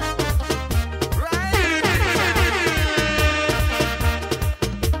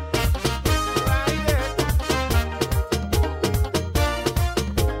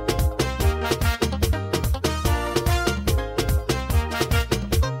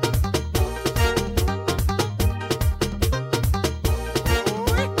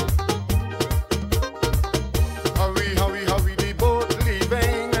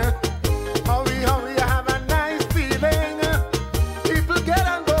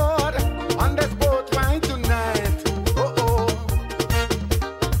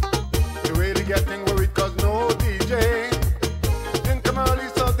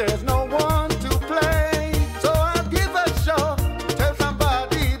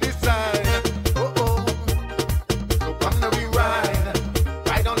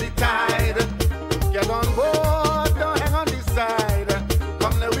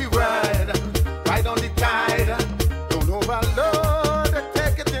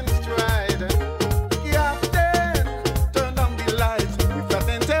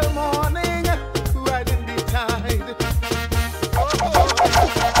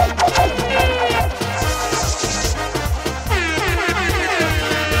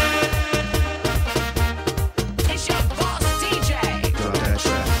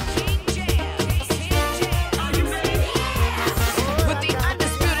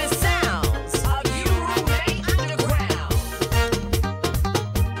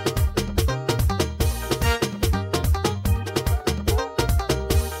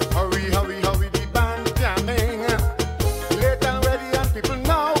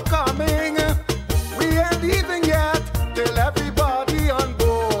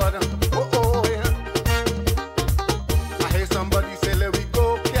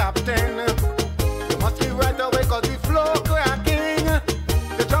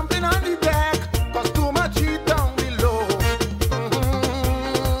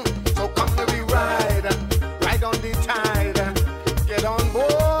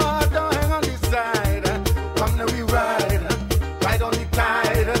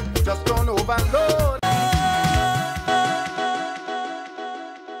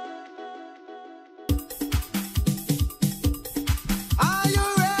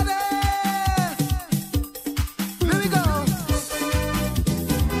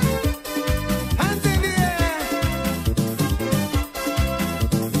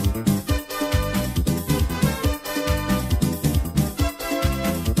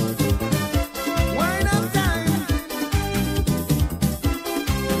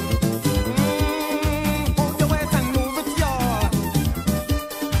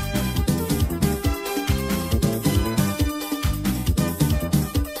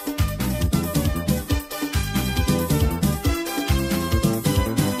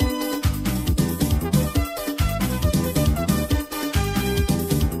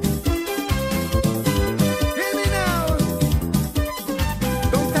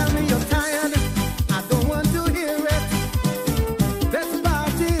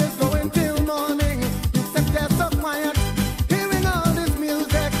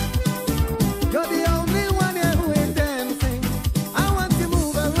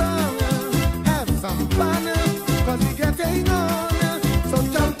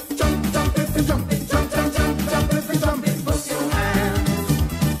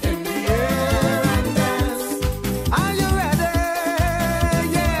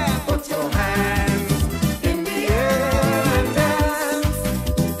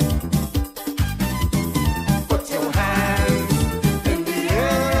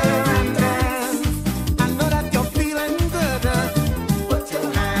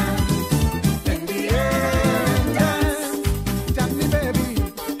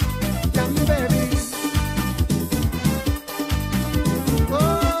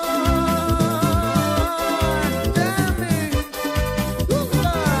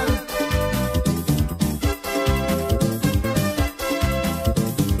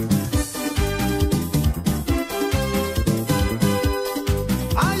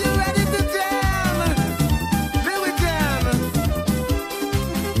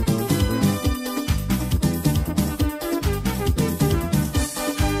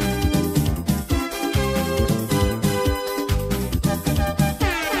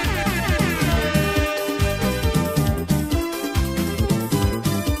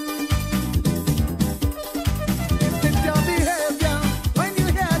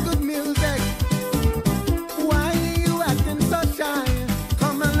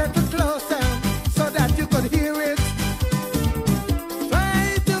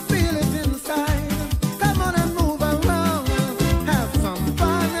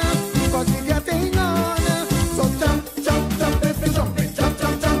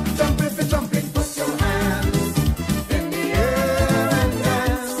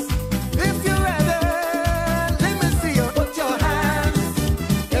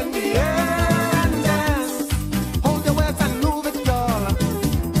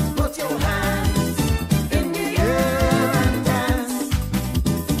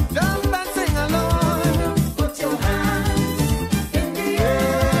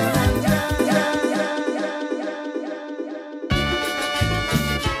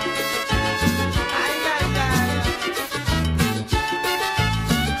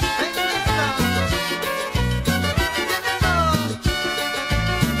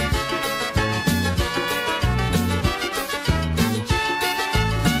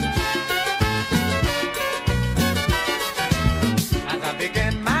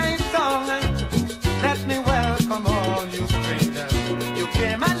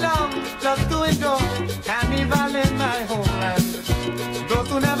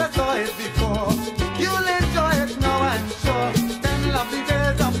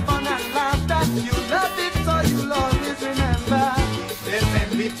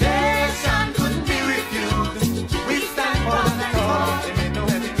 invitation couldn't be refused. We stand for the cause. There ain't no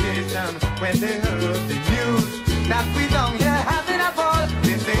hesitation when they heard the news that we down here having a ball.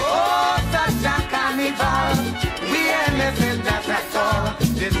 They say, oh, such a carnival. We ain't missing that at all.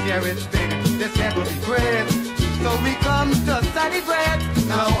 This year it's big, this year will be great. So we come to celebrate.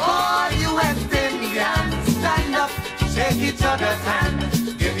 Now all you West Indians, stand up, shake each other's hand.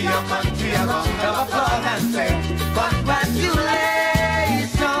 Give your country a round of applause and say, congratulations.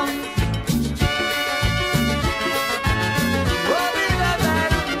 Oh, we love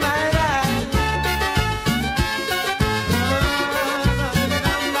that, my life. Oh,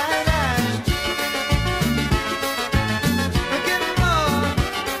 my life. Give me more.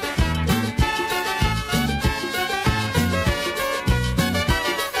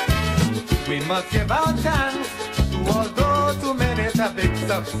 We must give our thanks to all those who made it a big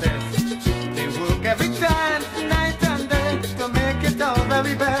success. They work every time, night and day, to make it our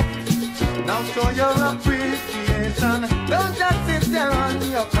very best. Now show your appreciation. Don't just sit there on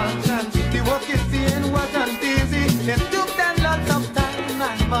your conscience. The work you seeing wasn't easy. It took them lots of time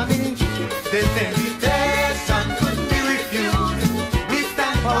and money. This invitation couldn't be refused. We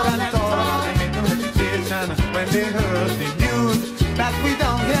stand for an all. They made no hesitation when they heard the news that we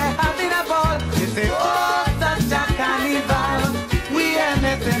down here having a ball. They say, oh, such a carnival. We ain't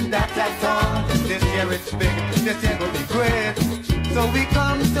missing that at all. This year it's big, this year will be great. So we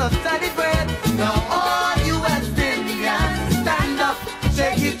come to celebrate. Now all you West Indians, stand up,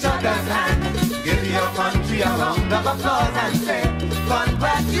 shake each other's hand. Give your country a round of applause and say,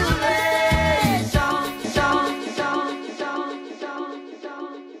 congratulations.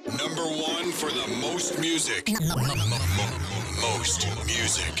 Number one for the most music. Most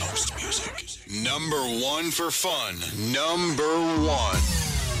music. Number one for fun. Number one.